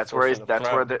it, do. You gotta that's where force he's. him to That's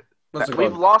throw. where the. What's it We've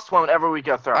called? lost one whenever we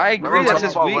go throw. I agree. Remember That's when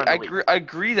his Ball weak. won the I league?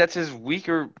 agree. That's his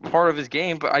weaker part of his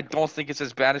game, but I don't think it's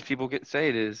as bad as people say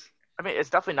it is. I mean, it's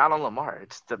definitely not on Lamar.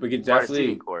 It's the We could wide definitely-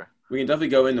 receiving core. We can definitely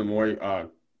go into more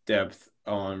depth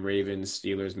on Ravens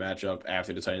Steelers matchup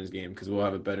after the Titans game because we'll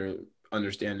have a better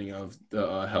understanding of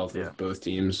the health Yeah. of both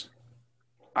teams.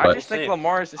 I But- just think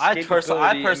Lamar's I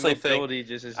escapability personally and mobility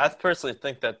just is. I personally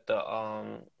think that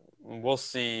we'll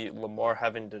see Lamar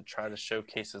having to try to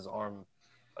showcase his arm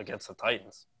against the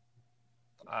Titans.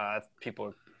 People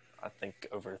are, I think,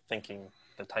 overthinking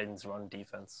the Titans' run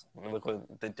defense. I mean, look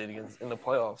what they did in the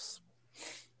playoffs.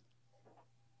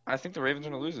 I think the Ravens are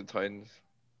going to lose the Titans.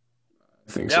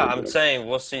 I think Yeah, so. I'm saying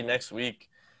we'll see next week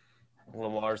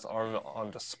Lamar's arm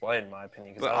on display, in my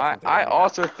opinion. 'Cause But don't think they're I gonna-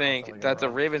 also I don't think they're that the gonna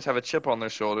run. Ravens have a chip on their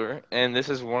shoulder, and this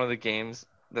is one of the games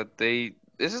that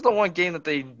this is the one game that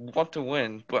they want to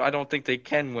win, but I don't think they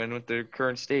can win with their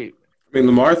current state. I mean,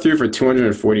 Lamar threw for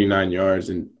 249 yards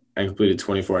and completed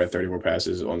 24 out of 34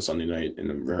 passes on Sunday night in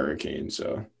the Hurricane.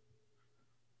 So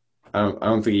I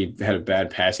don't think he had a bad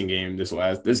passing game this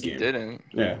He game. didn't.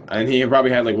 Yeah, and he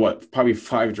probably had probably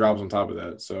 5 drops on top of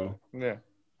that. So Yeah.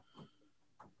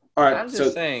 all right, I'm just so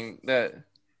saying that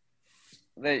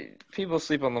people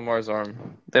sleep on Lamar's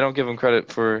arm. They don't give him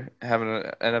credit for having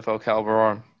an NFL caliber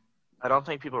arm. I don't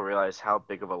think people realize how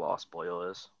big of a loss Boyle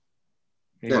is.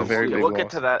 He's Yeah, a very big We'll loss. get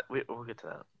to that. We'll get to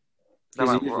that. he's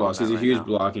a huge loss. He's a huge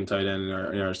blocking tight end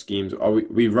in our schemes.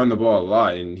 We run the ball a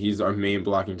lot, and he's our main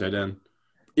blocking tight end.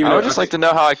 I would just like to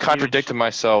know how I contradicted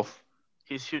myself.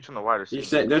 He's huge on the wide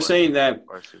receiver. They're saying that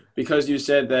Wide receiver. because you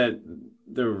said that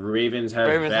the Ravens have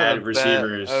Ravens bad have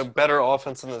receivers. a better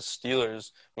offense than the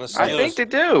Steelers. When the Steelers I think they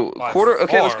do. by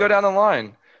Okay, let's far. go down the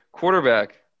line.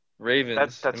 Quarterback,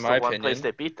 Ravens, That's in my the one opinion. place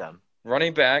they beat them.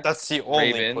 Running back, that's the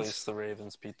only Ravens. place the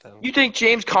Ravens beat them. You think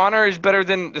James Conner is better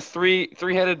than the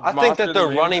three-headed I think monster that the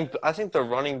Ravens? I think the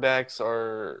running backs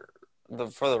are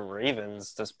for the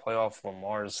Ravens this playoff.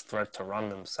 Lamar's threat to run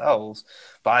themselves,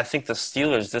 but I think the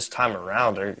Steelers this time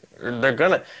around they're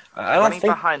gonna. I don't Running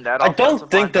think. behind that I don't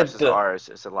offensive think line that versus the- ours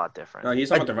is a lot different. No, he's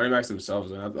talking about the running backs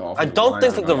themselves. Not the I offensive don't line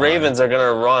think or that the line. Ravens are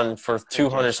gonna run for James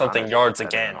 200 something Conner's yards better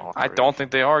than again. all I three. don't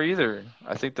think they are either.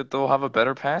 I think that they'll have a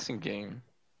better passing game.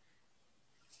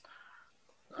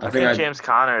 I think James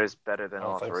Conner is better than I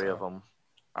don't all think three so. of them.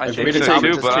 I If think we so had to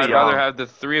too, take- but too I'd rather young. have the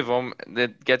three of them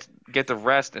that get the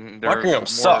rest and they're Buckingham more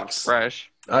sucks. fresh.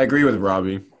 I agree with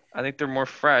Robbie. I think they're more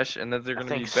fresh and that they're I going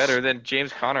to be think better than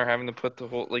James Conner having to put the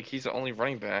whole he's the only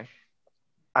running back.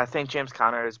 I think James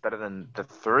Conner is better than the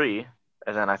three,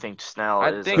 and then I think Snell I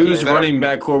is. think Whose better- running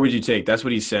back core would you take? That's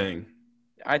what he's saying.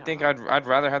 I think I'd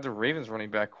rather have the Ravens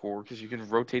running back core because you can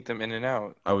rotate them in and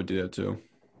out. I would do that too.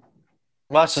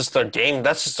 Well, that's just their game.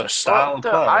 That's just their style of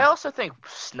play. I also think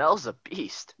Snell's a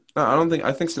beast. No, I don't think.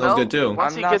 I think Snell's good too.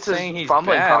 Once I'm he not gets his saying he's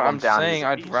fumbling bad. problem I'm down, saying he's a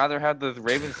I'd beast. rather have the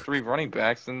Ravens' 3 running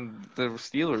backs than the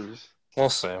Steelers. We'll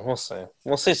see.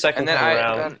 We'll see second And then time I-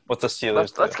 around then what the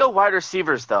Steelers Let's do. go wide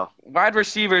receivers though. Wide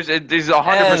receivers, it is And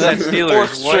 100% the Steelers. fourth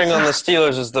What? string on the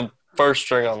Steelers is the first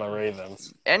string on the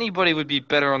Ravens. Anybody would be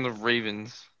better on the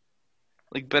Ravens.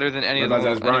 Like, better than What about Des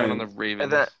anyone Bryant? on the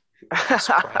Ravens. And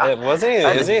then Wasn't he?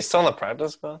 And- Isn't he still in the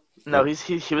practice squad? no, he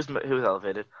was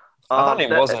elevated. I thought he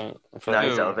that- wasn't. For No, that.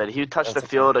 he's elevated. He touched the That's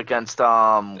okay. field against Des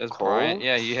Colts. Bryant,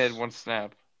 yeah, he had 1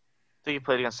 snap. I think he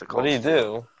played against the Colts. What do you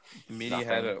do? Media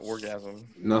had an orgasm.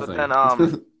 Nothing. But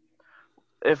then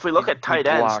if we look He- at tight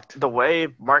he ends, blocked. the way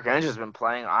Mark Andrews has been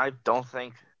playing, I don't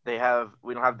think I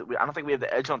don't think we have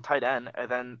the edge on tight end, and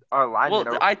then our linemen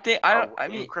Well, are. I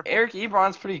mean, crippled. Eric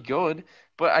Ebron's pretty good,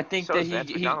 but I think So that is Vance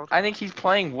he McDonald. I think he's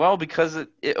playing well because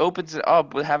it opens it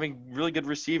up with having really good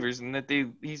receivers, and that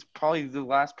he's probably the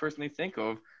last person they think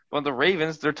of. But the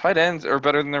Ravens, their tight ends are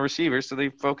better than their receivers, so they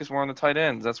focus more on the tight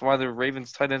ends. That's why the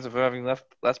Ravens' tight ends are having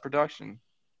less production.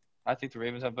 I think the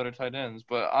Ravens have better tight ends,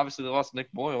 but obviously they lost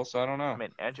Nick Boyle, so I don't know. I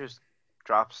mean, Andrews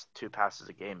drops 2 passes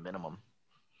a game minimum.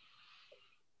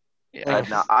 Yeah,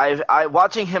 I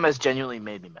watching him has genuinely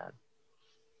made me mad.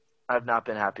 I've not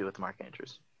been happy with Mark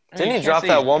Andrews. Didn't You he can't drop say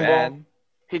that he's one bad. ball?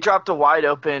 He dropped a wide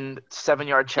open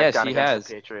 7-yard check Yes, down he against has.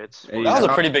 the Patriots. Hey, That was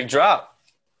a pretty big drop.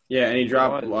 Yeah, and he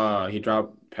dropped was.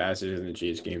 passes in the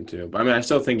Chiefs game too. But I mean, I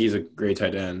still think he's a great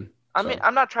tight end. I so. mean,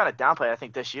 I'm not trying to downplay. I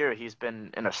think this year he's been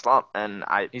in a slump, and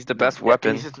He's the best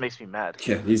weapon. He just makes me mad.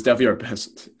 Yeah, he's definitely our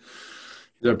best.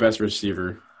 He's our best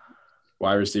receiver,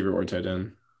 wide receiver or tight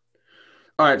end.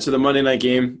 All right, so the Monday night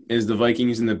game is the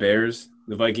Vikings and the Bears.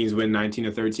 The Vikings win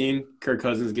 19-13. Kirk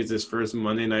Cousins gets his first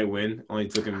Monday night win. Only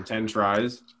took him 10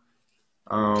 tries.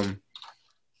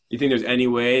 You think there's any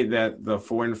way that the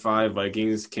 4-5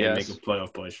 Vikings can Yes. make a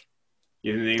playoff push?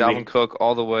 You think they Dalvin make, Cook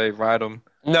all the way, ride him.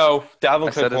 No, Dalvin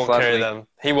I said Cook this won't last carry week. them.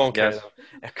 He won't carry Yes.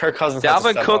 them. Kirk Cousins has to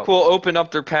Dalvin step Cook up. will open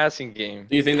up their passing game.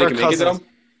 do you think they Kirk can make it Cousins- though?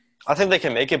 I think they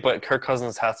can make it, but Kirk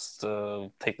Cousins has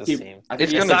to take this team. I think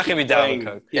It's he has gonna to not gonna keep be Dalvin playing.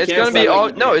 Cook. He It's can't gonna be stop all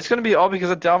like he no. did. It's gonna be all because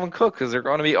of Dalvin Cook because they're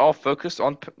gonna be all focused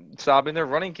on stopping their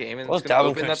running game and What was it's gonna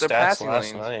Dalvin open up Cook's their stats passing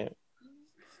last lanes. night?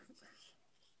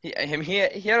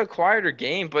 He had a quieter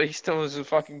game, but he still was a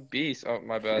fucking beast. Oh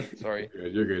my bad, sorry.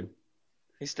 You're good.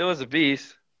 He still is a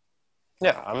beast.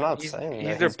 Yeah, I'm not He's saying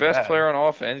their that best bad. player on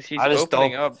offense. He's I just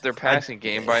opening don't- up their passing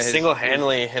game by his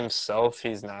single-handedly himself.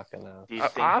 He's not gonna. Do you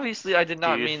think, Obviously, I did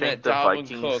not do you mean think that the Dalvin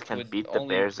Vikings Cook can would beat the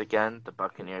only- Bears again, the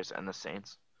Buccaneers, and the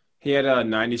Saints? He had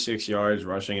 96 yards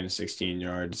rushing and 16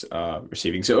 yards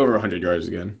receiving, so over 100 yards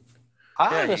again. I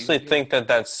Yeah, honestly you- think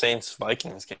that Saints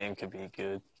Vikings game could be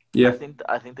good. Yeah,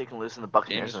 I think they can listen to the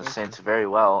Buccaneers and the Jameis Saints very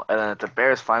well, and then if the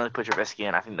Bears finally put Trubisky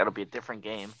in, I think that'll be a different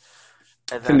game.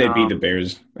 And I think they then, beat the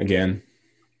Bears again.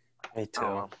 Me too.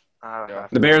 oh, well, Yeah.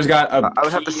 The Bears got a I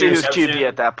would have to key see who's interception. QB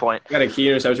at that point. Got a key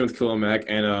interception with Khalil Mack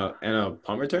and a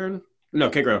punt return. No,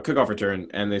 kickoff return,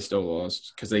 and they still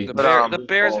lost because they. But, The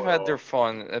Bears have had their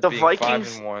fun at The being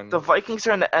Vikings, 5-1. the Vikings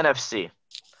are in the NFC.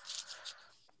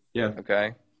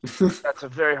 Okay. That's a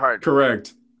very hard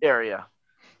Correct. area.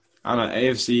 I don't know.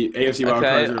 AFC wild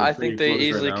cards Okay. are I pretty think they close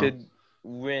easily right now. could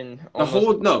win. The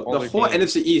whole all their games.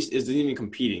 NFC East isn't even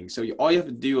competing. So all you have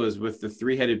to do is with the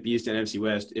 3-headed beast in NFC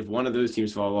West. If one of those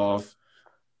teams fall off,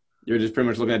 you're just pretty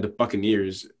much looking at the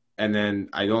Buccaneers. And then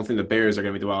I don't think the Bears are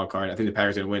going to be the wild card. I think the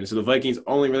Packers are going to win. So the Vikings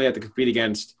only really have to compete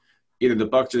against either the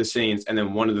Bucs or the Saints, and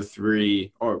then one of the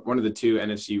two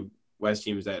NFC West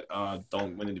teams that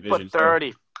don't win the division. But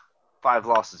 35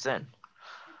 losses in.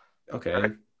 So,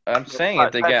 okay. I'm saying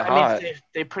if they get hot,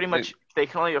 they pretty much they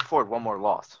can only afford one more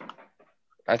loss.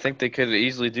 I think they could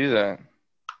easily do that.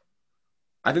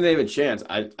 I think they have a chance.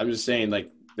 I'm just saying,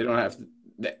 like, they don't have to.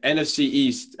 The NFC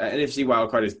East, NFC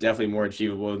wild card is definitely more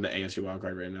achievable than the AFC wild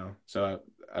card right now. So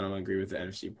I don't agree with the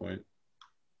NFC point.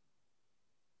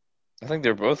 I think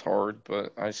they're both hard,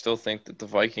 but I still think that the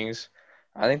Vikings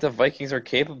are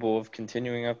capable of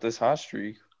continuing up this hot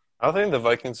streak. I think the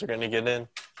Vikings are going to get in.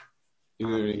 You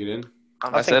think they're going to get in?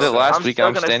 I said it last week. still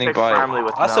I'm gonna standing stick by it. firmly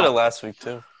with I said no. it last week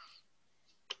too.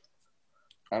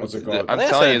 What's it called? I'm I think I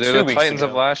telling said you, it they're 2 the weeks Titans of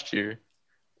ago. last year.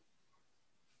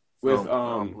 With I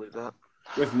don't believe that.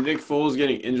 with Nick Foles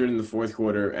getting injured in the fourth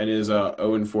quarter and his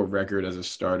 0-4 record as a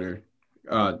starter,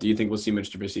 do you think we'll see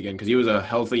Mitch Trubisky again? Because he was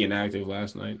healthy and active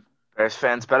last night. Bears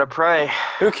fans better pray.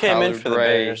 Who came in Tyler for the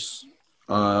Bray. Bears?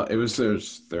 It was their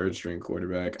third string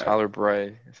quarterback. Tyler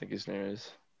Bray, I think his name is.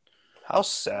 How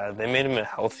sad. They made him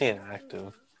healthy and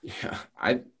active. Yeah,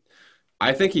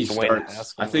 I think he Dwayne starts.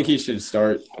 Haskins. I think he should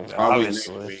start probably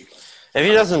Obviously. next week. If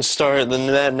he doesn't start, then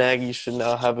Matt Nagy should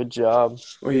now have a job.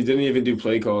 Well, he didn't even do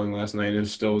play calling last night. It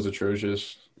still was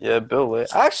atrocious. Yeah, Bill Lay.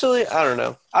 Actually, I don't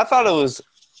know. I thought it was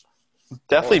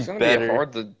definitely it's gonna better. Be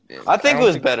hard to, I think it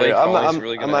was better. play I'm calling's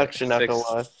really gonna actually not gonna fix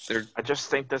lie. their I just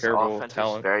think this terrible offense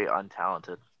talent. is very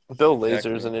untalented. Bill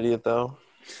Lazor's an idiot, though.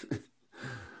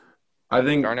 I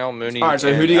think. Darnell Mooney. All right,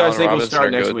 so who and do you guys Allen think will Robinson start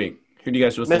are next good. week? Who do you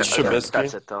guys think? Mitch will Trubisky. start?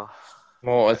 That's it, though.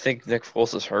 Well, I think Nick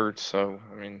Foles is hurt, so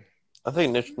I mean, I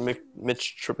think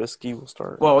Mitch Trubisky will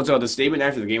start. Well, so the statement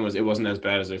after the game was it wasn't as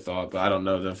bad as they thought, but I don't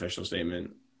know the official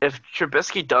statement. If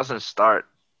Trubisky doesn't start,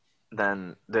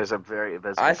 then there's a very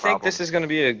visible I think problem. this is going to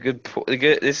be a good.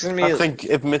 This is going to be. I think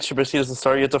if Mitch Trubisky doesn't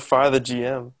start, you have to fire the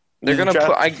GM. They're You going to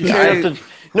draft- put. you trade up to-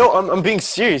 No, I'm being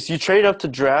serious. You trade up to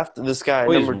draft this guy,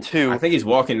 Well, number 2. I think he's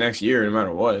walking next year, no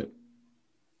matter what.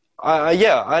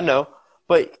 Yeah, I know.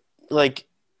 But, like,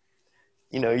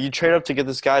 you trade up to get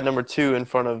this guy number 2 in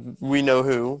front of we know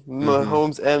who,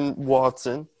 Mahomes and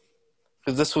Watson,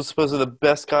 because this was supposed to be the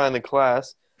best guy in the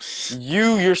class.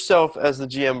 You yourself, as the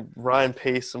GM, Ryan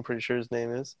Pace, I'm pretty sure his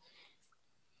name is,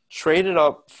 traded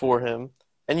up for him,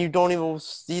 and you don't even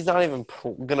 – he's not even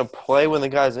going to play when the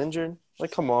guy's injured?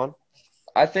 Like, come on.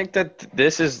 I think that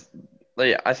this is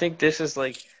like. I think this is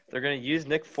like they're going to use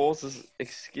Nick Foles'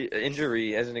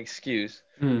 injury as an excuse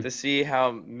to see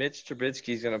how Mitch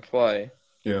Trubisky is going to play.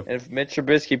 Yeah. And if Mitch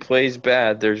Trubisky plays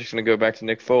bad, they're just going to go back to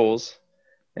Nick Foles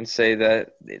and say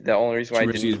that the only reason why he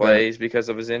Trubisky's didn't play bad. is because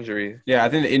of his injury. Yeah, I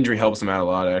think the injury helps him out a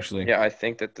lot, actually. Yeah, I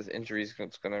think that the injury is going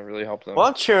to really help them. Well,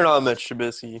 I'm cheering on Mitch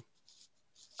Trubisky.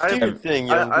 Do your thing,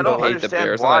 young I don't buck. hate the understand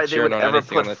Bears. I'm why not they cheering would on ever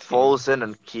anything put on the team. Foles in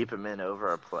and keep him in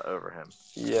over him.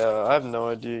 Yeah, I have no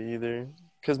idea either.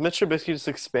 Because Mitch Trubisky just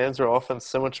expands their offense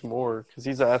so much more because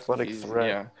he's an athletic threat.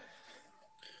 Yeah.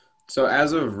 So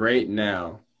as of right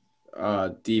now,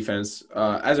 defense.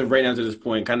 As of right now to this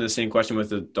point, kind of the same question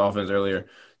with the Dolphins earlier.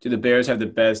 Do the Bears have the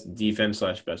best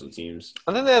defense/special teams?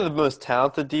 I think they have the most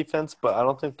talented defense, but I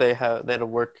don't think they had to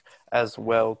work as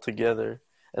well together.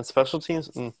 And special teams,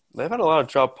 they've had a lot of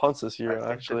drop punts this year, I think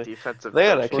actually. the defensive They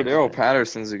gotta coach- kick- Cordell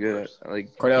Patterson's a good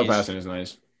Cordell he's- Patterson is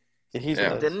nice. He's Yeah.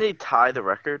 nice. Didn't he tie the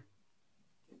record?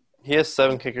 He has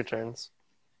 7 kick returns.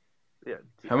 Yeah.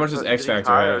 How much does Did X he Factor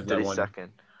tie or have did that he one?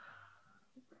 second?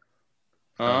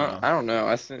 I don't know.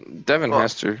 I think Devin Well,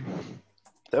 Hester.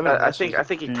 Devin I Hester's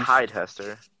think he a beast. tied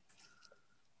Hester.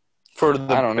 For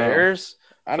the I don't know. Bears?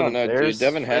 I for don't the know, Bears dude.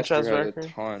 Devin Hester franchise has record? a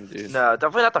ton, dude. No,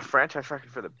 definitely not the franchise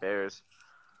record for the Bears.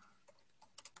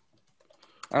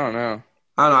 I don't know.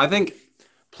 I don't know. I think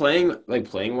playing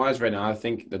wise right now, I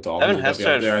think the Dolphins Devin are definitely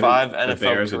Hester up there. has I 5 think the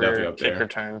Bears NFL are definitely career up kick there.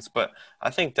 returns, but I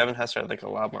think Devin Hester had like a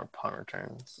lot more punt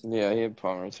returns. Yeah, he had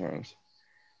punt returns.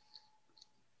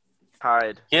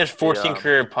 Tied. He had 14 Yeah.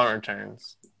 career punt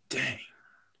returns. Dang.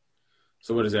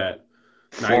 So what is that?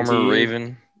 Former 19?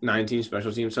 Raven. 19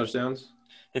 special team touchdowns?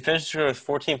 He finished his career with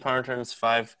 14 punt returns,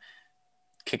 5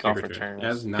 kickoff return. returns.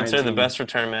 That's Considered the 19. best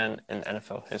return man in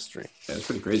NFL history. Yeah, that's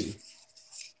pretty crazy.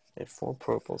 He had 4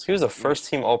 Pro Bowls. He was a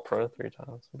first-team All-Pro 3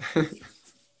 times.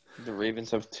 The Ravens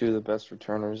have 2 of the best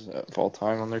returners of all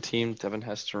time on their team, Devin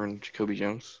Hester and Jacoby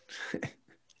Jones.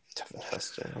 Devin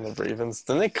Hester on the Ravens.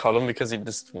 Didn't they cut him because he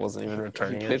just wasn't even He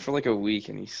returning played it? for like a week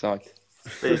and he sucked.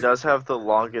 But he does have the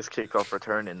longest kickoff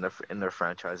return in their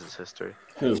franchise's history.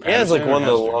 Who? He has like Patterson or one of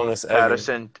the Hester? longest ever.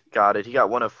 Patterson got it. He got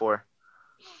 104.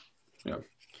 I All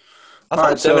thought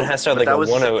right, so- Devin Hester had like that a was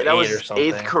 108 that was or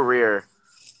something. 8th career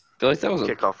I feel like that was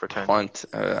a kickoff return. punt.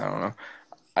 I don't know.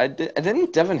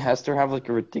 Didn't Devin Hester have like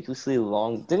a ridiculously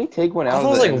long? Didn't he take one I out thought it of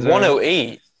was the like end zone?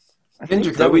 108. I Didn't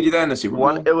think Jacoby do that in the Super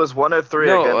Bowl? It was 103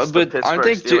 No, against the but Pittsburgh I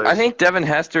think Steelers. I think Devin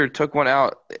Hester took one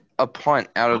out, a punt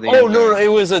out of the. Oh end no, zone. it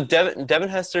was a Devin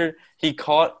Hester. He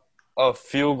caught a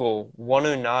field goal,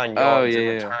 109 yards, and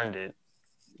yeah. returned it.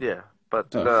 Yeah,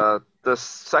 but Oh. the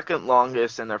second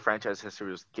longest in their franchise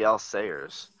history was Gale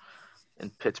Sayers in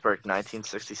Pittsburgh,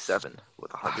 1967,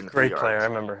 with 103 Great yards. player, I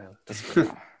remember him. That's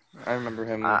good. I remember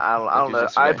him. I don't like know. he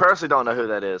was I yesterday. personally don't know who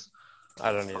that is.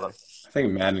 I don't either. I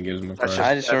think Madden gives him a That's card.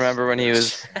 I just remember when he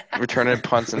was returning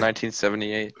punts in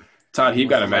 1978. Todd Heap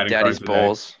got a My Madden daddy's card today.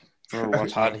 balls. Remember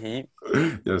watching Todd that?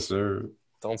 Heat. Yes, sir.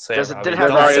 Don't say Does it. it- did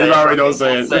Robbie. it have Don't Robbie,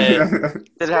 say it. Don't say it. Don't say it.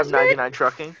 Did it have 99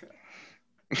 trucking?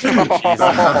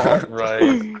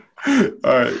 Right.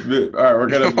 All right, we're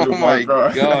gonna move Oh my on,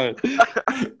 bro. god.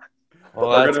 Well,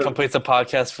 We're that gonna- completes the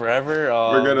podcast forever.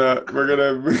 we're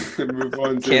gonna move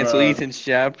on to Cancel Ethan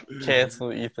Shap.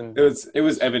 Cancel Ethan It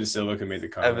was Evan Silva who made the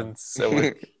comment. Evans.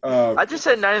 So I just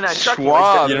said 99 Chucky.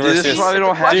 Schwab. Dude, University this is of- why we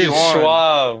don't have dude, you on.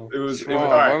 Schwab. It was Schwab, all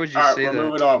why right, would you all right, say we're that?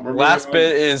 moving on. We're Last moving on.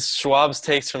 bit is Schwab's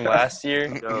takes from last year.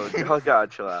 Yo, oh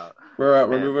God, chill out. We're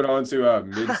Man. moving on to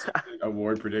mid-season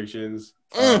award predictions.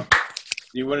 Do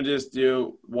you want to just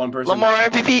do one person? Lamar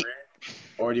MVP.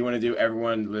 Or do you want to do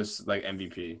everyone lists like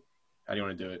MVP? How do you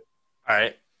want to do it? All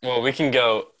right. Well, we can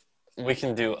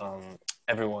do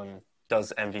everyone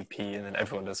does MVP and then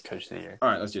everyone does Coach of the Year. All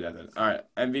right, let's do that then. All right,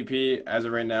 MVP as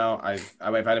of right now, if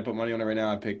I had to put money on it right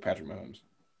now, I'd pick Patrick Mahomes.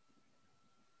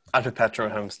 I pick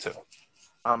Patrick Mahomes too.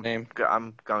 I'm Name.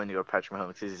 going to go Patrick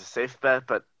Mahomes. He's a safe bet,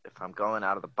 but if I'm going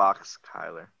out of the box,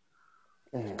 Kyler.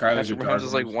 Kyler's your Patrick Mahomes dark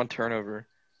is like horse. one turnover.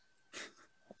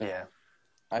 Yeah.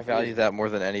 I value that more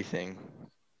than anything.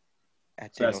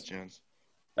 At Daniel That's- Jones.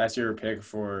 That's your pick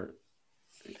for.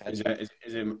 Is it Patrick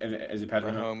Mahomes?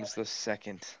 Mahomes the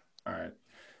second. All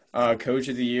right. Coach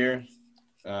of the Year.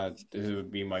 This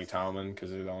would be Mike Tomlin because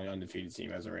they're the only undefeated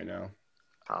team as of right now.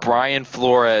 Brian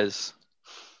Flores.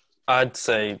 I'd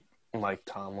say Mike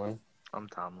Tomlin. I'm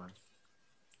Tomlin.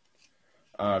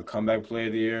 Comeback Player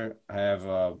of the Year. I have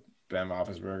Ben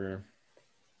Roethlisberger.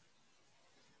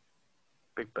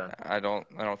 Big Ben. I don't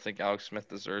think Alex Smith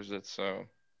deserves it. So,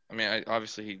 I mean,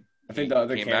 obviously he I think the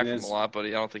other came back from candidates. a lot, but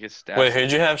I don't think his stats. Wait,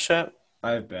 who'd you have, Shep?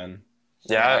 I have Ben.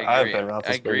 Yeah, I have agree. Ben Roethlisberger.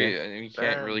 I agree. I mean, you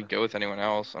can't Ben. really go with anyone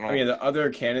else. I mean, the other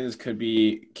candidates could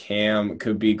be Cam,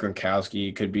 could be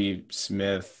Gronkowski, could be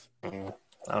Smith. I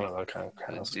don't know about kind of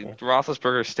Krasnowski. Dude,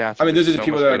 Roethlisberger's stats. I mean, those are the so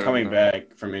people much that are better coming than them.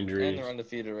 back from And injuries. they're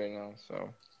undefeated right now.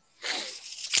 So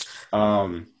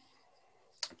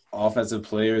Offensive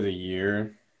Player of the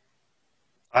Year.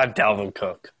 I have Dalvin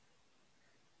Cook.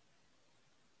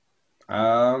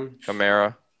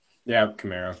 Kamara. Yeah,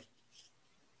 Kamara.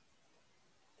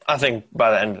 I think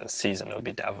by the end of the season it'll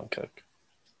be Dalvin Cook.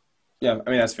 Yeah, I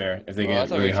mean that's fair. If they Well, I get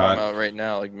thought we really were talking hot. about right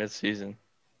now, like mid-season.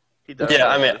 He does. Yeah,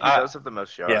 have, I mean, he I- does have the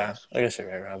most yards. Yeah, I guess you're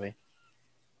right, Robbie.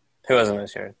 Who hasn't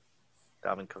this year?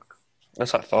 Dalvin Cook.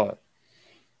 That's what I thought.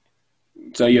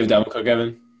 So you have Dalvin Cook,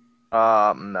 Evan? No,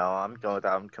 I'm going with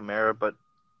Dalvin Kamara, but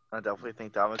I definitely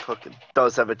think Dalvin Cook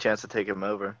does have a chance to take him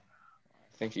over.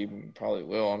 I think he probably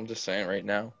will. I'm just saying right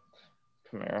now.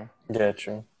 Kamara. Yeah,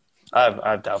 true. I have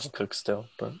Dalvin Cook still,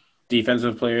 but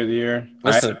Defensive Player of the Year.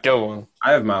 this is a good one.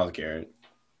 I have Myles Garrett.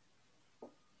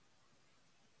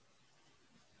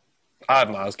 I have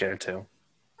Myles Garrett too.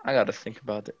 I got to think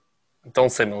about it.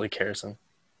 Don't say Malik Harrison.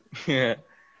 Yeah.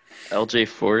 LJ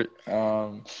Fort.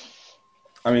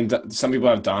 I mean, some people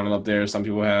have Donald up there. Some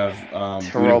people have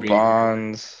Terrell Buda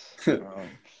Bonds.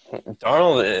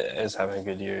 Darnold is having a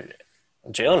good year.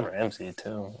 Jalen Ramsey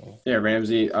too. Yeah,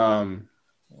 Ramsey. Buda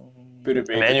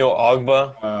Baker. Emmanuel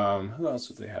Ogba. Who else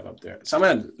would they have up there?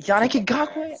 Someone. Yannick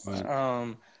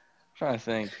Ngakoue. Trying to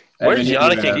think. Where's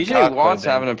Yannick DJ Ngakoue Watt's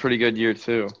been? having a pretty good year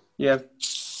too. Yeah.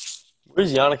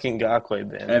 Where's Yannick Ngakoue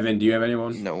been? Evan, do you have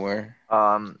anyone? Nowhere.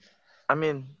 I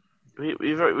mean,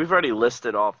 we've already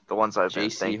listed off the ones I've been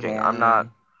JC thinking.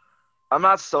 Horn. I'm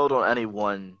not sold on any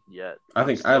one yet. I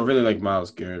think I really like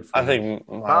Myles Garrett. I think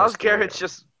Myles Garrett's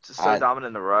just so I- dominant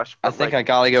in the rush. I but, think like, I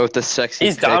gotta go with the sexy.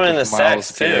 he's pick dominant in the of Myles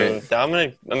sacks too.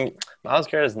 Garrett. Myles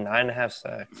Garrett has 9.5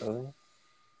 sacks, doesn't he?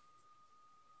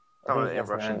 I think he has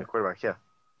rushing 9. the quarterback. Yeah.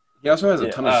 He also has a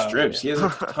Yeah, ton of strips. yeah. He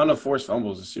has a ton of forced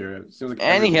fumbles this year. It seems like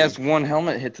And he every has one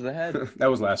helmet hit to the head. week. That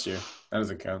was last year. That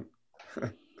doesn't count.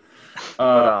 But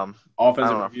Offensive I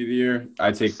don't know. Rookie of the Year,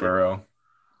 I take Burrow.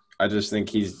 I just think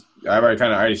I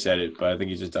already said it, but I think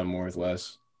he's just done more with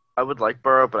less. I would like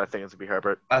Burrow, but I think it's gonna be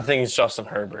Herbert. I think it's Justin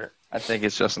Herbert. I think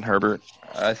it's Justin Herbert.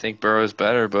 I think Burrow's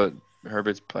better, but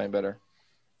Herbert's playing better.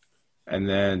 And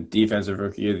then Defensive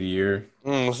Rookie of the Year.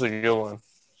 This is a good one.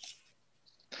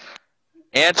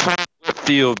 Antoine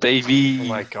Whitfield, baby. Oh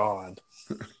my god.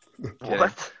 Okay.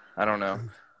 What? I don't know.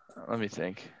 Let me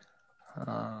think.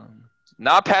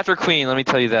 Not Patrick Queen. Let me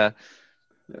tell you that.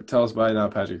 Tell us why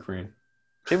not Patrick Queen.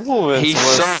 People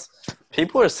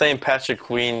are saying Patrick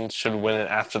Queen should win it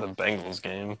after the Bengals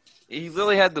game. He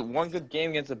literally had the one good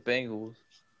game against the Bengals.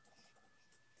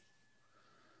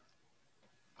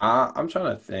 I'm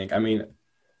trying to think. I mean,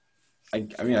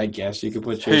 I guess you could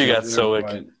put Who you got, Chase Young,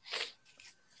 Solik?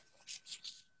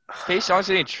 Chase Young's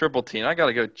getting triple team. I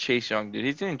gotta go Chase Young, dude.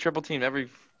 He's getting triple team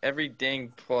every dang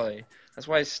play. That's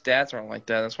why his stats aren't like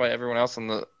that. That's why everyone else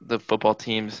on the football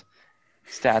team's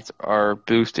stats are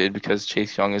boosted because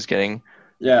Chase Young is getting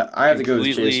Yeah, I have to go with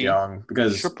Chase Completely Young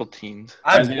because triple teamed.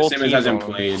 I have Isaiah both Simmons teams hasn't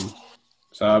on. played,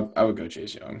 so I would go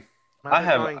Chase Young. I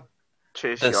have- Going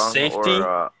Chase The Young safety?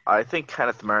 or I think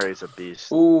Kenneth Murray's a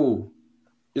beast. Ooh,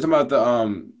 you're talking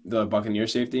about the Buccaneer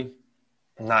safety?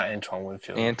 Not Antoine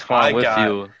Winfield. Antoine I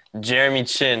Whitfield. got Jeremy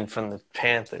Chin from the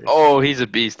Panthers. Oh, he's a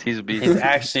beast. He's a beast. He's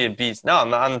actually a beast. No,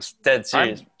 I'm dead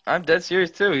serious. I'm dead serious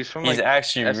too. He's from He's like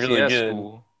actually really FCS good.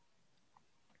 school.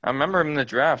 I remember him in the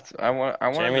draft. I wanted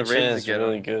Jeremy the Chin Ravens is to get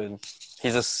really him.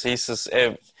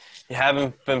 good. You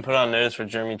haven't been put on notice for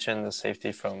Jeremy Chin, the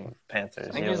safety from Panthers.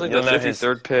 I think he's like You'll the know his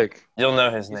 53rd pick. You'll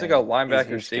know his He's name. like a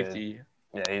linebacker He's good. safety.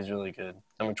 Yeah, he's really good.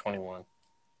 Number 21.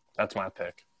 That's my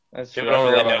pick. That's People true. don't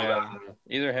I really forgot know about him. about him.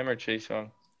 Either him or Chase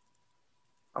Young.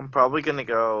 I'm probably gonna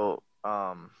go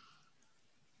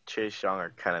Chase Young or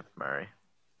Kenneth Murray.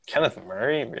 Kenneth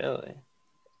Murray, really?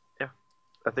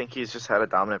 I think he's just had a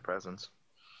dominant presence.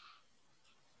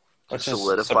 Which Just is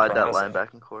solidified that surprising.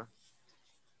 linebacking core.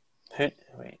 Wait.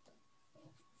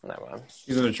 Never mind.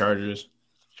 These are the Chargers.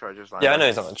 Chargers linebacker. Yeah, I know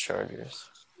he's on the Chargers.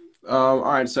 All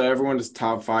right, so everyone's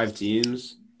top 5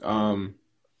 teams. All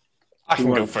I can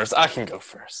Who go won? first.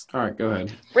 right, go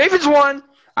ahead. Ravens won.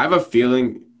 I have a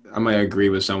feeling I might agree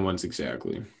with someone's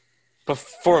exactly. But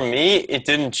for me, it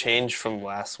didn't change from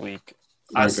last week.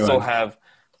 All I right, go still ahead. have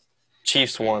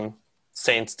Chiefs 1,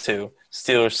 Saints 2,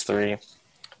 Steelers 3,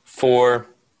 4.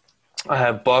 I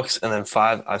have Bucks, and then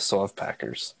 5. I still have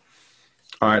Packers.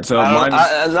 All right, so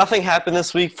mine's Nothing happened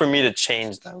this week for me to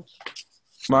change them.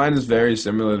 mine is very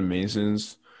similar to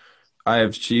Mason's. I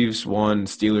have Chiefs 1,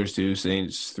 Steelers 2,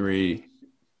 Saints 3,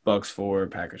 Bucks 4,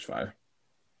 Packers 5.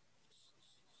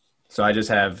 So I just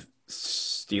have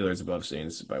Steelers above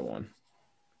Saints by 1.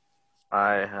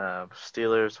 I have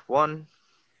Steelers 1,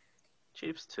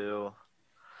 Chiefs 2,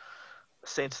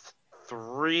 Saints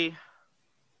 3.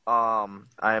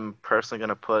 I'm personally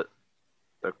gonna put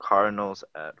the Cardinals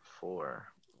at 4.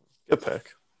 Good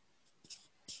pick.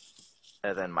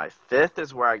 And then my 5th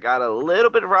is where I got a little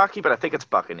bit rocky, but I think it's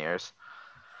Buccaneers.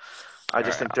 I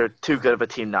just think they're too good of a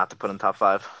team not to put in top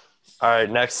 5. All right,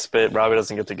 next spit. Robbie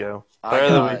doesn't get to go. I Player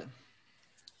of the got week.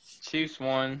 Chiefs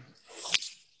 1,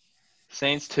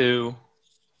 Saints 2,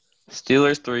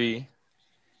 Steelers 3,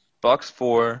 Bucks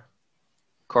 4,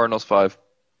 Cardinals 5.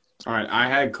 All right, I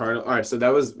had Cardinal. All right, so that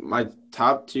was my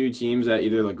top 2 teams that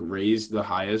either like raised the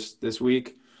highest this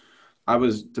week. I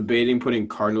was debating putting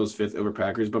Cardinals 5th over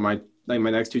Packers, but my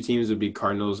next 2 teams would be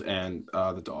Cardinals and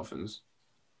the Dolphins.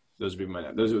 Those would be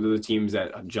those are the teams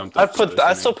that jumped up.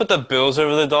 I still put the Bills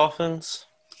over the Dolphins.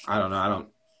 I don't know. I don't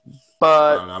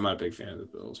But know. I'm not a big fan of the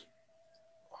Bills.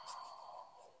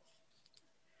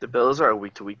 The Bills are a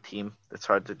week-to-week team. It's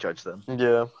hard to judge them.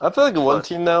 yeah, I feel like one But-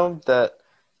 team now that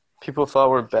people thought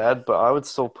were bad, but I would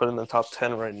still put in the top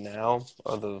 10 right now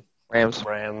are the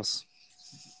Rams.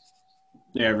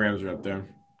 Yeah, Rams are up there.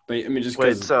 Just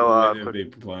Wait, because so,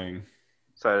 they've been playing.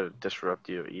 Sorry to disrupt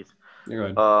you, Eth.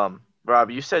 Yeah, go ahead.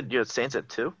 Rob, you said you had Saints at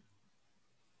 2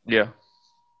 Yeah.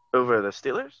 over the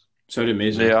Steelers? So did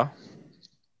Mason. Yeah.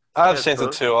 I have Yeah, Saints at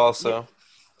both. 2 also.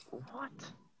 What?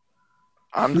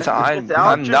 I'm Without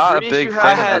not Drew a Brees, big you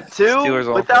fan have of at the 2? Steelers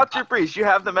offense. Without Drew Brees, you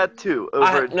have them at 2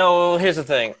 over. No, here's the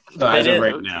thing. So as They of didn't-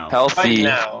 right now, Healthy.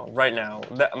 Right now.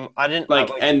 I didn't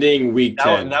like ending week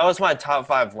 10. that was my top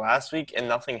 5 last week, and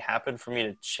nothing happened for me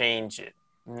to change it.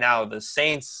 Now the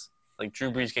Saints, like Drew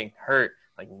Brees getting hurt,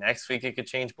 like next week it could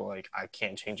change, but like I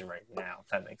can't change it right now. If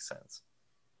that makes sense.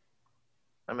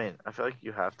 I mean, I feel like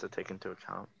you have to take into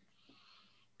account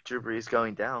Drew Brees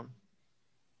going down.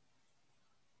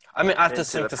 I mean, I Into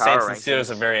just think the the Saints power and Steelers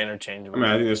rankings. are very interchangeable. I mean,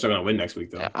 I think they're still gonna win next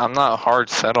week though. I'm not hard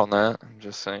set on that. I'm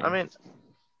just saying. I mean,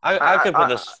 I could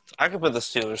put I- I could put the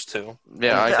Steelers too.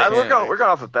 yeah, we're going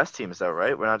off of best teams, though,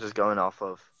 right? We're not just going off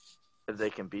of if they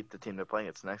can beat the team they're playing.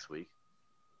 It's next week.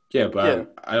 Yeah,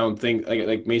 but I don't think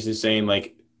like Mason's saying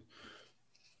like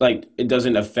it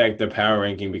doesn't affect the power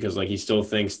ranking because like he still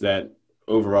thinks that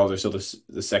overall they're still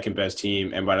the second best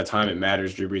team, and by the time it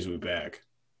matters, Drew Brees will be back.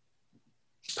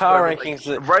 Power Right,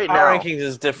 rankings, right power now. rankings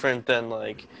is different than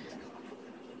like.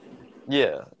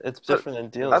 Yeah, it's So, different than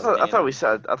deals. I thought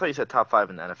you said top 5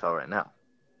 in the NFL right now.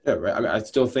 Yeah, right. I mean, I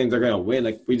still think they're gonna win.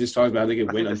 Like we just talked about, they could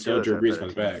I win think the until Steelers Drew are a Brees better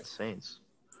comes team than back. the Saints.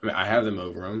 I mean, I have them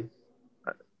over them.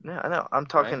 Yeah, I know. I'm I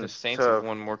talking think the Saints have to.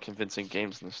 won more convincing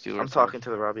games than the Steelers. I'm talking to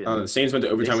the Robbie. The Saints went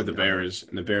to overtime with the Mason. Bears,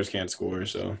 and the Bears can't score.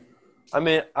 So I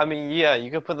mean, yeah,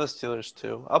 you could put the Steelers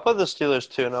 2. I'll put the Steelers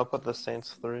 2, and I'll put the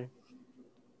Saints 3.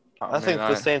 I think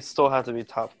the Saints still have to be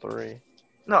top 3.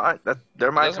 No,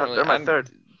 they're my Doesn't top, really- they're my I'm- third.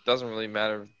 Doesn't really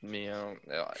matter to me. I don't.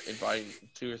 If I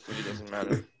 2 or 3 doesn't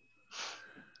matter.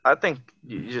 I think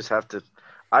you just have to.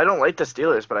 I don't like the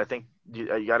Steelers, but I think you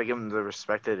got to give them the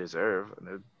respect they deserve. And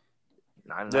they're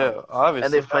 9-0. Yeah, obviously.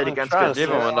 And they've played I'm against trying good to Give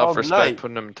say them that enough all respect night.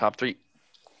 putting them in top 3.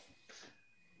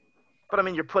 But I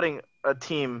mean, you're putting a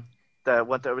team that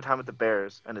went to overtime with the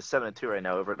Bears and is 7-2 right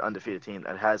now over an undefeated team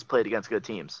that has played against good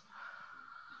teams.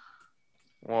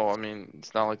 Well, I mean,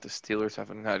 it's not like the Steelers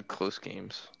haven't had close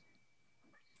games.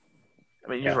 I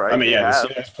mean, Yeah. you're right. I mean, they yeah, have.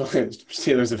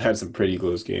 Steelers have had some pretty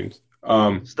close games.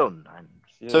 Still 9.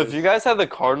 So if you guys have the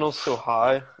Cardinals so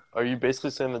high, are you basically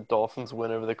saying the Dolphins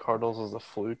win over the Cardinals was a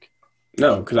fluke?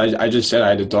 No, because I just said I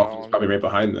had the Dolphins probably right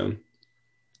behind them.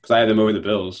 Because I had them over the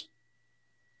Bills.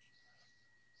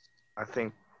 I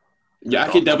think. Yeah, I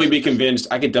could definitely be convinced.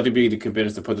 I could definitely be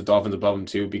convinced to put the Dolphins above them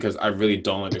too, because I really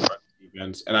don't like the Cardinals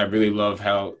defense, and I really love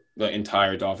how the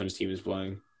entire Dolphins team is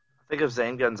playing. I think if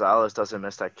Zane Gonzalez doesn't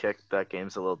miss that kick, that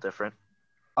game's a little different.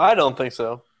 I don't think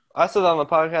so. I said on the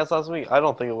podcast last week, I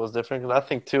don't think it was different because I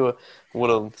think Tua would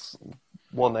have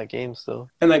won that game still.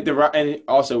 And and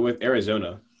also with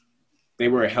Arizona, they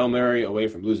were a Hail Mary away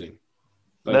from losing.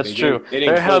 Like, That's true.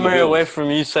 They're Hail Mary away from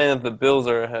you saying that the Bills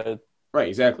are ahead. Right,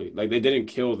 exactly. Like they didn't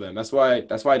kill them. That's why I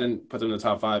didn't put them in the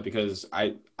top 5, because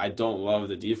I don't love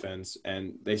the defense,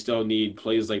 and they still need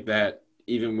plays like that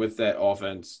even with that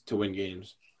offense to win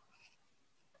games.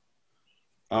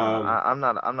 I'm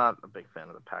not a big fan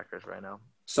of the Packers right now.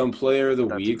 Some player of the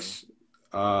That's weeks,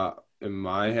 in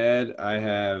my head, I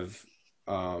have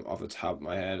off the top of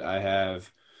my head, I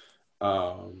have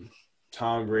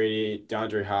Tom Brady,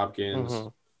 DeAndre Hopkins.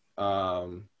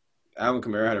 Alvin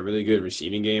Kamara had a really good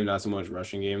receiving game, not so much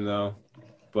rushing game though.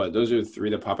 But those are the 3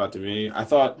 that pop out to me. I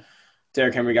thought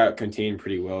Derrick Henry got contained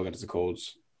pretty well against the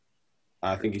Colts.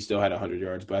 I think he still had 100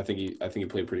 yards, but I think he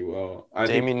played pretty well.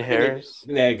 Damien Harris.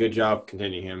 They had a good job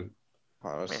containing him.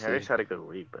 I mean, Harris had a good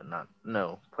week, but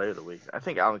no player of the week. I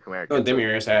think Alvin Kamara. No, Damien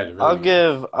Harris had. A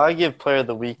really I'll give player of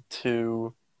the week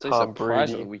to Tom Player of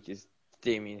Brady. the week is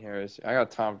Damian Harris. I got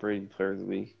Tom Brady player of the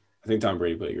week. I think Tom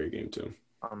Brady played a great game too.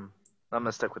 I'm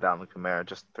gonna stick with Alvin Kamara.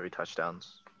 Just 3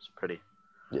 touchdowns. It's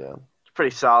pretty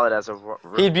solid as a.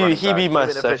 He'd be my Even if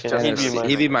it's second. just-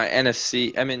 He'd be my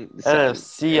NFC. I mean,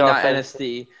 NFC not offense.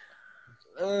 NFC.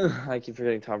 I keep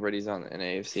forgetting Tom Brady's on an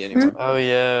AFC anymore. Oh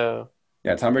yeah,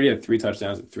 Yeah, Tom Brady had 3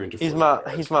 touchdowns and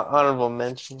 340 he's my honorable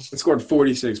mention. He scored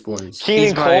 46 points.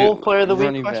 Keenan Cole, player of the week.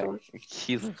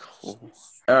 Keelan Cole.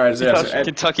 All right, so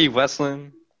Kentucky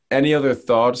Westland. any other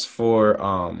thoughts for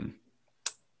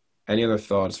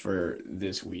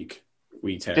this week?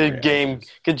 Week 10. Good game.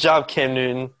 Good job, Cam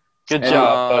Newton. Good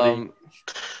job, buddy.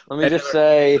 Let me just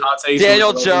say, I'll take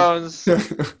Daniel some- Jones.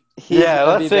 Yeah,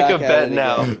 let's make a bet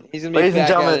now. He's gonna be back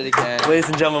at it again. Ladies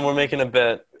and gentlemen, we're making a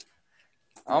bet.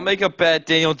 I'll make a bet.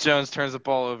 Daniel Jones turns the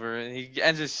ball over and he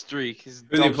ends his streak. His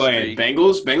Who are they dumb playing? streak.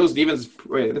 Bengals? Bengals defense.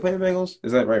 Wait, are they playing the Bengals?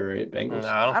 Is that right? Bengals. No,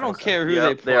 I don't think so. care who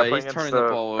Yep, they are play. playing He's against turning the the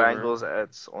ball over. Bengals.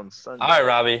 It's on Sunday. All right,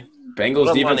 Robbie. Bengals Put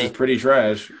up defense money. is pretty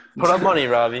trash. Put up money,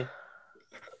 Robbie.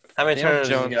 How many Daniel turnovers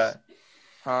you Jones. got?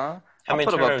 Huh? How many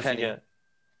I'll put up a turnovers you penny. got?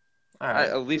 All right.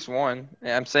 At least one.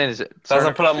 Yeah, I'm saying is it.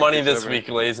 Doesn't put up money It's this over. week,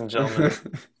 ladies and gentlemen.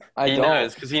 I He don't.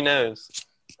 knows because he knows.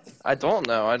 I don't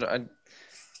know.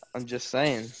 I'm just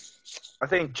saying. I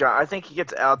think he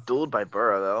gets outdueled by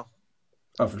Burrow though.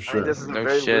 Oh, for I sure. think this is a No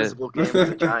very shit. losable game for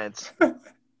the Giants.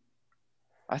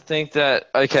 I think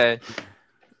that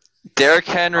Derrick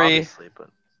Henry, Obviously, but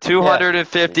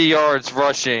 250 yards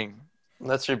rushing.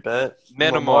 That's your bet.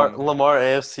 Minimum. Lamar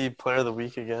AFC Player of the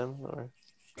Week again. Or...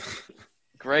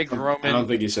 Greg Roman I don't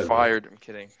think he said that. fired. I'm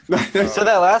kidding. You said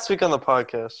that last week on the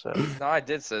podcast. So. No, I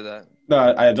did say that.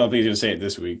 No, I don't think he's gonna say it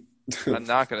this week. I'm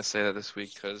not going to say that this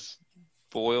week because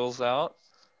Boyle's out.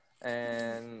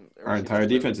 And Our entire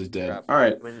defense is dead. Crap. All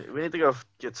right. we need to go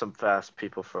get some fast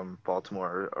people from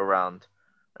Baltimore around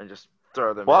and just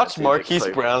throw them. Watch in and see if they Marquise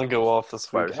can play. Brown go off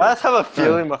this wide week. receiver. I just have a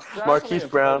feeling Marquise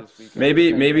Brown.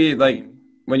 Maybe like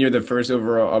when you're the first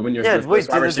overall, when you're Yeah, first wait,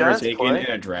 wide did the receiver Giants taken play?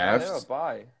 in a draft.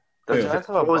 Bye. The Who? Giants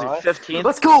Have a what was bye? he, 15?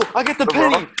 Let's go! I get the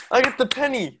Overall? penny! I get the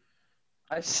penny!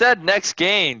 I said next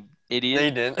game, They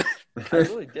idiot. didn't. I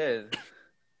really did.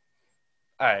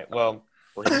 All right, well,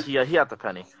 Well, he got the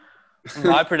penny.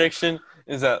 my prediction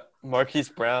is that Marquise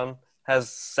Brown has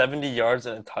 70 yards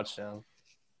and a touchdown.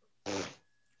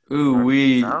 Ooh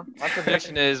wee. No? My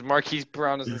prediction is Marquise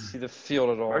Brown doesn't see the field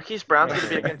at all. Marquise Brown's going to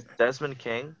be against Desmond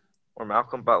King or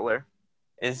Malcolm Butler.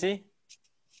 Is he?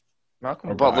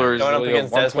 Malcolm Or Butler is Going up really a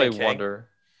against one-play Desmond King. wonder.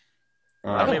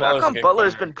 All I right. mean, Butler's a Malcolm good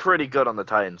Butler's corner. been pretty good on the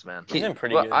Titans, man. He's been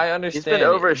pretty But good. I He's understand. been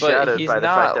overshadowed but he's by the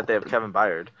not, fact that they have Kevin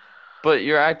Byard. But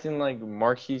you're acting like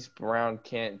Marquise Brown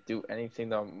can't do anything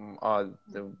that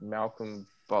the Malcolm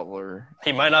Butler.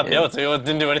 He might not be able to. It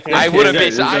didn't do anything. I Yeah, wouldn't yeah, be.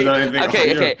 this is another thing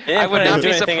Okay. for you. He I didn't would put not him be do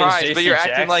anything surprised. against But you're JC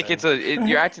acting like Jackson.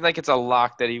 you're acting like it's a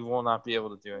lock that he will not be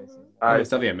able to do anything. It's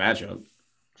definitely a matchup.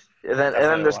 And then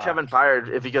Definitely there's a lot. Kevin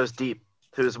Byard if he goes deep.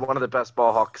 who's one of the best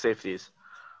ball hawk safeties.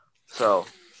 So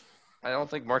I don't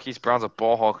think Marquise Brown's a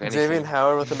ball hawk. Anything. Xavier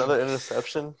Howard with another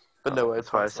interception, but no way.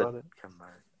 that's why I said. About it. Come on.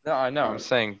 No, I know. I'm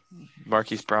saying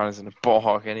Marquise Brown isn't a ball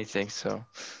hawk anything, so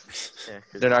Yeah,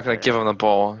 they're not going to give him the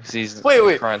ball. 'Cause he's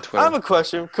Wait. crying I Twitter. have a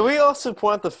question. Can we also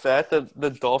point out the fact that the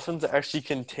Dolphins actually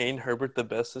contained Herbert the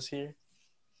best this year?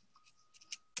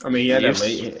 I mean, he had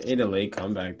Chiefs? a late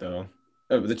comeback though.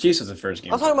 Oh, the Chiefs was the first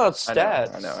game. I'm talking about I know,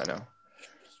 stats. I know.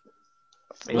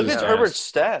 Look at Yeah.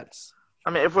 Herbert's stats.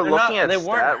 I mean, if we're They're looking not, at they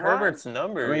weren't stat Herbert's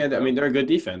numbers. I mean, they're a good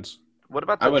defense. what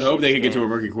about the I would hope they Chiefs could get to a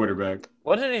game? rookie quarterback.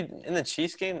 What did he in the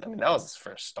Chiefs game? I mean, that was his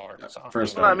first start. So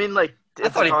First Well, I mean, like I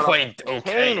thought he it's played okay.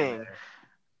 containing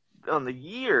on the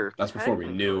year. That's before we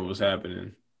knew it was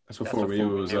happening. That's before we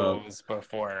knew it was up. It was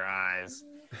before our eyes.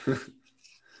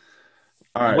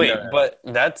 All right. Wait, yeah. but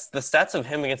that's the stats of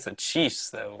him against the Chiefs,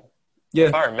 though. Yeah.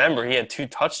 If I remember, he had 2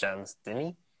 touchdowns, didn't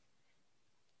he?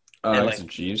 and, Against like,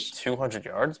 the Chiefs. 200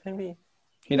 yards, maybe?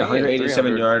 He had I think he had 187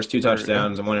 300. yards, 2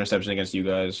 touchdowns, and 1 interception against you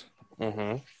guys.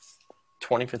 Mm-hmm.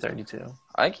 20 for 32.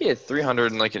 I think he had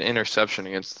 300 and like an interception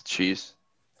against the Chiefs.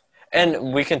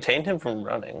 And we contained him from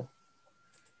running.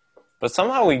 But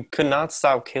somehow we could not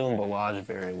stop Kalen Ballage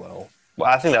very well. Well,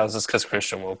 I think that was just because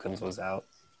Christian Wilkins was out.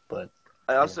 But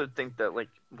I also think that like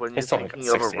when you're It's only thinking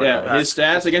got over 60. running Yeah, his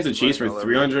backs, stats against the Chiefs were running all over.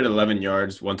 311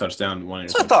 yards, 1 touchdown, 1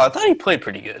 that's what I interception. thought. I thought he played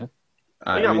pretty good.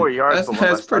 He got more yards, That's, but one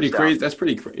that's less pretty touchdown. crazy. That's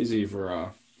pretty crazy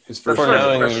for his first. For First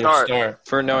knowing first your start. start.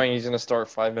 For knowing he's going to start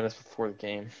 5 minutes before the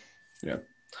game.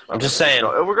 I'm just saying,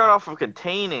 So, if we're going off of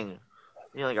containing,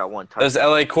 he only got 1 touchdown. those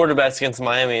LA quarterbacks against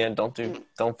Miami and don't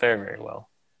fare very well.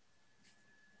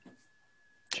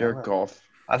 Jared Goff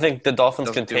I think the Dolphins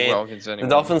doesn't do contain well against anyone.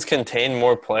 the Dolphins contain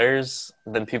more players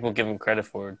than people give them credit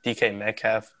for. DK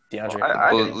Metcalf, DeAndre. Well,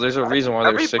 I- Well, there's a reason why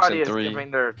they're 6 Everybody and is 3.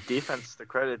 giving their defense the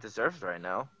credit it deserves right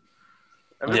now.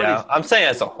 Yeah, Everybody's- I'm saying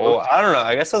as a whole. I don't know.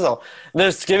 I guess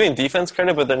they're giving defense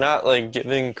credit, but they're not like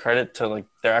giving credit to like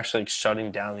they're actually like,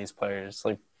 shutting down these players.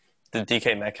 Like, did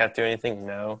DK Metcalf do anything?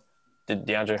 No. Did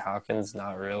DeAndre Hopkins?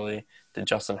 Not really. Did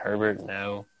Justin Herbert?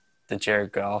 No. Did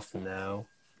Jared Goff? No.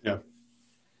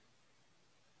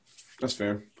 That's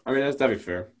fair. I mean, that's definitely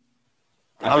fair.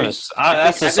 That's just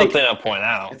I think- something to point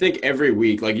I out. think every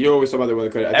week, like you always talk about the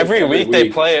weather credit. I think Every week they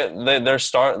play their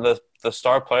the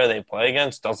star player they play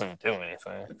against doesn't do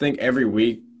anything. I think every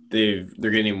week they're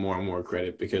getting more and more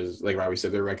credit because, like Robbie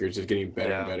said, their record's just getting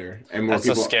better and Yeah. better, and more That's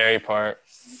the people scary part.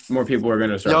 are going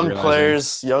to start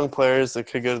realizing. Young players that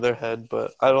could go to their head,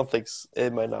 but I don't think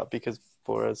it might not because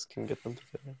Flores can get them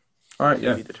together. All right, to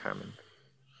yeah. be determined.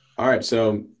 All right,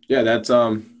 so yeah, that's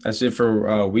it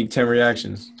for week 10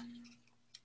 reactions.